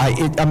 thank you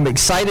all. I'm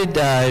excited.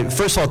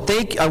 First of all,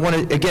 I want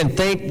to again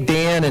thank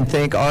Dan and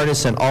thank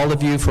Artis and all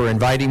of you for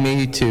inviting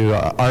me to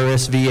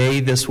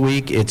RSVA this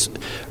week. It's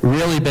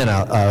really been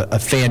a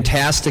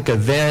fantastic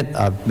event.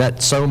 I've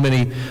met so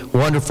many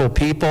wonderful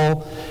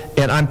people.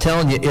 And I'm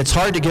telling you, it's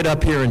hard to get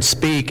up here and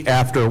speak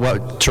after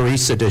what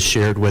Teresa just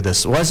shared with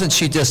us. Wasn't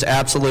she just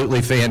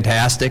absolutely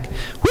fantastic?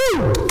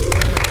 Woo!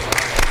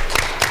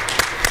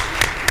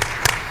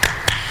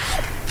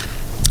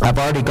 I've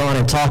already gone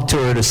and talked to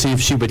her to see if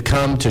she would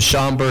come to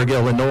Schaumburg,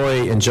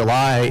 Illinois in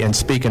July and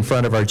speak in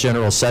front of our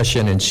general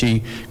session, and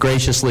she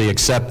graciously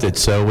accepted.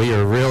 So we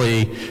are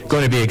really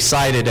going to be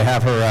excited to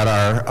have her at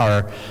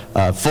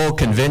our full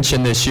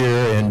convention this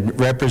year and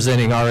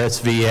representing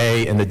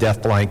RSVA and the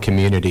deafblind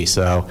community.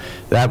 So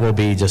that will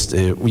be just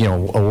a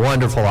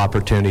wonderful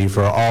opportunity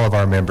for all of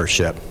our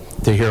membership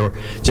to hear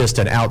just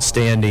an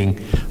outstanding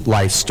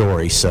life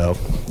story. So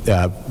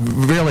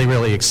really,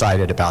 really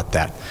excited about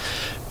that.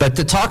 But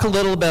to talk a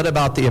little bit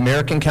about the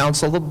American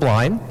Council of the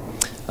Blind,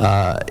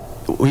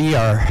 we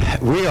are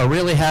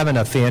really having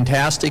a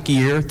fantastic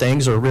year.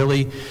 Things are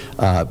really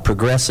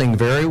progressing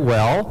very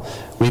well.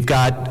 We've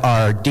got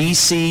our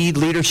DC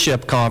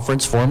Leadership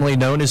Conference, formerly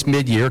known as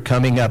Mid-Year,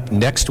 coming up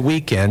next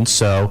weekend.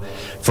 So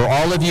for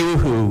all of you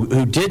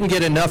who didn't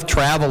get enough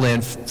travel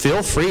in,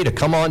 feel free to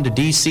come on to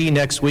DC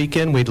next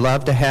weekend. We'd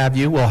love to have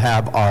you. We'll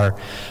have our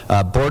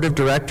Board of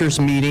Directors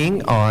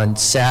meeting on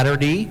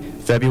Saturday,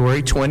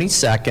 February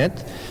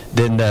 22nd.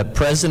 Then the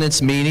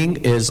President's meeting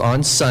is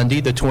on Sunday,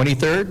 the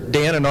 23rd.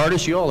 Dan and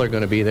Artis, you all are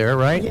going to be there,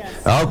 right?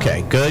 Yes.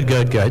 Okay, good.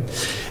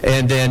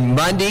 And then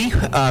Monday,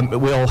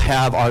 we'll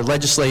have our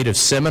legislative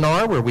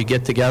seminar where we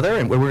get together,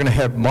 and we're going to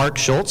have Mark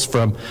Schultz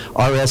from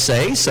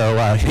RSA,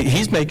 so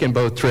he's making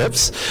both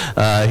trips.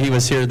 He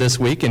was here this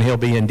week, and he'll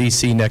be in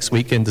D.C. next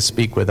weekend to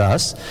speak with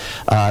us.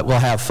 We'll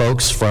have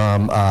folks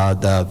from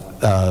the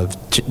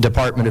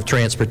Department of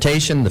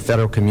Transportation, the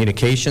Federal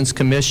Communications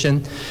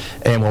Commission,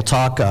 and we'll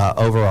talk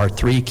over our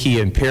 3 key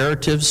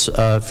imperatives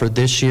for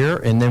this year,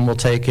 and then we'll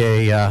take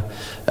a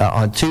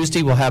On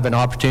Tuesday, we'll have an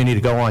opportunity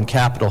to go on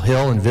Capitol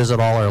Hill and visit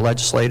all our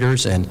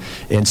legislators and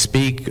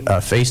speak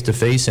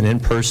face-to-face and in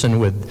person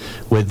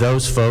with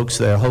those folks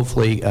that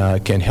hopefully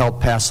can help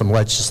pass some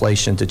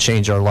legislation to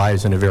change our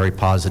lives in a very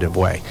positive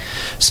way.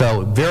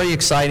 So, very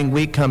exciting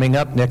week coming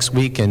up next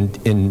week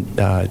in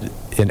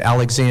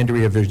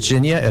Alexandria,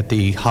 Virginia at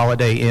the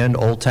Holiday Inn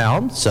Old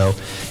Town. So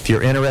if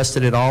you're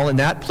interested at all in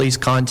that, please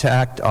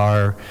contact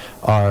our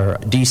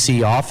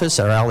DC office,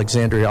 our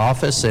Alexandria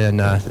office, and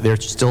they're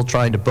still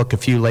trying to book a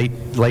few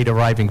late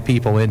arriving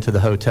people into the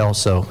hotel,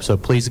 so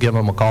please give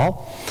them a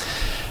call.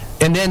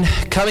 And then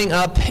coming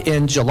up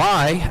in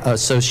July,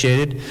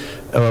 associated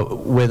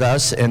with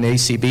us and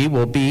ACB,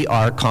 will be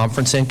our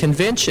conference and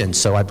convention.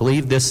 So I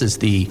believe this is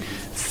the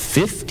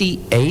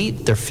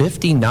 58th or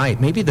 59th,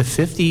 maybe the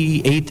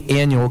 58th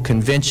annual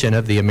convention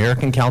of the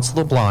American Council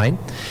of the Blind.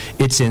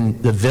 It's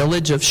in the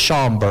village of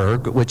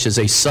Schaumburg, which is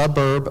a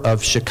suburb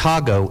of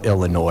Chicago,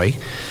 Illinois.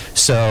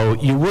 So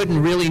you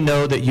wouldn't really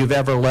know that you've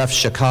ever left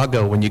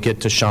Chicago when you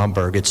get to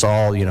Schaumburg. It's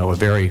all, a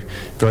very,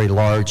 very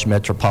large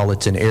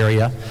metropolitan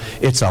area.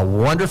 It's a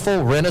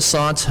wonderful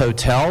Renaissance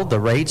hotel. The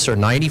rates are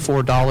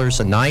 $94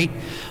 a night.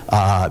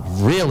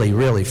 Really,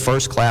 really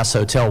first-class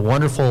hotel.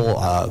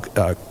 Wonderful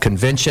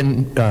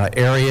convention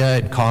area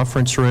and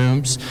conference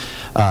rooms.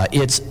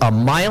 It's a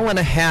mile and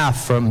a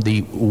half from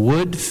the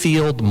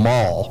Woodfield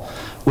Mall,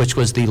 which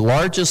was the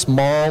largest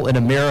mall in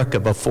America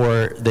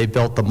before they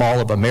built the Mall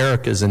of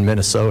Americas in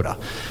Minnesota.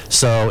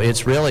 So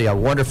it's really a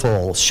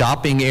wonderful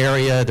shopping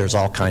area. There's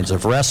all kinds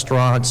of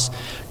restaurants.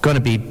 Going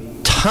to be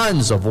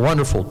tons of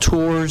wonderful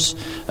tours,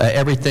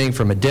 everything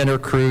from a dinner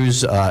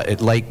cruise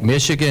at Lake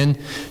Michigan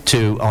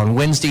to on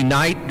Wednesday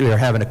night, we're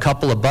having a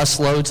couple of bus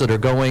loads that are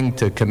going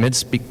to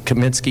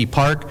Kaminsky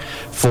Park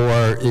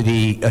for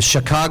the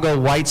Chicago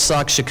White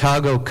Sox,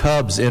 Chicago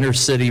Cubs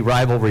intercity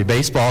rivalry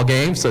baseball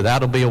game. So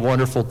that'll be a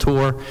wonderful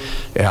tour.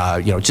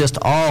 Just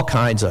all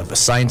kinds of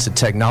Science and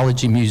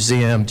Technology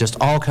Museum, just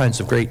all kinds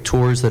of great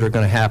tours that are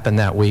going to happen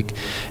that week,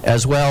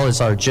 as well as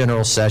our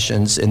general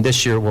sessions. And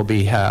this year we'll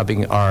be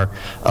having our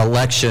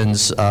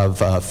elections of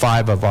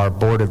 5 of our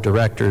board of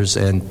directors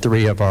and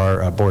 3 of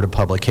our board of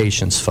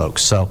publications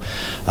folks. So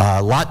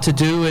a lot to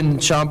do in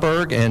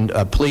Schaumburg, and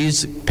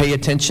please pay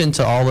attention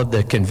to all of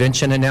the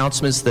convention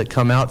announcements that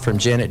come out from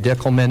Janet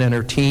Dickelman and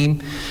her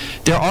team.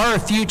 There are a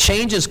few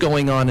changes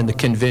going on in the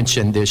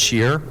convention this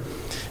year.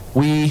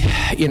 We,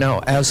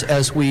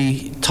 as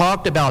we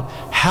talked about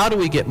how do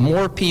we get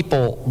more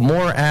people,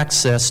 more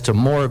access to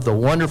more of the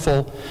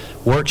wonderful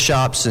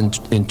workshops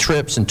and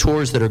trips and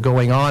tours that are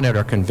going on at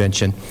our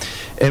convention.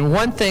 And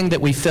one thing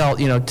that we felt,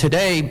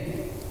 today,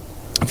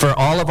 for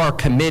all of our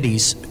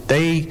committees,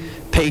 they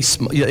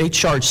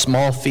charge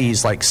small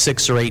fees like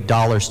 $6 or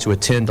 $8 to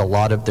attend a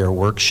lot of their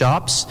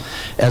workshops,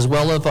 as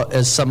well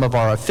as some of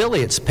our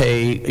affiliates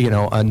pay,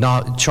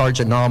 charge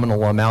a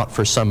nominal amount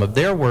for some of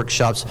their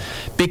workshops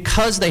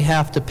because they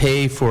have to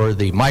pay for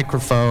the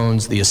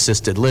microphones, the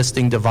assisted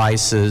listening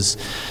devices,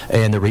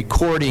 and the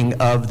recording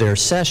of their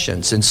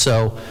sessions. And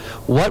so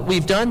what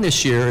we've done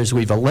this year is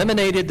we've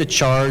eliminated the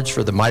charge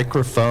for the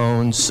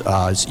microphones.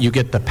 You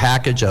get the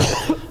package of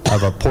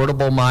a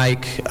portable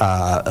mic,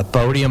 a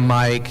podium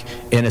mic,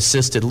 and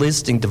assisted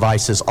listening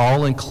devices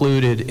all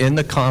included in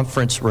the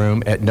conference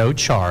room at no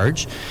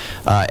charge,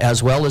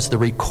 as well as the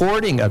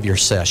recording of your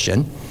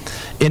session.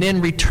 And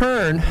in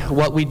return,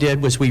 what we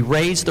did was we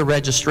raised the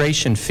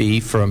registration fee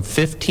from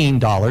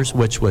 $15,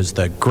 which was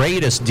the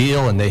greatest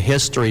deal in the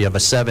history of a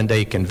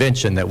 7-day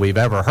convention that we've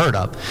ever heard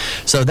of.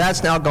 So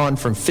that's now gone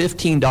from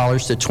 $15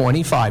 to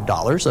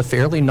 $25, a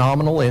fairly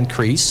nominal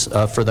increase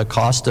for the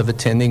cost of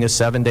attending a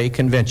 7-day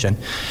convention.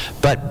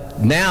 But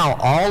now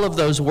all of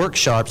those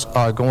workshops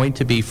are going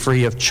to be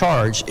free of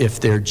charge if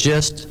they're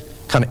just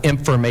kind of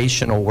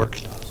informational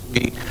workshops.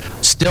 We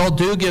still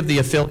do give the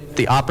affiliate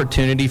the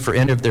opportunity for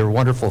any of their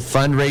wonderful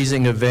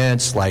fundraising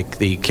events like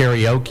the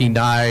karaoke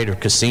night or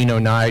casino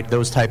night,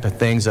 those type of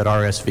things that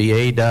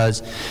RSVA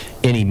does,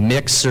 any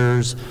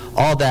mixers,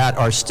 all that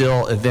are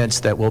still events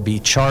that will be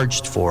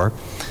charged for.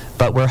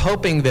 But we're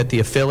hoping that the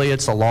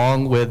affiliates,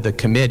 along with the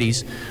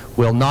committees,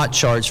 will not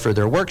charge for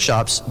their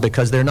workshops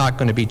because they're not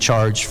going to be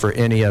charged for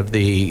any of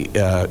the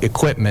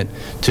equipment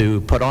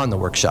to put on the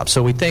workshop.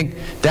 So we think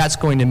that's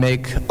going to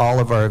make all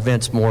of our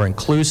events more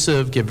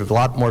inclusive, give a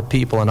lot more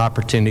people an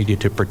opportunity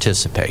to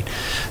participate.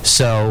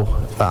 So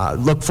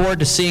look forward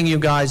to seeing you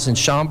guys in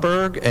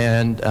Schaumburg,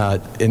 and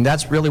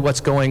that's really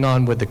what's going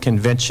on with the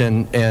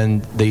convention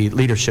and the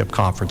leadership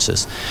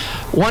conferences.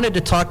 Wanted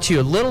to talk to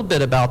you a little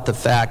bit about the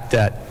fact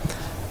that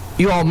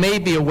you all may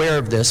be aware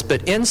of this,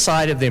 but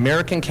inside of the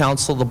American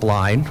Council of the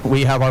Blind,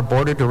 we have our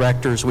board of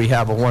directors, we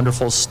have a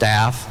wonderful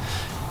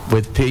staff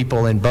with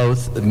people in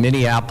both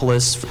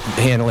Minneapolis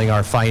handling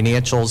our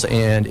financials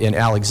and in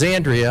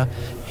Alexandria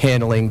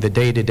handling the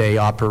day-to-day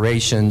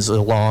operations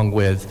along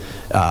with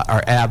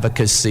our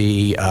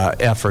advocacy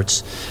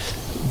efforts.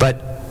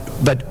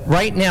 But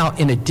right now,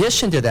 in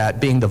addition to that,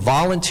 being the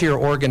volunteer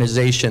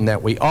organization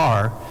that we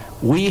are,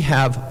 we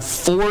have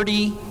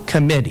 40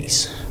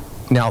 committees.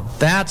 Now,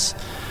 that's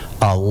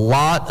a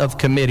lot of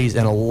committees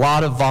and a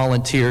lot of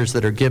volunteers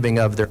that are giving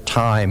of their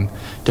time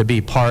to be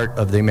part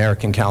of the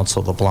American Council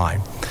of the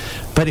Blind.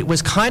 But it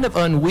was kind of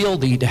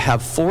unwieldy to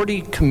have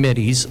 40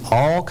 committees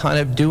all kind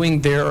of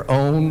doing their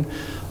own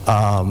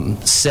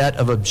set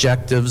of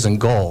objectives and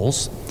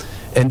goals.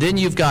 And then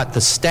you've got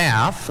the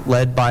staff,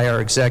 led by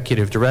our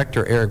executive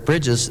director, Eric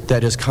Bridges,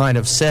 that is kind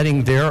of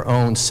setting their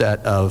own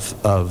set of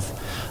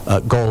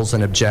goals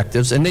and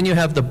objectives. And then you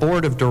have the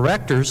board of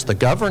directors, the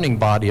governing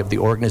body of the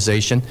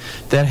organization,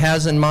 that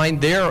has in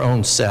mind their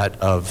own set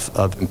of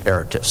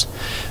imperatives.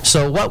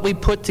 So what we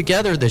put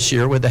together this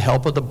year with the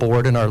help of the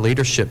board and our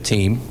leadership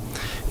team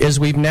is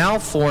we've now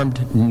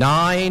formed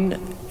 9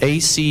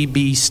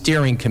 ACB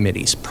steering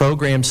committees,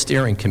 program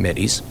steering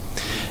committees.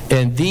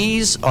 And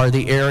these are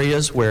the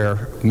areas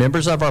where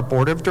members of our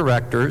board of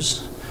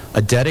directors,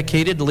 a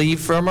dedicated lead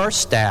from our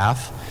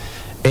staff,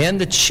 and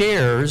the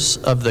chairs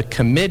of the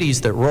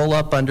committees that roll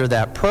up under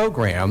that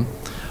program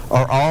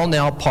are all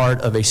now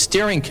part of a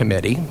steering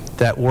committee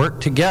that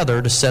work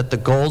together to set the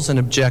goals and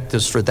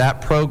objectives for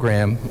that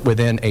program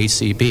within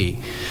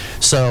ACB.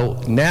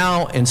 So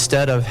now,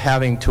 instead of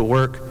having to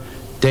work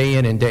day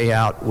in and day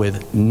out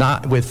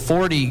with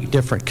 40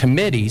 different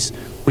committees,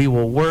 we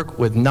will work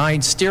with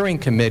 9 steering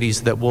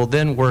committees that will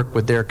then work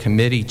with their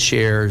committee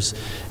chairs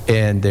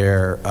and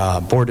their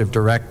board of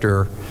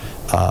director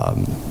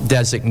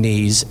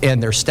designees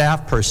and their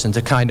staff person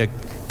to kind of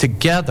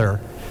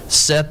together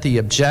set the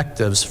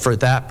objectives for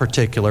that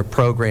particular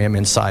program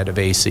inside of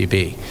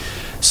ACB.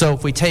 So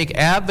if we take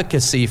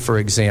advocacy, for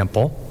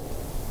example,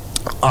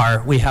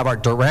 we have our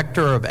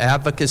Director of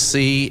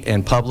Advocacy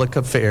and Public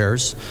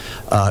Affairs,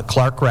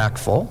 Clark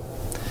Rackful.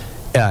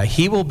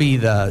 He will be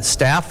the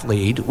staff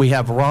lead. We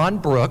have Ron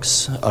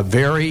Brooks, a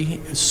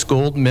very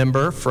schooled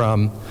member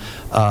from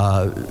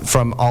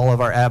all of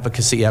our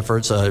advocacy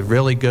efforts, a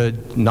really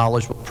good,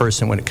 knowledgeable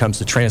person when it comes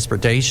to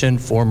transportation,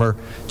 former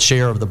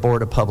chair of the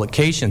Board of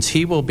Publications.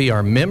 He will be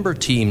our member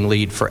team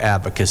lead for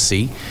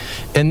advocacy.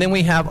 And then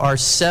we have our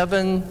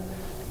 7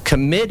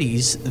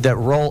 committees that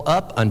roll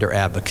up under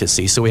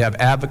advocacy. So we have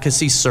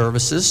advocacy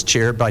services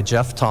chaired by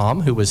Jeff Tom,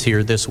 who was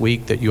here this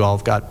week, that you all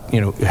have got,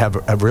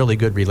 have a really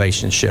good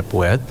relationship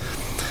with.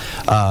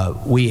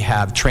 We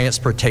have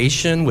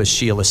transportation with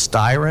Sheila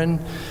Styron.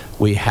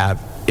 We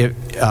have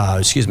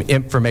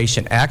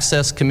Information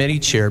Access Committee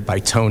chaired by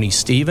Tony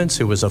Stevens,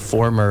 who was a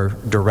former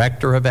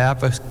director of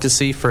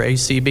advocacy for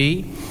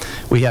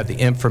ACB. We have the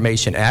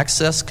Information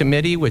Access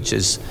Committee, which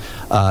is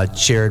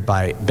chaired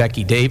by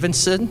Becky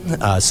Davidson.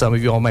 Some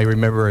of you all may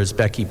remember her as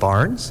Becky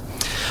Barnes.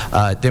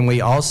 Then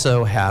we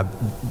also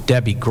have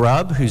Debbie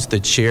Grubb, who's the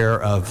chair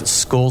of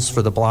Schools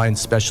for the Blind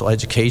Special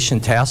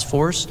Education Task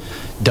Force.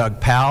 Doug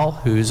Powell,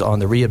 who's on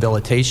the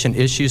Rehabilitation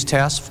Issues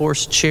Task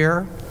Force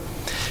chair.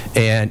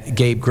 And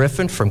Gabe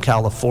Griffin from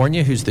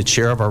California, who's the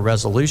chair of our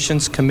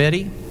Resolutions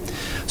Committee.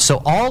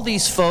 So all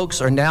these folks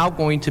are now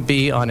going to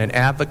be on an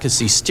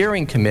advocacy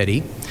steering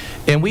committee,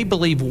 and we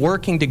believe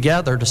working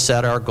together to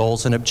set our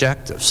goals and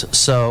objectives.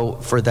 So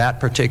for that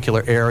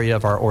particular area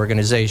of our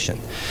organization.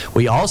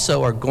 We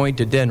also are going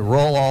to then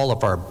roll all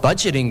of our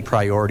budgeting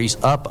priorities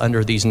up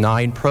under these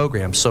 9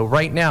 programs. So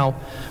right now,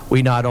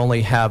 we not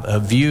only have a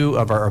view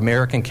of our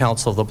American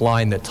Council of the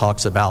Blind that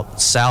talks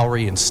about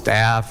salary and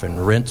staff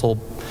and rental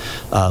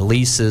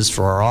leases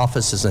for our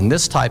offices and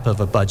this type of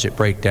a budget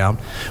breakdown,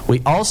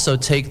 we also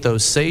take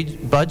those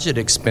budget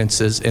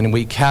expenses and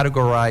we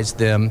categorize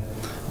them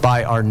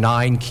by our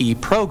 9 key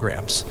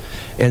programs.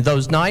 And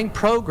those 9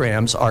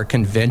 programs are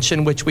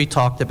convention, which we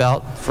talked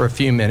about for a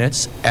few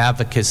minutes,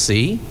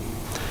 advocacy,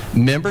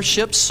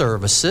 membership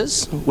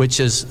services, which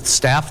is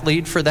staff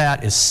lead for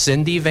that is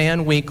Cindy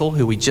Van Winkle,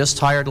 who we just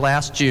hired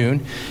last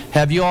June.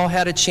 Have you all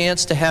had a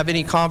chance to have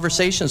any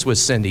conversations with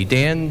Cindy?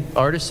 Dan,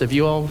 Artis, have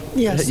you all?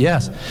 Yes.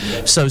 Yes.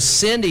 So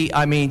Cindy,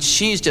 I mean,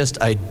 she's just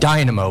a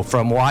dynamo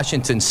from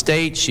Washington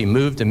State. She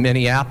moved to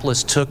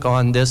Minneapolis, took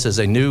on this as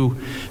a new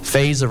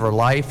phase of her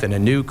life and a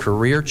new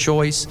career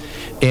choice.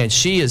 And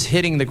she is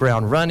hitting the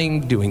ground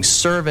running, doing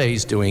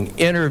surveys, doing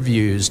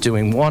interviews,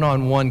 doing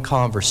one-on-one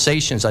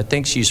conversations. I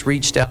think she's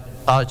reached out,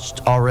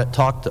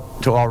 talked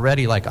to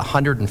already like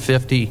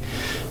 150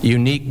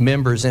 unique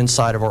members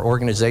inside of our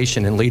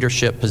organization in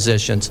leadership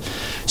positions.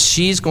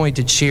 She's going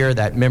to chair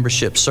that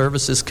Membership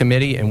Services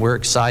Committee, and we're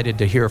excited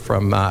to hear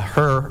from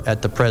her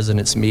at the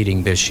President's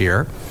meeting this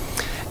year.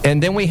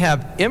 And then we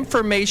have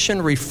information,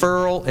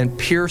 referral, and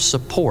peer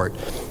support.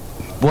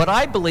 What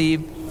I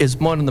believe is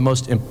one of the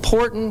most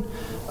important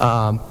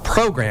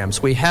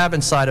programs we have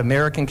inside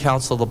American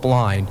Council of the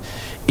Blind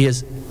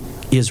is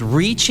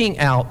reaching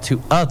out to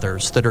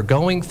others that are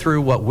going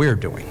through what we're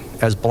doing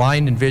as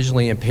blind and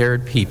visually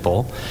impaired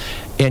people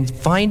and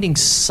finding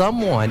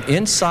someone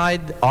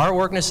inside our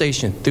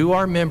organization through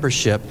our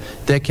membership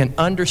that can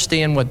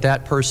understand what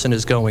that person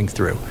is going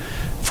through.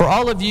 For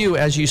all of you,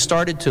 as you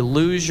started to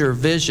lose your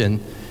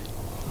vision,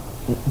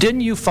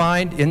 didn't you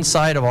find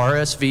inside of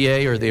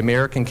RSVA or the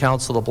American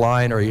Council of the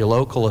Blind or your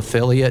local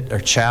affiliate or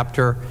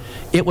chapter,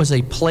 it was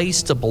a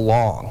place to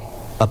belong,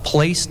 a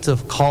place to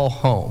call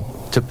home,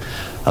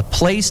 a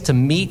place to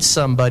meet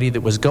somebody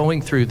that was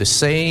going through the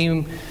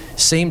same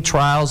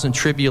trials and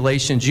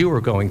tribulations you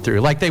were going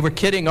through. Like they were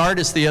kidding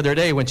Artis the other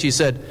day when she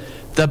said,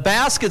 "The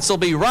baskets will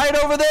be right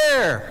over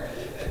there."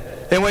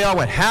 And we all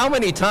went, "How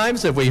many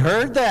times have we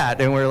heard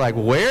that?" And we're like,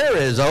 "Where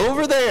is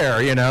over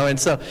there?" You know. And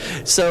so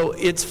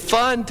it's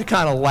fun to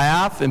kind of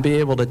laugh and be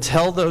able to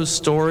tell those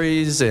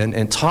stories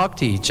and talk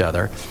to each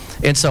other.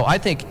 And so I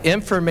think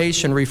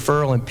information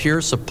referral and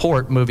peer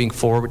support moving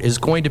forward is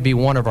going to be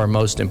one of our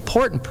most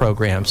important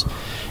programs,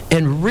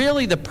 and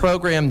really the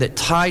program that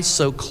ties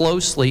so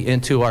closely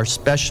into our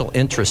special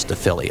interest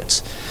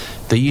affiliates.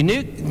 The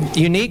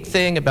unique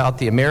thing about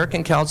the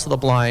American Council of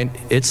the Blind,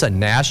 it's a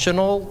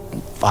national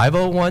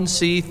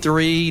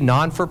 501c3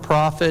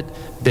 non-for-profit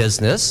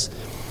business,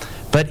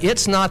 but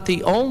it's not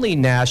the only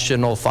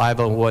national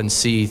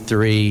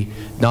 501c3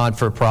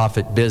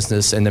 non-for-profit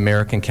business in the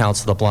American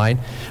Council of the Blind.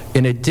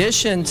 In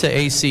addition to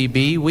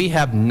ACB, we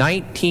have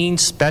 19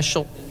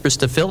 special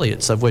interest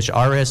affiliates, of which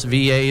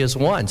RSVA is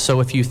one. So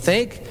if you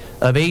think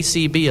of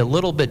ACB a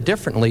little bit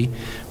differently,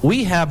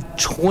 we have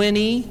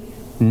 20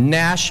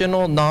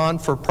 national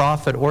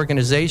non-for-profit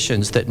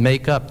organizations that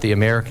make up the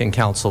American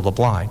Council of the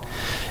Blind.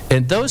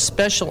 And those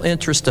special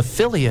interest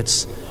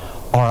affiliates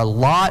are a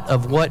lot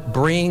of what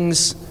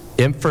brings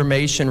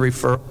information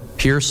referral,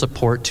 peer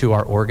support to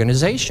our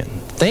organization.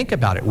 Think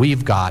about it.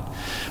 We've got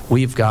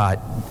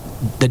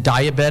the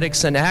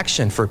Diabetics in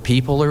Action for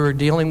people who are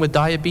dealing with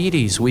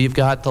diabetes. We've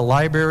got the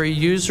Library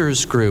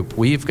Users Group.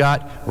 We've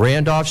got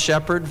Randolph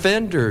Shepherd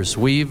Vendors.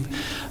 We've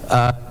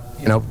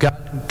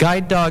got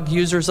Guide Dog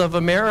Users of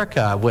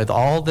America with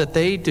all that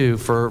they do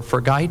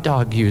for guide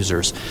dog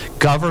users.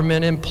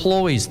 Government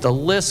employees, the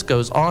list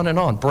goes on and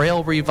on.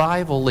 Braille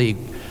Revival League,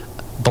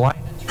 blind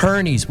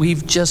attorneys.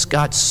 We've just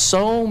got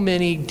so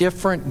many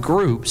different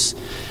groups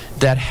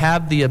that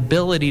have the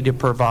ability to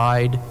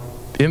provide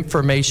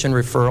information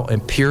referral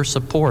and peer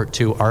support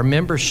to our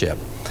membership.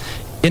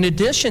 In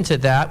addition to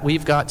that,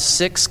 we've got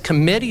 6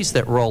 committees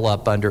that roll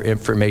up under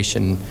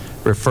information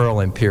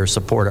referral and peer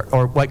support,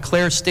 or what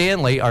Claire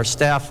Stanley, our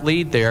staff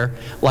lead there,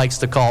 likes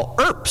to call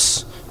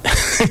ERPS,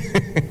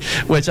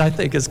 which I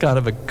think is kind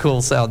of a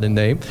cool sounding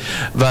name.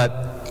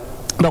 But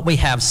we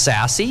have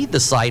SASE, the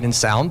Sight and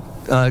Sound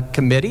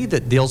Committee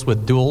that deals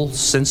with dual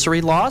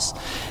sensory loss.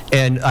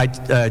 And I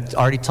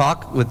already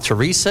talked with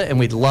Teresa, and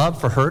we'd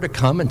love for her to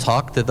come and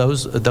talk to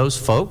those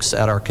folks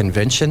at our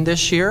convention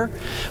this year.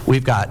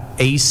 We've got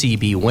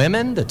ACB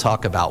Women to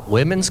talk about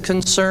women's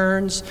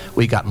concerns.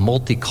 We've got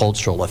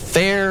Multicultural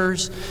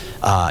Affairs,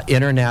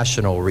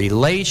 International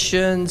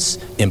Relations,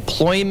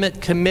 Employment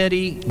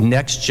Committee,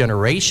 Next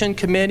Generation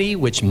Committee,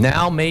 which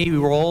now may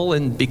roll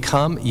and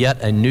become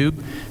yet a new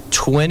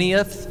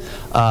 20th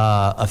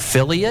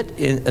affiliate,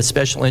 a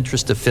special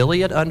interest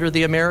affiliate under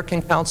the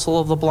American Council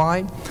of the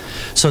Blind.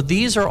 So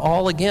these are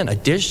all, again,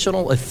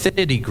 additional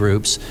affinity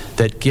groups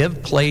that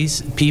give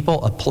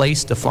people a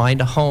place to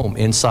find a home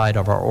inside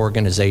of our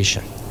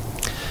organization.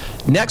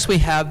 Next, we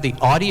have the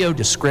Audio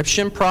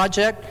Description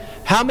Project.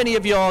 How many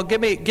of y'all,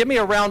 give me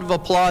a round of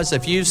applause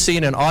if you've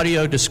seen an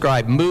audio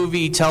described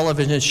movie,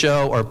 television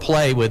show, or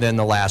play within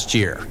the last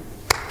year?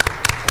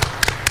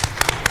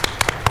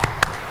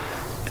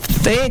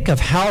 Think of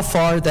how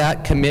far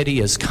that committee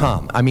has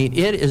come. I mean,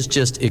 it is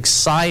just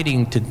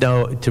exciting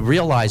to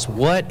realize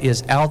what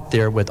is out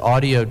there with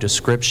audio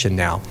description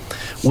now.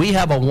 We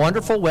have a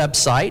wonderful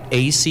website,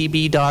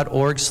 acb.org/ADP,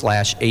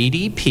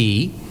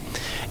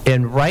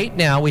 and right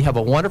now we have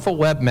a wonderful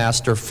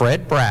webmaster,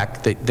 Fred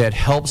Brack, that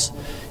helps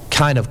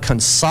kind of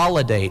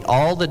consolidate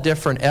all the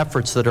different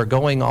efforts that are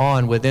going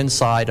on with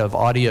inside of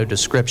audio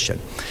description.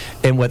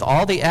 And with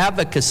all the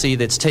advocacy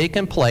that's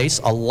taken place,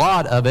 a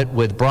lot of it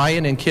with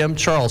Brian and Kim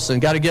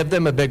Charleston. Got to give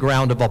them a big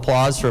round of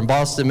applause from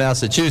Boston,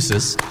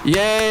 Massachusetts.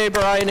 Yay,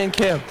 Brian and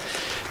Kim.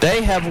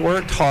 They have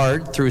worked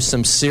hard through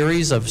some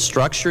series of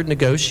structured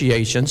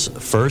negotiations,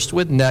 first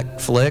with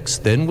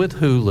Netflix, then with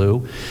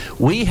Hulu.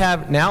 We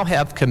now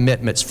have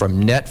commitments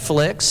from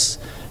Netflix,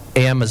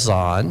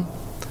 Amazon,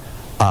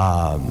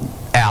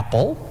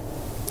 Apple,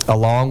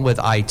 along with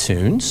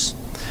iTunes,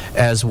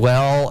 as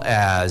well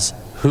as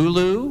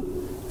Hulu,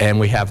 and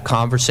we have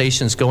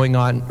conversations going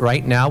on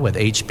right now with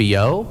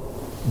HBO,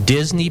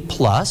 Disney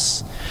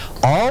Plus.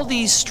 All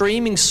these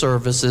streaming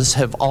services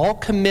have all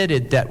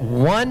committed that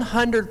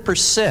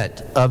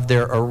 100% of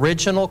their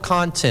original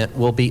content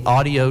will be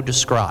audio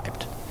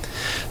described.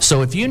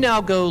 So if you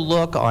now go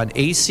look on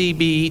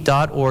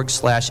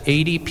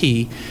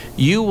acb.org/ADP,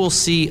 you will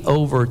see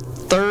over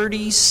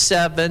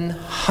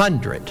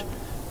 3,700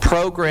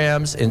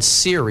 programs and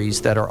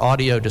series that are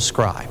audio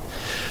described.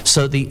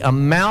 So the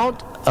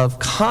amount of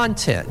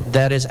content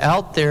that is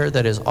out there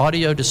that is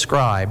audio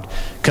described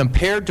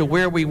compared to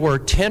where we were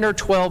 10 or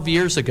 12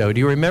 years ago. Do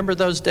you remember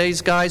those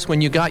days, guys,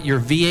 when you got your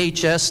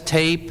VHS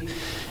tape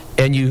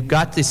and you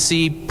got to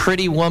see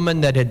Pretty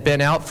Woman that had been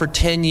out for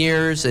 10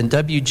 years, and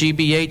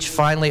WGBH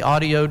finally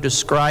audio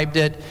described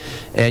it,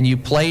 and you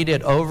played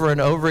it over and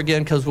over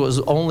again because it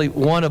was only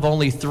one of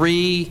only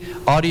 3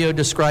 audio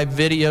described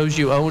videos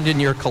you owned in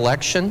your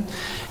collection.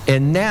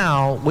 And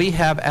now we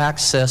have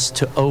access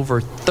to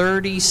over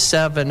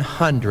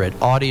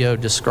 3,700 audio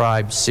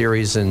described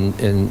series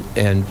and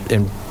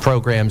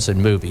programs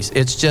and movies.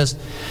 It's just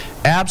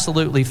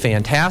absolutely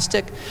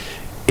fantastic.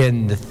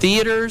 In the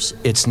theaters,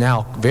 it's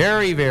now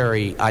very,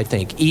 very, I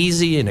think,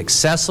 easy and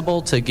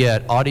accessible to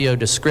get audio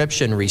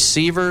description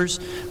receivers.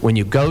 When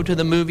you go to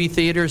the movie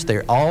theaters,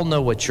 they all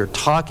know what you're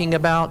talking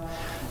about.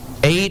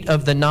 8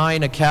 of the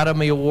 9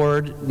 Academy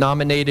Award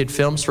nominated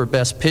films for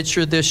Best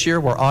Picture this year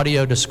were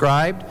audio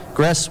described.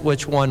 Guess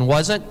which one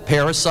wasn't?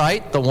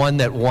 Parasite, the one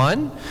that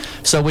won.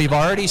 So we've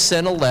already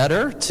sent a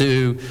letter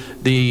to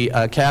the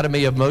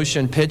Academy of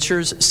Motion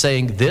Pictures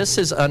saying this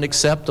is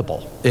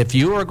unacceptable. If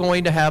you are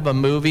going to have a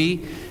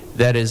movie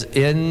that is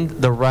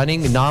in the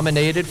running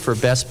nominated for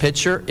Best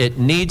Picture, it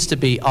needs to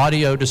be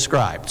audio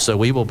described. So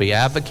we will be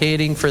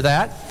advocating for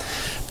that.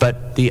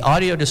 But the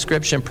Audio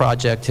Description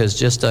Project has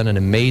just done an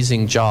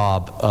amazing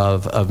job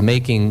of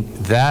making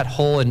that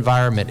whole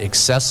environment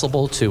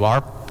accessible to our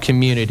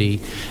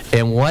community.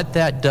 And what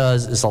that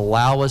does is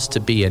allow us to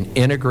be an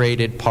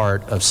integrated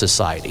part of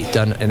society.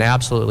 Done an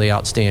absolutely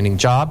outstanding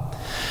job.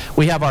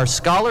 We have our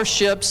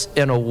scholarships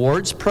and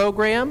awards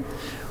program.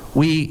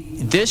 We,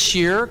 this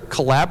year,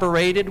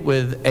 collaborated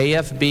with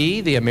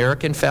AFB, the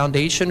American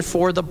Foundation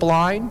for the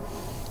Blind,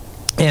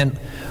 and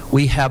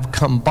we have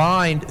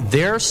combined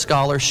their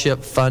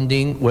scholarship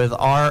funding with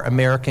our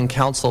American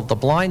Council of the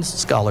Blind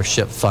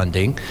scholarship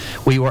funding.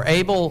 We were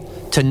able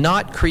to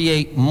not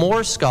create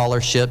more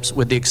scholarships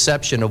with the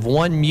exception of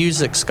one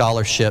music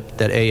scholarship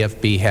that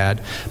AFB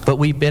had, but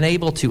we've been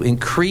able to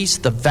increase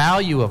the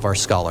value of our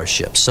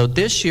scholarships. So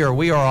this year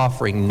we are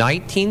offering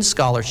 19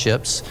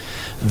 scholarships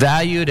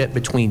valued at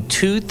between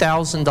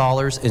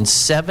 $2,000 and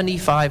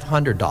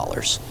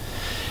 $7,500.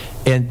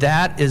 And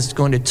that is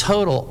going to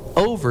total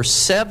over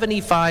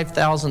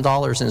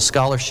 $75,000 in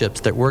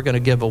scholarships that we're going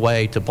to give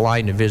away to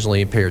blind and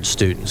visually impaired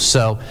students.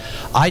 So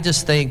I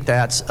just think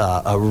that's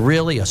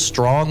really a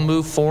strong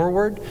move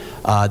forward.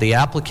 The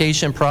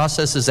application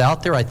process is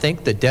out there. I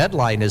think the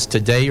deadline is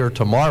today or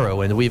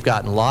tomorrow, and we've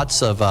gotten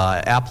lots of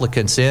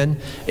applicants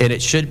in, and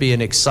it should be an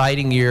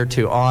exciting year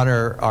to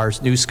honor our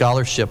new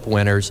scholarship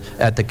winners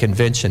at the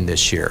convention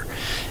this year.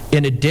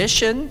 In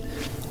addition,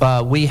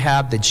 we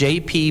have the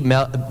JP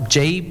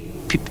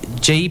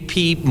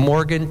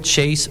Morgan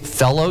Chase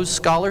Fellows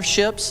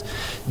Scholarships.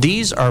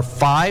 These are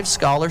 5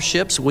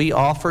 scholarships we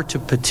offer to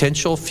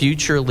potential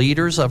future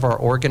leaders of our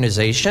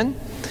organization.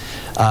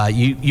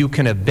 You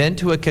can have been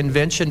to a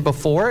convention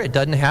before. It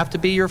doesn't have to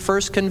be your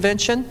first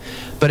convention.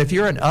 But if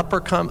you're an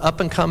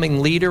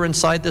up-and-coming leader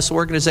inside this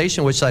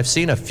organization, which I've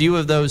seen a few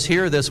of those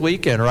here this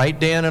weekend, right,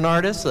 Dan and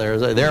Artis?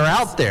 They're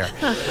out there.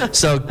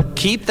 So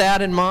keep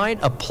that in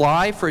mind.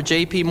 Apply for a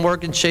JP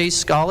Morgan Chase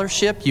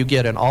scholarship. You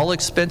get an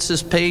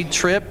all-expenses-paid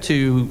trip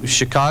to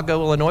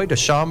Chicago, Illinois, to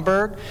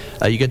Schaumburg.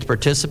 You get to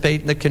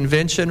participate in the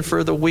convention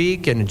for the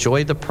week and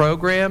enjoy the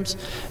programs.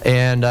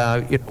 And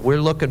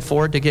we're looking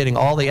forward to getting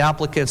all the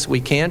applicants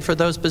we can for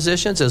those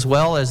positions, as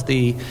well as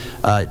the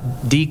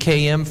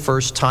DKM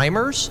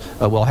first-timers.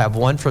 We'll have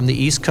one from the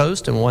East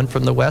Coast and one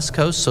from the West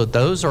Coast, so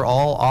those are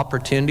all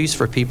opportunities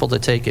for people to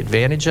take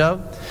advantage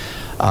of.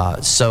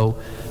 So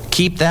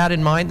keep that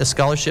in mind. The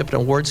Scholarship and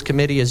Awards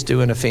Committee is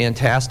doing a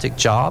fantastic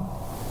job.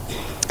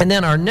 And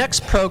then our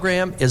next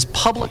program is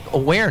public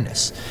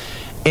awareness.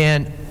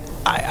 And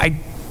I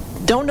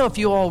don't know if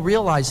you all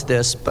realize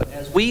this, but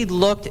as we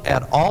looked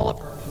at all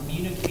of our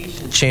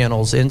communication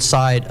channels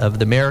inside of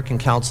the American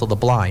Council of the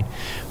Blind,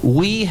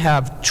 we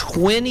have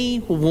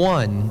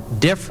 21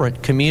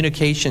 different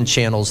communication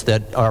channels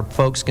that our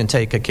folks can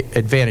take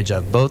advantage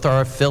of, both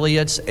our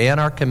affiliates and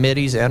our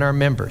committees and our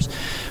members.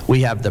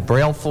 We have the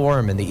Braille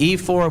Forum and the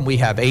E-Forum. We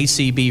have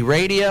ACB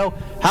Radio.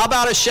 How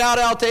about a shout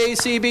out to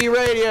ACB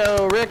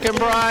Radio, Rick and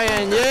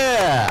Brian?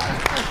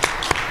 Yeah.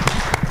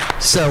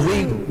 So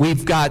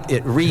we've got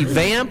it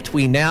revamped.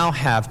 We now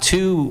have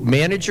 2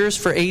 managers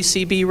for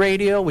ACB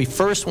Radio. We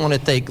first want to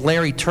thank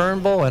Larry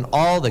Turnbull and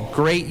all the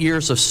great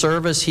years of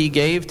service he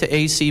gave to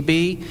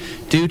ACB.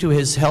 Due to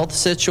his health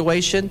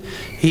situation,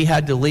 he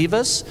had to leave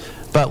us.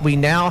 But we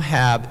now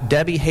have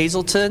Debbie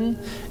Hazelton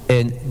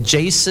and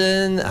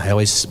Jason, I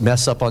always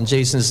mess up on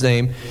Jason's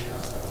name,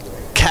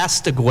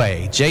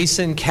 Castigway.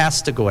 Jason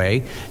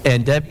Castigway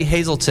and Debbie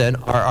Hazelton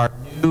are our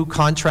new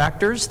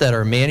contractors that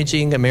are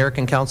managing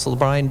American Council of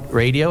the Blind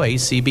Radio,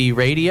 ACB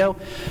Radio.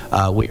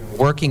 We're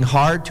working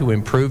hard to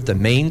improve the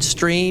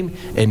mainstream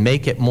and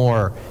make it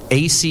more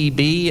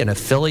ACB and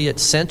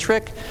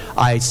affiliate-centric.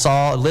 I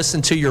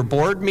listened to your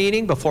board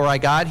meeting before I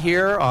got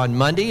here on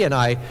Monday, and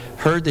I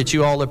heard that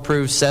you all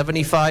approved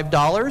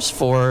 $75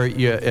 for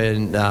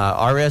an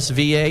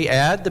RSVA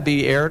ad to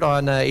be aired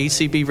on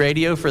ACB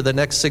Radio for the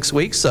next 6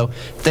 weeks. So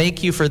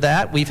thank you for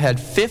that. We've had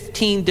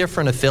 15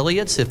 different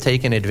affiliates have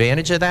taken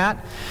advantage of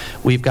that.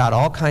 We've got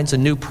all kinds of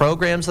new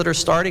programs that are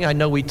starting. I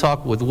know we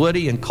talked with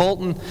Woody and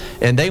Colton,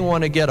 and they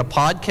want to get a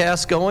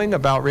podcast going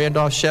about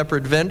Randolph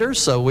Shepherd vendors,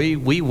 so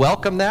we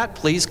welcome that.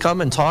 Please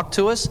come and talk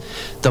to us.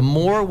 The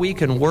more we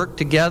can work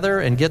together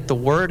and get the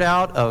word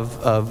out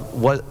of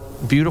what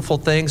beautiful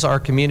things our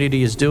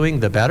community is doing,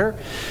 the better.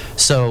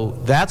 So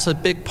that's a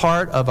big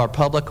part of our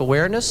public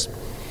awareness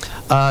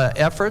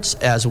efforts,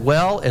 as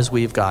well as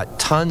we've got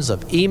tons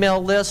of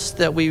email lists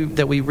that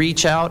we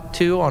reach out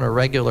to on a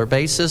regular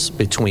basis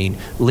between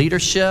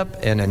leadership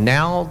and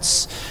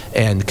announce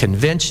and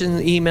convention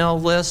email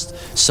list.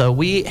 So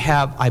we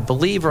have, I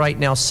believe right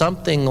now,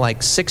 something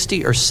like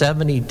 60 or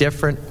 70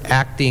 different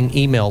acting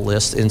email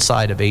lists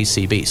inside of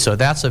ACB. So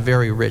that's a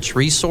very rich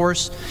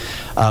resource.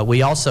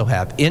 We also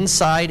have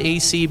Inside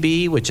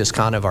ACB, which is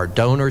kind of our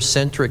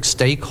donor-centric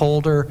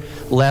stakeholder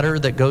letter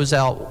that goes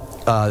out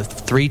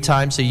 3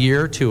 times a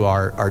year to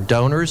our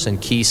donors and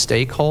key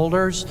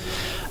stakeholders.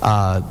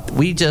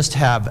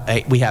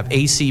 We have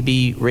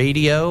ACB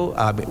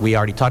Radio. We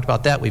already talked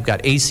about that. We've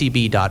got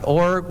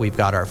acb.org. We've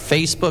got our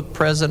Facebook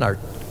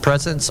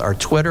presence, our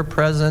Twitter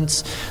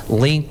presence,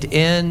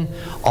 LinkedIn.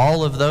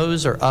 All of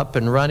those are up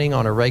and running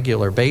on a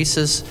regular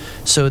basis.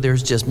 So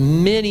there's just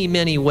many,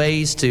 many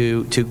ways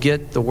to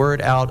get the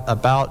word out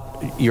about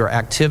your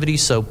activity.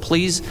 So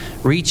please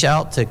reach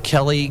out to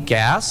Kelly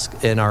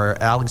Gask in our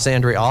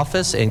Alexandria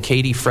office and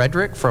Katie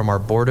Frederick from our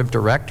Board of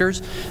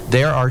Directors.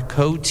 They're our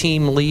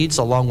co-team leads,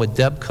 along with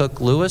Deb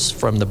Cook-Lewis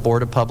from the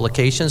Board of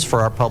Publications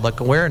for our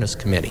Public Awareness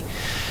Committee.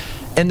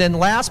 And then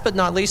last but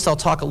not least, I'll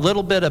talk a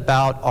little bit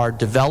about our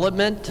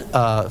development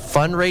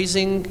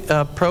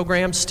fundraising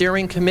program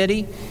steering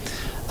committee.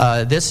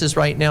 This is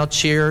right now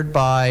chaired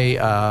by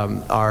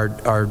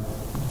our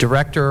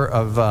Director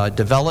of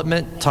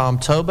Development, Tom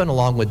Tobin,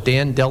 along with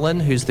Dan Dillon,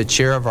 who's the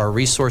chair of our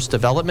Resource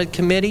Development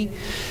Committee.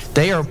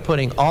 They are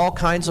putting all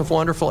kinds of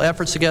wonderful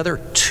efforts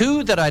together.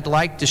 2 that I'd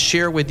like to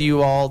share with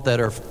you all that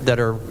are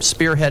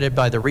spearheaded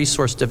by the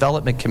Resource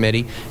Development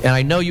Committee, and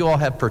I know you all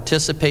have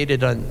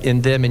participated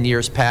in them in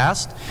years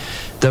past.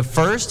 The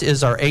first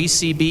is our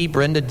ACB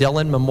Brenda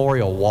Dillon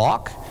Memorial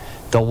Walk.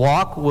 The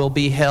walk will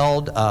be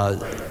held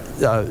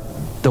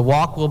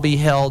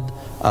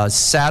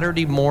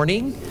Saturday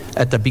morning.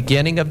 At the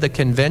beginning of the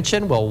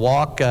convention, we'll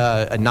walk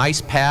a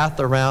nice path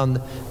around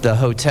the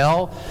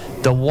hotel.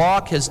 The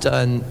walk has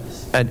done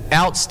an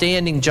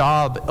outstanding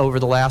job over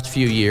the last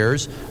few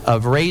years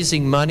of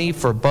raising money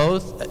for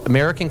both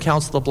American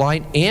Council of the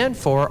Blind and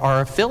for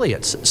our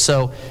affiliates.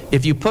 So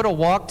if you put a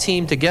walk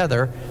team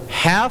together,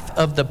 half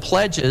of the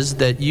pledges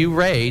that you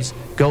raise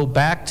go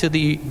back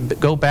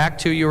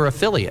to your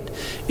affiliate.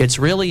 It's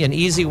really an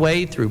easy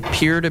way through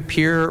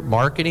peer-to-peer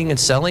marketing and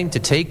selling to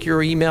take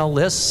your email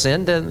list,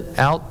 send it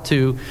out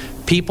to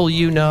people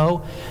you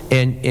know,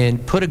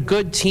 and put a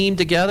good team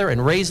together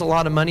and raise a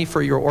lot of money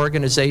for your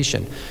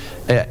organization.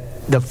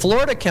 The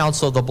Florida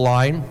Council of the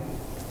Blind,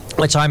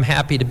 which I'm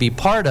happy to be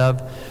part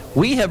of,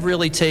 we have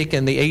really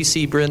taken the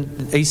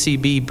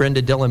ACB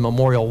Brenda Dillon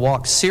Memorial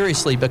Walk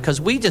seriously,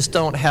 because we just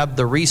don't have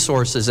the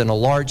resources in a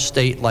large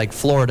state like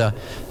Florida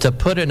to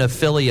put an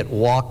affiliate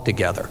walk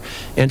together.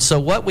 And so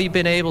what we've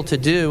been able to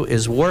do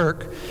is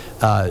work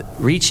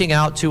reaching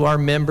out to our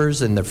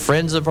members and the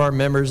friends of our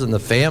members and the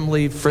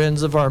family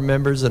friends of our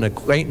members and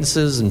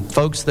acquaintances and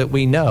folks that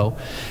we know,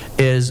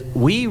 is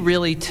we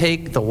really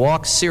take the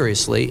walk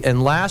seriously.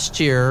 And last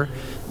year,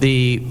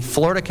 the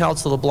Florida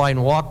Council of the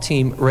Blind walk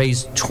team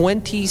raised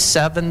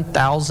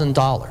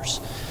 $27,000.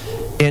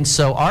 And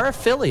so our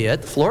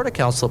affiliate, Florida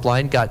Council of the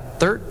Blind,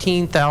 got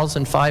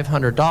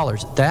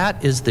 $13,500.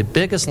 That is the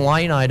biggest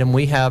line item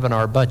we have in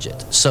our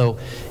budget. So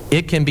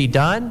it can be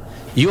done.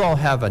 You all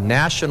have a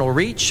national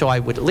reach, so I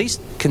would at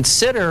least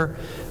consider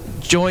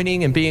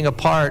joining and being a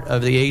part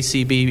of the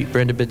ACB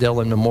Brenda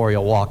Dillon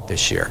Memorial Walk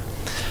this year.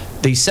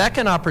 The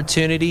second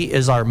opportunity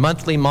is our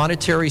monthly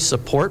monetary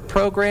support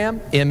program,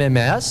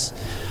 MMS.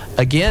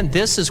 Again,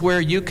 this is where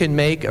you can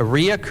make a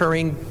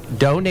reoccurring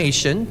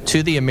donation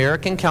to the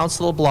American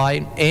Council of the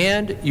Blind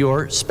and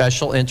your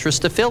special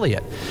interest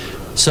affiliate.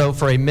 So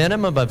for a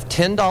minimum of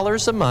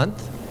 $10 a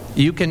month,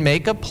 you can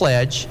make a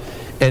pledge,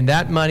 and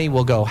that money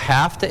will go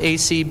half to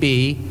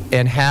ACB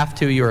and half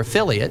to your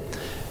affiliate.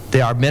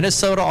 Our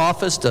Minnesota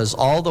office does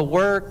all the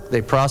work.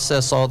 They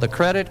process all the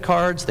credit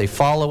cards. They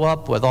follow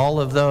up with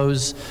all of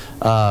those,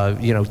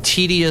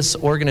 tedious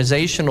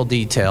organizational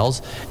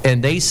details,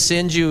 and they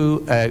send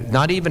you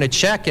not even a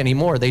check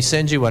anymore. They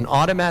send you an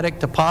automatic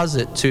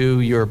deposit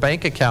to your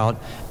bank account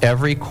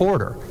every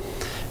quarter.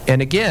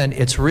 And again,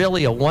 it's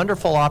really a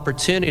wonderful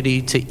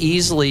opportunity to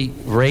easily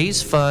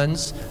raise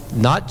funds,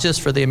 not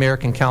just for the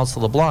American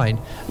Council of the Blind,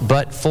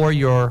 but for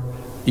your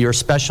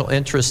special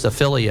interest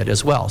affiliate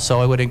as well.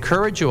 So I would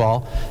encourage you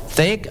all,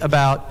 think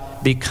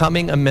about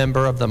becoming a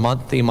member of the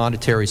monthly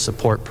monetary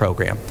support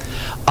program.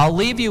 I'll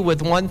leave you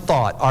with one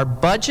thought. Our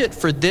budget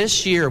for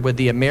this year with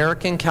the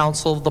American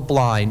Council of the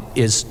Blind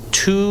is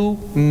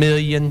 $2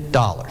 million.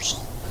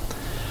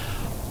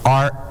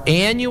 Our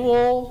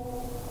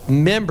annual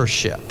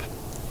membership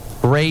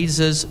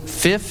raises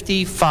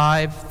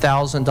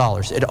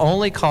 $55,000. It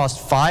only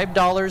costs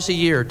 $5 a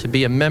year to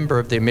be a member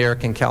of the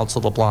American Council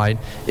of the Blind.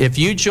 If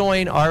you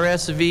join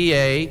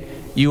RSVA,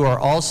 you are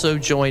also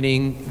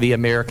joining the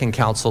American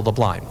Council of the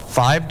Blind.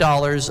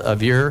 $5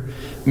 of your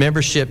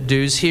membership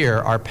dues here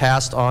are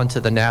passed on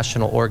to the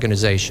national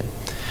organization.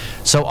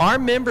 So our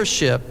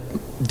membership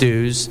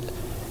dues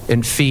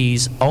and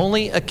fees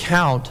only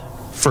account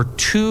for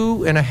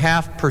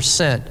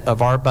 2.5%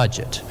 of our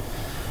budget.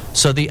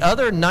 So the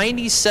other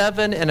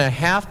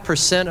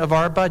 97.5% of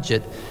our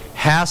budget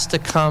has to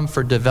come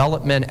for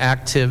development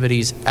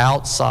activities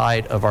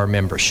outside of our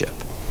membership.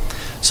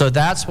 So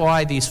that's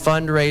why these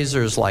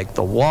fundraisers like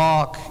the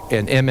Walk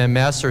and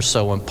MMS are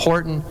so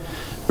important.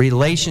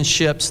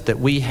 Relationships that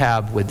we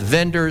have with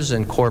vendors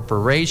and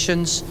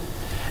corporations,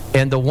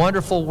 and the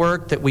wonderful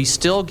work that we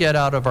still get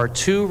out of our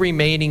 2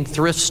 remaining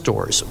thrift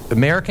stores.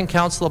 American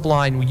Council of the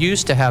Blind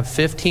used to have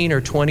 15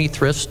 or 20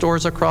 thrift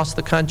stores across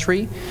the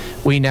country.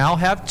 We now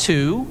have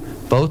 2.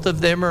 Both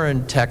of them are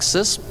in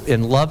Texas,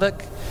 in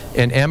Lubbock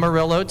and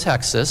Amarillo,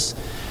 Texas.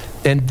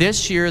 And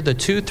this year, the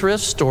 2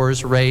 thrift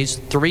stores raised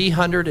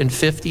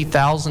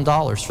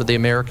 $350,000 for the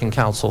American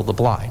Council of the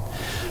Blind.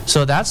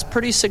 So that's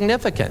pretty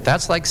significant.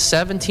 That's like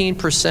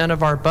 17%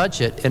 of our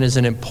budget and is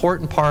an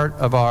important part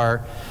of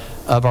our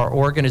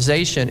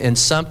organization, and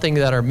something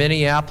that our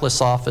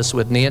Minneapolis office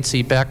with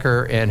Nancy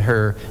Becker and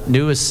her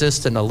new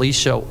assistant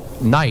Alicia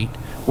Knight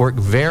work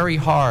very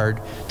hard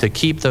to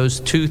keep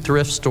those 2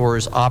 thrift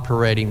stores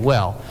operating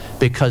well,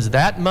 because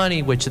that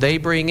money which they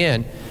bring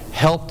in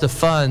help to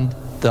fund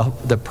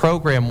the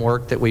program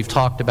work that we've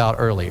talked about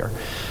earlier.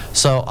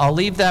 So I'll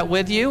leave that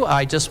with you.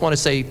 I just want to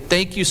say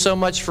thank you so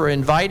much for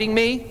inviting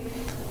me.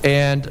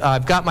 And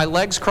I've got my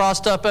legs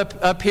crossed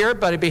up here,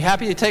 but I'd be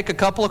happy to take a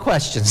couple of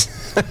questions.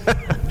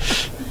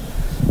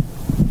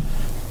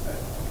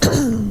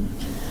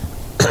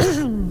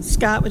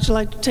 Scott, would you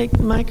like to take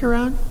the mic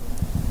around?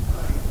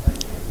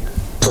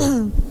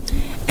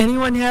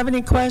 Anyone have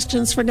any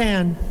questions for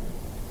Dan?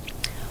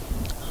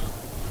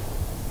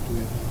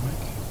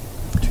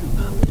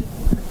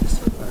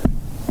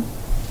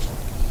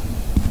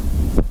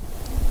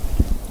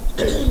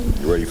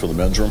 You ready for the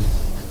men's room?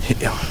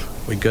 Yeah.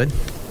 We good?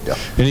 Yeah.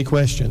 Any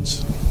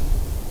questions?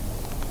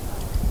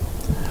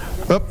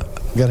 Oh,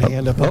 got a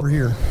hand up over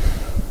here.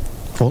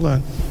 Hold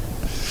on.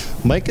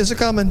 Mike is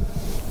a-coming.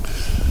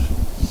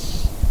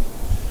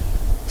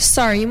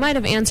 Sorry, you might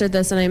have answered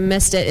this and I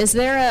missed it. Is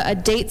there a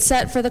date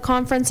set for the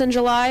conference in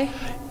July?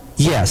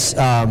 Yes.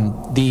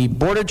 The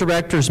Board of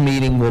Directors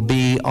meeting will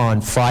be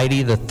on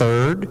Friday the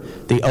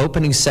 3rd. The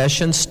opening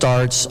session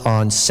starts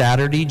on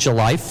Saturday,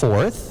 July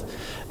 4th,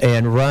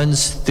 and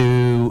runs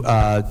through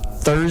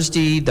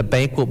Thursday. The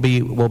bank will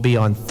be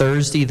on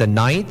Thursday the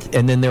 9th,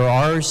 and then there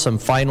are some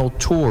final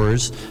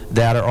tours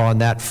that are on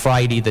that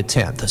Friday the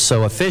 10th.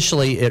 So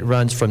officially it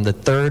runs from the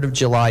 3rd of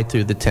July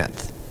through the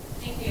 10th.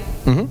 Thank you.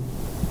 Mm-hmm.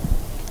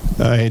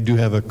 I do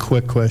have a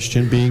quick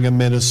question, being a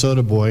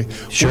Minnesota boy.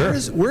 Sure.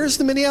 Where is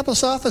the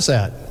Minneapolis office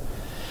at?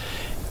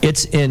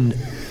 It's in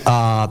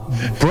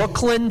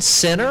Brooklyn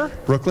Center.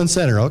 Brooklyn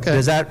Center, okay.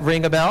 Does that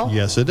ring a bell?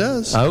 Yes, it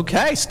does.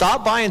 Okay,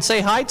 stop by and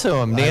say hi to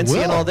them. Nancy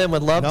and all them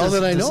would love now to. Now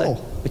that I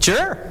know.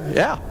 Sure,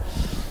 yeah.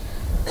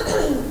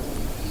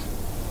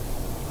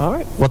 All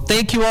right. Well,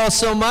 thank you all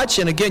so much.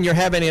 And again, you're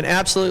having an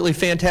absolutely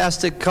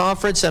fantastic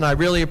conference, and I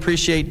really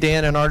appreciate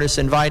Dan and Artis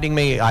inviting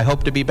me. I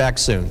hope to be back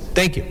soon.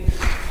 Thank you.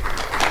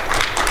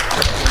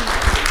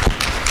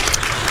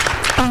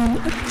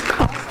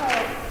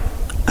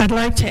 I'd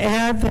like to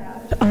add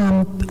that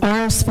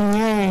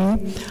RSVA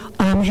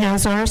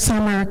has our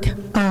summer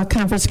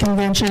conference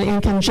convention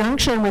in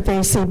conjunction with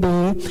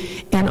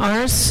ACB, and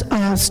ours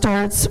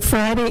starts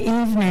Friday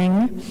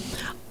evening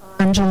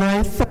on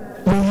July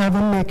 3rd. We have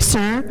a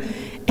mixer,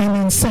 and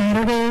then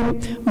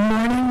Saturday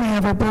morning we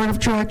have our Board of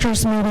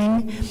Directors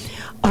meeting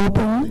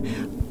open,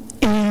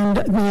 and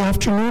the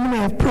afternoon we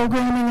have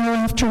programming all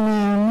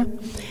afternoon,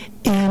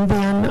 and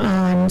then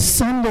on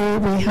Sunday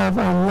we have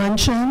a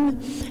luncheon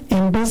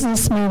and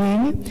business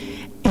meeting,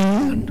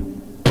 and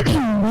we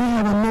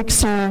have a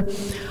mixer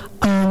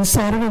on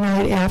Saturday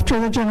night after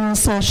the general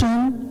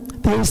session,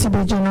 the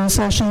ACB general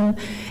session,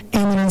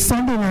 and then on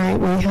Sunday night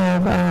we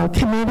have a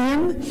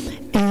comedian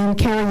and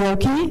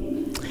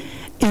karaoke,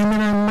 and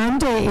then on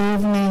Monday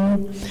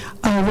evening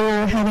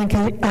we're having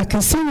a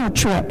casino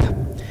trip,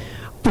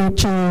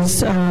 which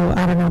is,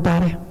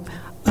 about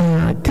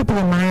a couple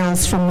of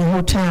miles from the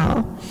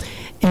hotel,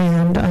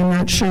 and I'm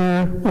not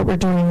sure what we're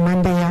doing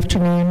Monday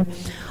afternoon.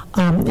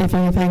 If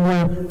anything, we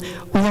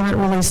haven't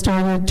really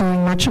started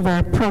doing much of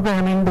our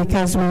programming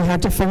because we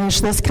had to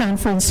finish this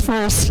conference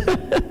first.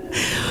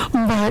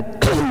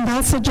 But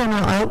that's the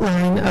general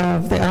outline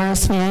of the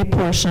RSVA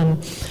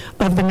portion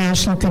of the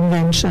National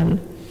Convention.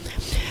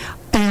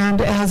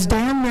 And as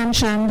Dan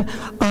mentioned,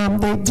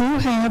 they do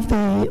have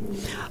the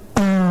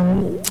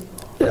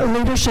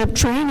leadership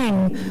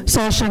training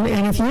session,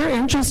 and if you're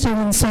interested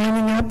in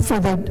signing up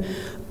for the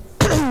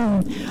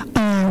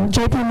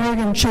JP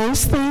Morgan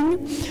Chase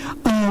thing,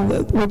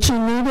 What you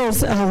need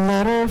is a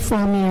letter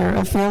from your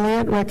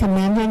affiliate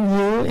recommending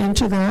you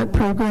into that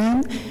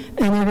program,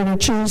 and they're going to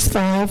choose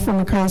 5 from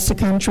across the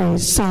country.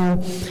 So,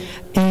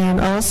 and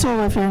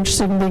also if you're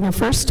interested in being a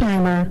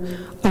first-timer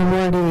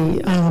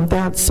awardee,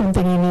 that's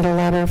something you need a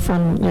letter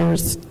from your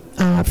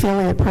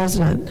affiliate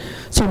president.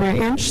 So if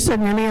you're interested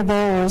in any of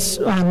those,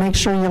 make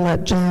sure you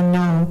let Jan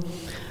know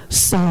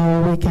so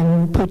we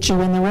can put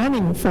you in the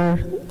running for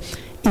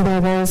either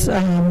of those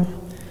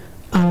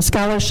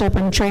scholarship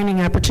and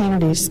training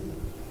opportunities.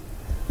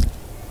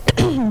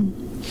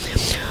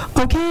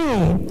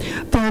 Okay,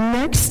 the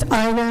next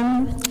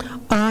item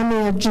on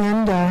the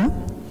agenda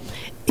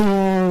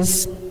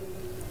is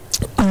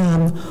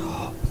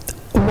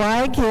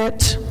why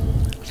get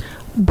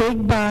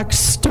big box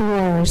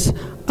stores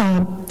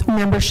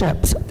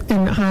memberships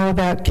and how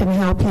that can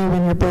help you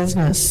in your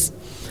business.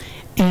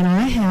 And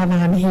I have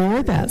on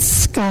here that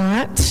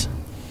Scott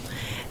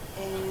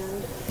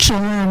and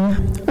John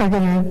are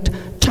going to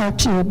talk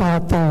to you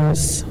about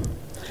those.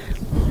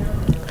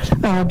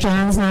 Oh,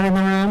 John's not in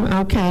the room?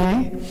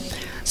 Okay.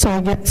 So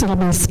I guess it'll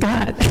be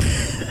Scott.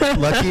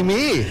 Lucky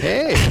me.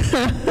 Hey.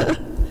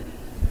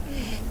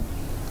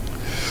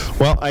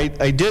 Well,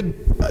 I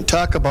did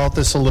talk about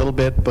this a little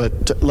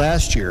bit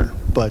last year,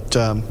 but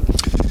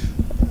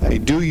I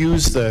do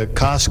use the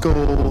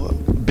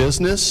Costco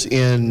business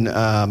in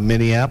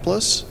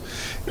Minneapolis,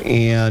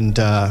 and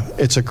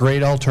it's a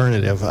great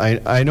alternative.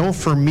 I know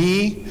for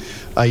me,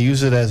 I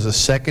use it as a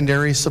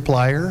secondary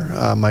supplier.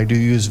 I do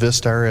use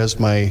Vistar as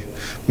my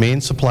main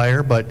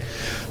supplier, but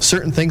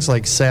certain things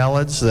like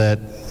salads that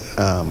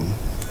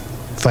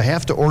if I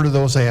have to order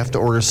those, I have to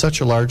order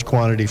such a large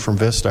quantity from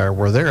Vistar,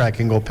 where there I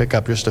can go pick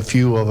up just a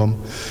few of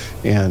them,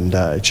 and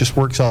it just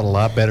works out a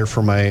lot better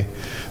for my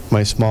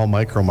small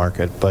micro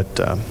market. But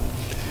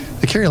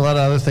they carry a lot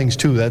of other things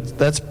too.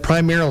 That's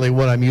primarily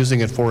what I'm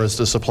using it for, is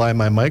to supply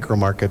my micro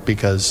market,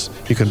 because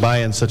you can buy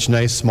in such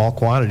nice small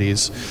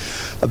quantities.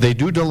 They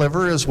do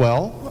deliver as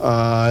well.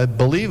 I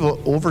believe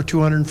over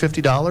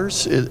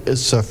 $250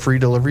 is a free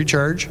delivery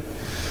charge.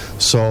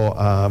 So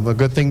a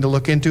good thing to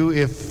look into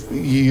if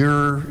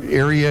your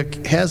area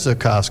has a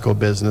Costco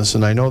business,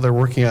 and I know they're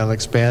working on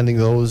expanding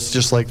those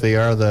just like they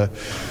are the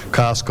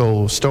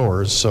Costco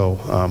stores. So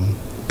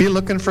be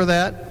looking for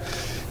that.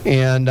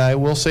 And I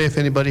will say, if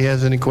anybody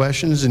has any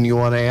questions and you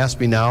want to ask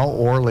me now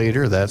or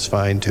later, that's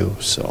fine too.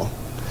 So.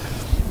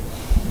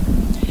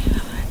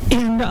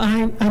 And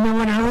I know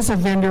when I was a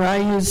vendor, I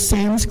used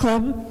Sam's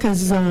Club,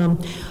 because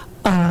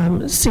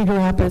Cedar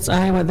Rapids,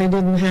 Iowa, they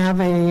didn't have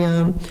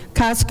a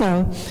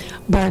Costco,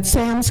 but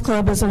Sam's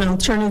Club is an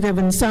alternative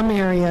in some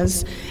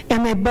areas,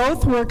 and they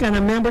both work on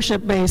a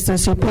membership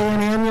basis. You pay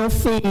an annual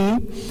fee.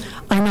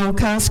 I know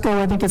Costco,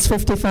 I think it's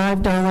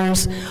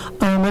 $55.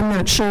 I'm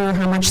not sure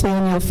how much the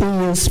annual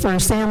fee is for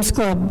Sam's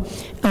Club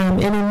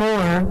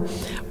anymore,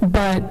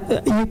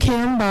 but you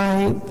can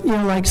buy,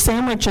 like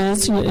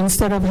sandwiches.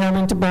 Instead of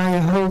having to buy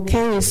a whole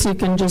case, you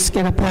can just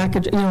get a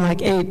package,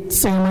 like 8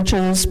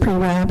 sandwiches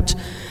pre-wrapped,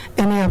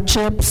 and they have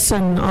chips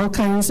and all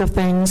kinds of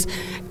things.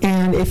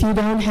 And if you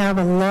don't have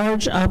a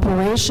large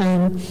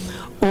operation,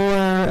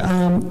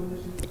 or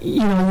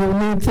you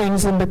need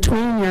things in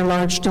between your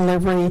large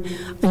delivery,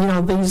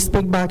 these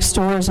big box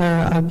stores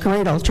are a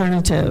great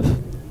alternative.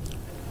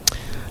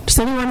 Does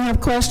anyone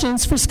have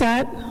questions for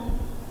Scott?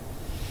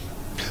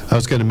 I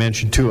was going to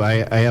mention too,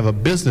 I have a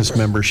business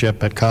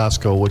membership at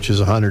Costco, which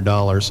is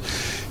 $100,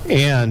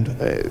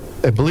 and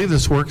I believe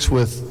this works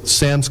with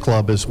Sam's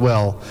Club as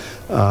well.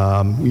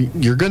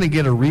 You're going to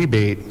get a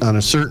rebate on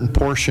a certain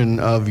portion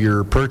of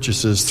your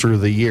purchases through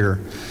the year.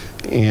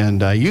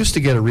 And I used to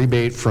get a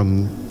rebate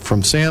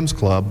from Sam's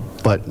Club,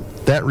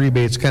 but that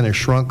rebate's kind of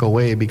shrunk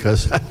away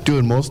because I'm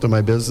doing most of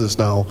my business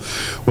now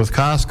with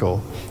Costco.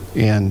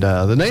 And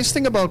the nice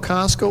thing about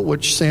Costco,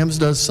 which Sam's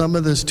does some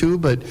of this too,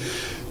 but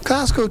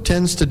Costco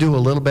tends to do a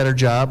little better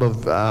job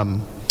of,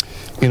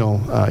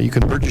 you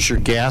can purchase your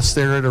gas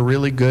there at a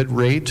really good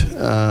rate.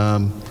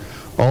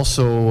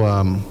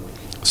 Also,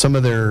 some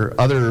of their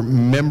other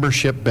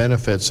membership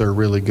benefits are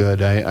really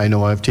good. I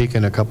know I've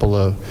taken a couple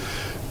of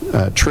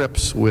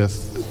trips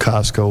with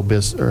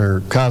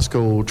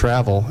Costco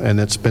Travel, and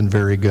it's been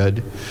very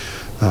good.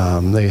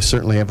 They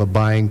certainly have a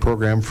buying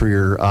program for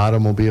your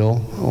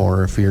automobile,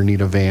 or if you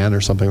need a van or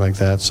something like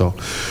that. So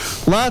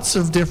lots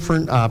of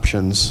different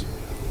options.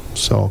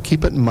 So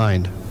keep it in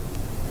mind.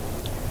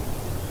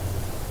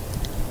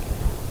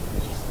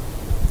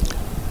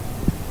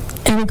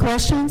 Any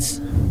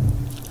questions?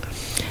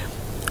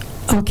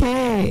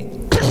 Okay.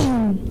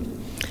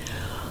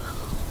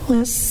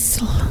 Let's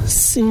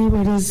see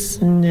what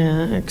is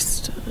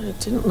next. It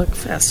didn't look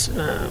fast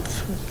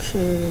enough.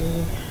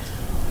 Okay.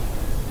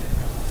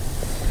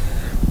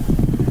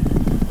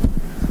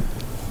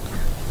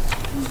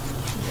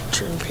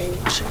 Turn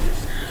page.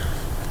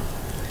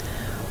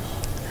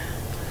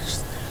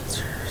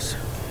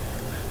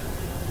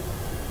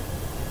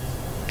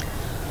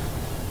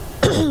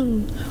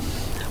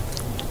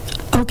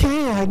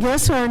 Okay, I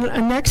guess our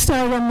next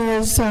item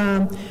is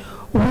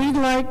we'd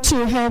like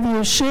to have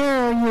you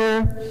share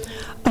your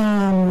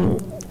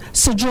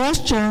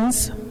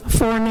suggestions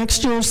for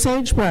next year's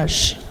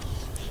sagebrush.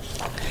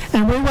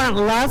 And we want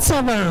lots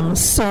of them,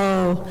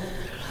 so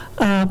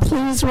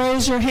please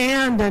raise your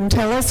hand and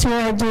tell us your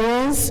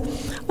ideas,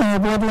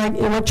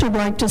 what you'd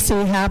like to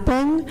see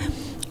happen.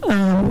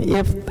 And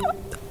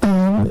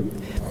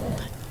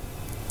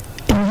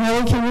how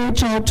we can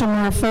reach out to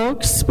more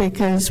folks,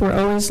 because we're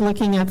always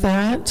looking at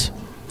that.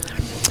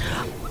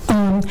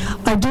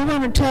 I do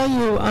want to tell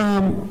you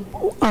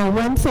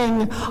one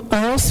thing.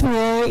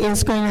 RSVA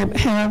is going to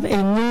have a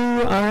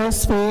new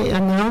RSV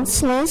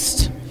announce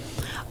list.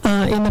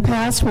 In the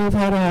past, we've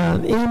had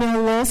an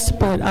email list,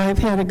 but I've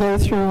had to go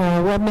through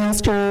a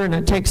webmaster, and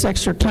it takes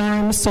extra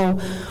time, so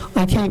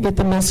I can't get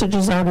the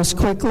messages out as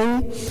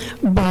quickly.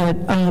 But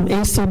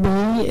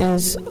ACB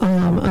is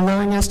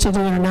allowing us to do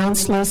an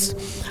announce list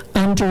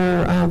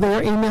under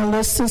their email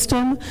list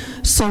system,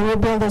 so we'll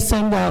be able to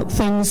send out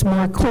things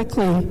more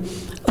quickly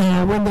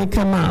when they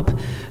come up.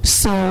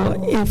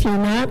 So if you're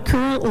not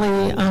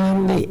currently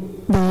on the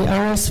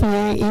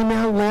RSVA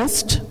email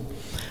list,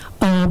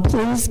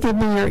 please give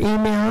me your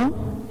email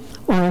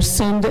or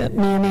send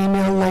me an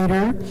email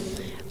later.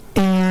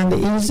 And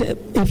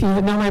if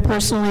you know my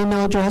personal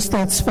email address,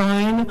 that's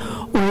fine.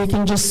 Or you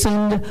can just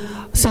send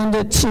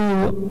it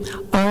to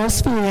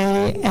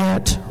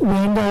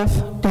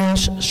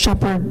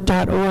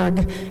rsva@randolph-shepherd.org,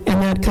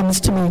 and that comes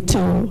to me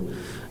too.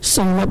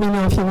 So let me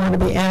know if you want to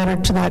be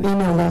added to that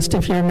email list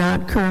if you're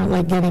not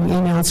currently getting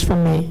emails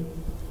from me.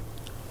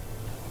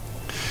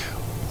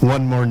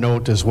 One more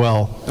note as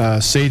well.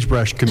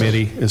 Sagebrush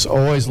Committee is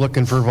always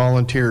looking for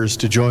volunteers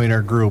to join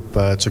our group.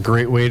 It's a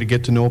great way to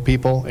get to know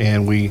people,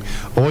 and we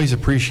always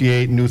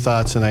appreciate new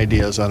thoughts and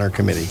ideas on our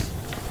committee.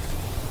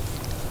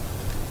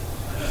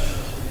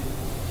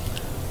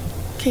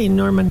 Okay,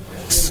 Norman.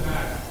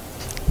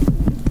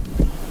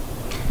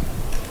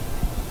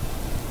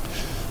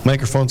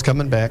 Microphone's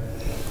coming back.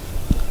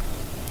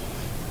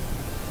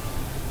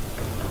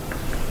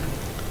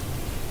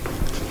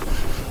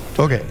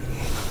 Okay.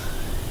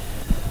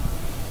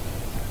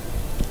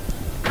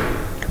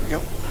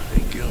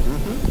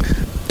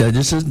 Yeah,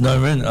 this is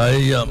Norman.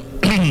 I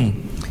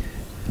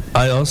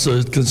also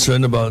is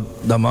concerned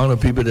about the amount of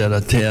people that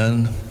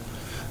attend.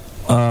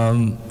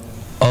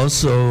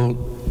 Also,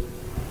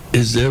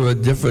 is there a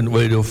different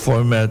way to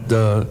format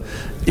the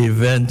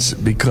events?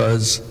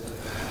 Because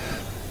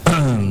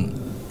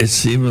it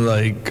seemed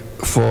like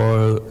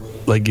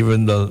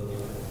even the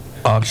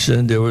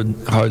auction, there were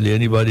hardly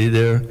anybody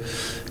there.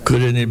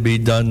 Couldn't it be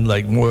done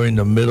like more in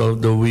the middle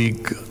of the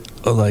week,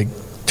 like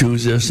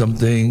Tuesday or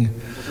something?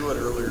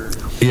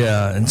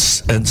 Yeah, and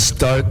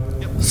start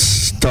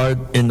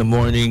in the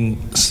morning,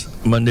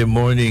 Monday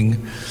morning,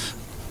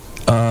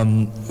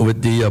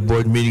 with the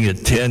board meeting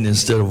at 10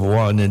 instead of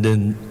 1, and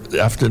then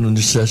afternoon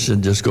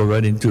session just go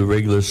right into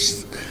regular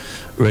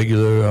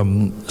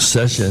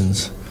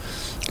sessions.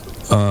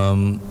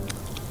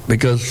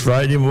 Because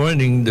Friday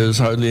morning there's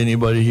hardly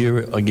anybody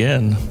here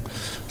again,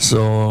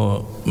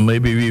 so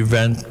maybe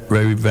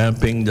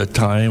revamping the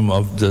time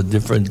of the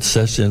different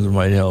sessions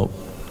might help.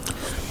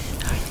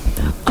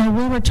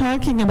 We were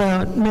talking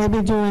about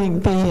maybe doing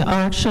the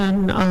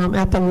auction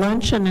at the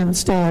luncheon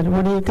instead.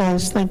 What do you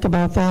guys think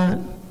about that? I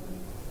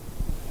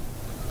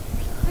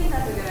think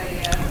that's a good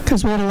idea.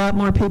 Because we had a lot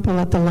more people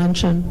at the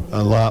luncheon.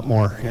 A lot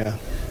more, yeah.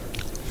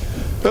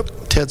 Oh,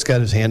 Ted's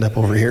got his hand up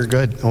over here.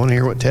 Good. I want to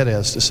hear what Ted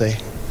has to say.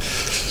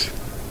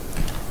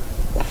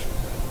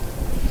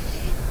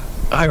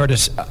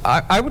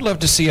 I would love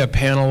to see a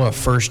panel of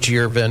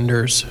first-year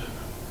vendors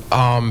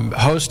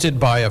hosted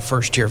by a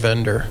first-year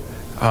vendor.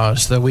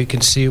 So that we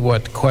can see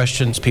what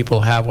questions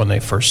people have when they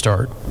first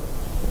start.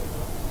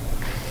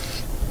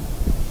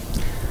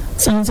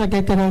 Sounds like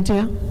a good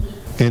idea.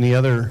 Any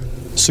other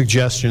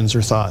suggestions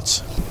or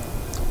thoughts?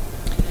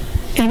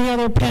 Any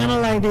other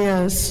panel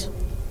ideas?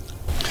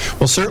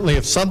 Well, certainly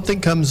if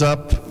something comes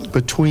up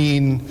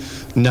between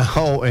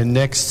now and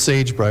next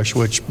Sagebrush,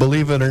 which,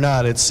 believe it or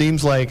not, it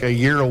seems like a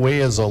year away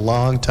is a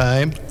long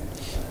time.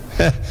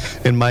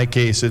 In my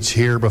case, it's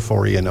here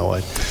before you know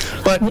it.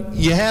 But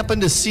you happen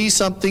to see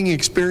something,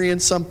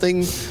 experience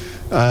something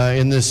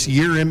in this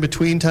year in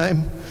between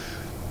time,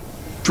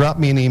 drop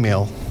me an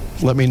email.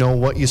 Let me know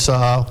what you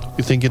saw.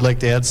 You think you'd like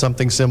to add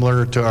something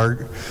similar to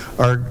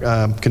our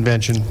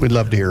convention. We'd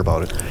love to hear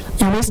about it.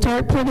 And we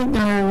start putting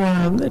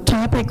our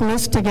topic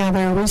list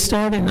together. We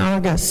start in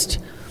August.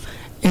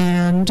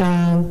 And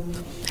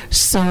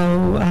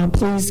so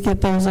please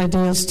get those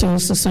ideas to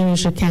us as soon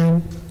as you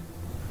can.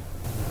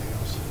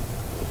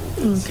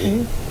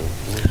 Okay.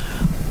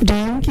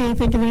 Dan, can you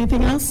think of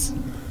anything else?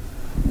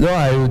 No,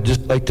 I would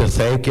just like to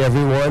thank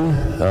everyone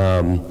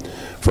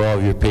for all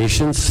of your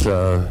patience.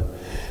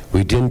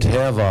 We didn't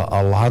have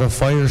a lot of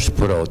fires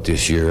put out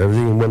this year.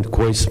 Everything went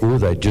quite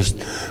smooth. I just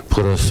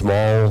put a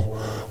small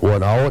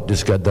one out,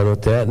 just got done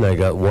with that, and I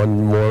got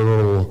one more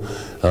little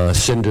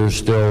cinder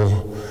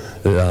still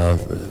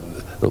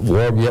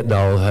warm yet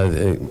now.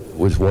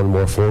 With one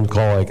more phone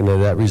call, I can have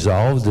that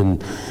resolved,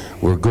 and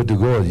we're good to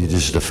go. You're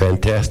just a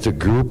fantastic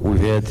group we've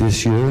had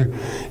this year.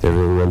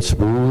 Everything went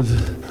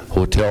smooth.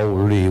 hotel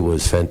really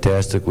was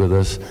fantastic with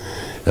us.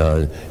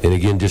 And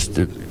again, just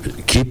to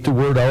keep the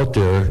word out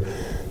there,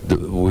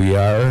 we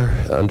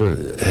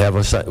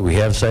have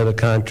signed a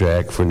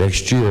contract for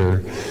next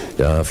year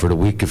for the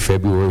week of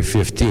February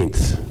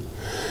 15th.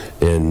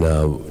 And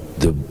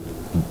the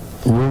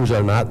rooms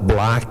are not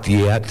blocked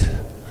yet.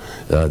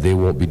 They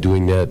won't be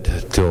doing that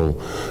till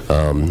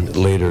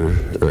later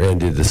or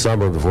end of the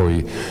summer before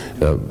we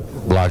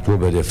block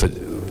room. But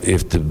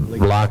if the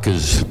block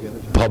is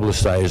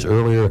publicized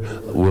earlier,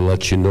 we'll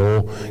let you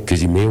know,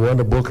 because you may want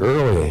to book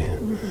early,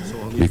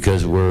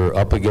 because we're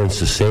up against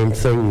the same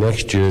thing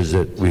next year as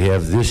that we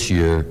have this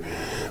year.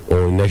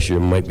 Only next year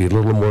might be a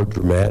little more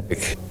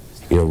dramatic.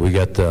 You know, we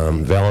got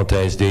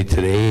Valentine's Day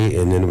today,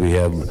 and then we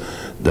have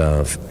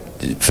the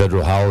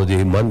federal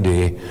holiday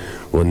Monday.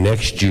 Well,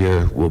 next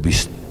year will be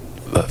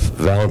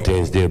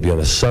Valentine's Day will be on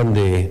a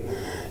Sunday,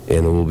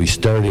 and it will be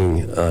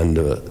starting on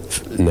the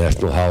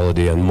national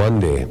holiday on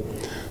Monday.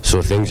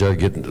 So things are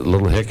getting a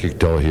little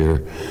hectic out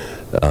here.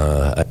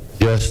 I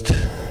just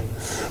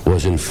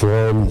was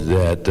informed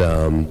that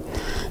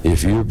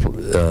if you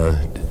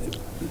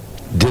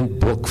didn't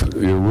book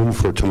your room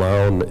for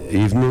tomorrow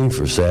evening,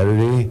 for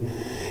Saturday,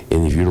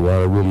 and if you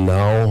want a room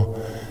now,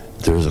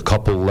 there's a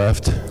couple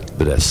left,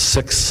 but that's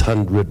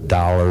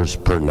 $600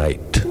 per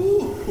night.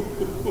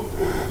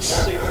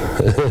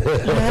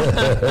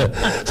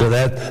 So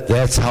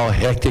that's how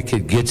hectic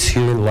it gets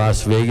here in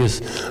Las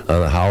Vegas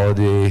on a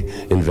holiday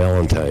and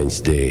Valentine's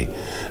Day.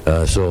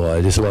 So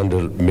I just wanted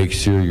to make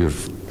sure you're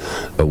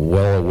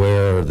well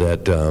aware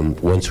that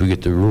once we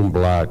get the room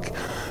block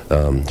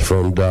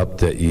firmed up,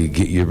 that you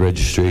get your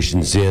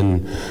registrations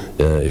in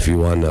if you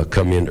want to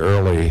come in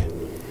early.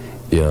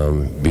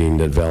 Being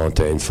that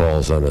Valentine's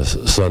falls on a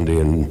Sunday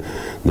and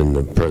then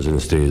the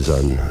President's Day is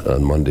on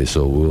Monday,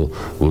 so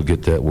we'll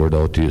get that word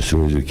out to you as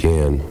soon as we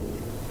can.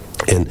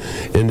 And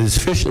as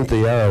efficient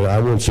they are, I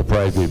wouldn't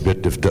surprise me a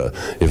bit if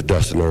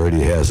Dustin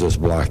already has us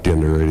blocked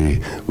in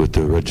already with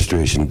the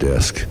registration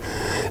desk.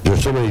 There are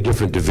so many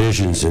different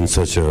divisions in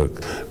such a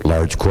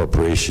large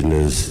corporation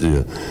as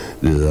the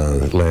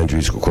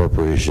Landry's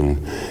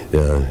Corporation,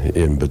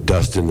 but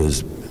Dustin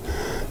is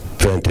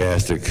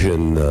fantastic,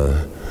 and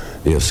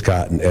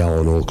Scott and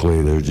Alan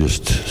Oakley, they're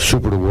just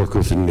super to work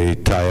with, and they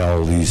tie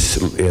all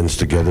these ends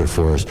together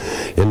for us.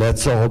 And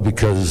that's all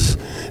because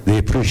they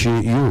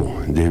appreciate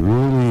you. They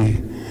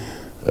really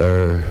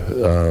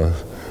are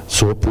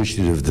so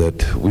appreciative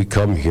that we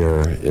come here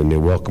and they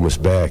welcome us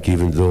back,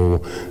 even though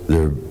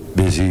they're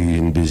busy,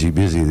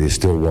 they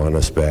still want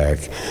us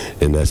back.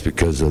 And that's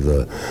because of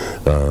the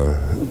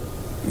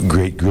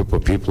great group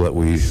of people that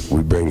we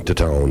bring to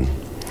town.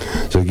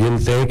 So again,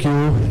 thank you,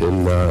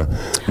 and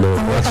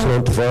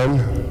excellent fun.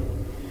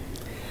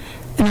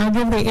 And I'll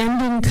give the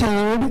ending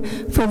code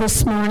for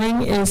this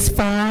morning is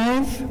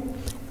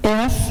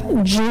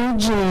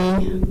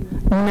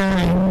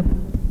 5FGG9.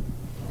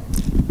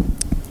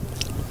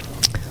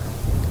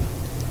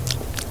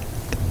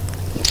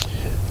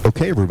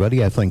 Okay,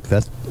 everybody, I think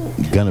that's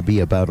going to be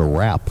about a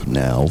wrap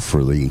now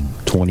for the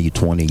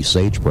 2020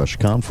 Sagebrush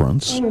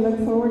Conference. We look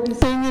forward to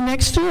seeing you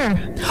next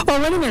year.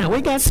 Oh, wait a minute.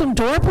 We got some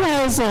door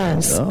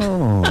prizes.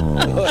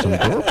 Oh, some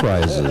door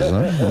prizes,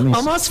 huh?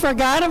 Almost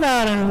forgot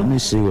about them. Let me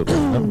see what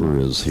my number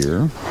is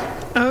here.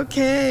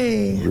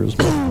 Okay.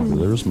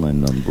 There's my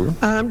number.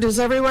 Does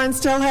everyone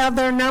still have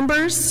their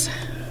numbers?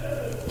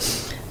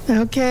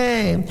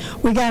 Okay.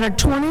 We got a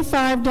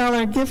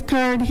 $25 gift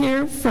card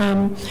here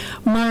from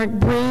Mark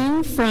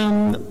Breen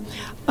from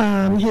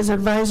his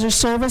advisor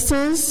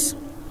services.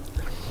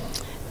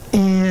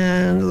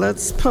 And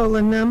let's pull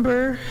a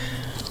number.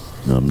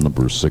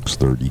 Number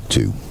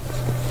 632.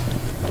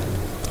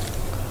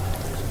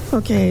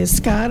 Okay,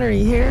 Scott, are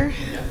you here?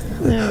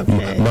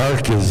 Okay.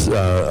 Mark is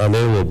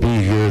unable to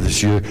be here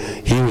this year.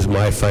 He was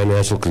my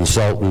financial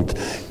consultant,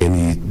 and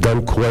he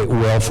done quite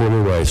well for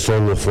me. My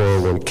solo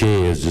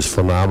 401k is just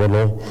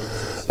phenomenal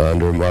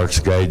under Mark's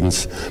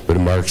guidance. But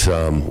Mark's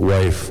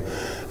wife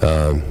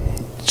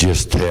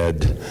just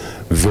had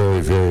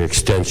very, very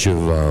extensive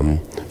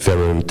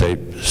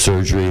feminine-type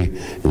surgery,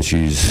 and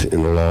she's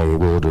in a long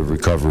road of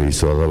recovery.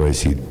 So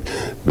otherwise, he'd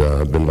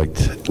would like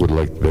to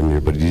been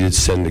here. But he did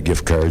send the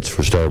gift cards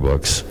for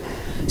Starbucks.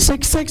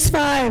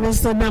 665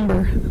 is the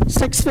number.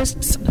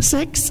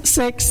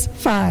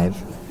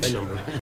 665. My number.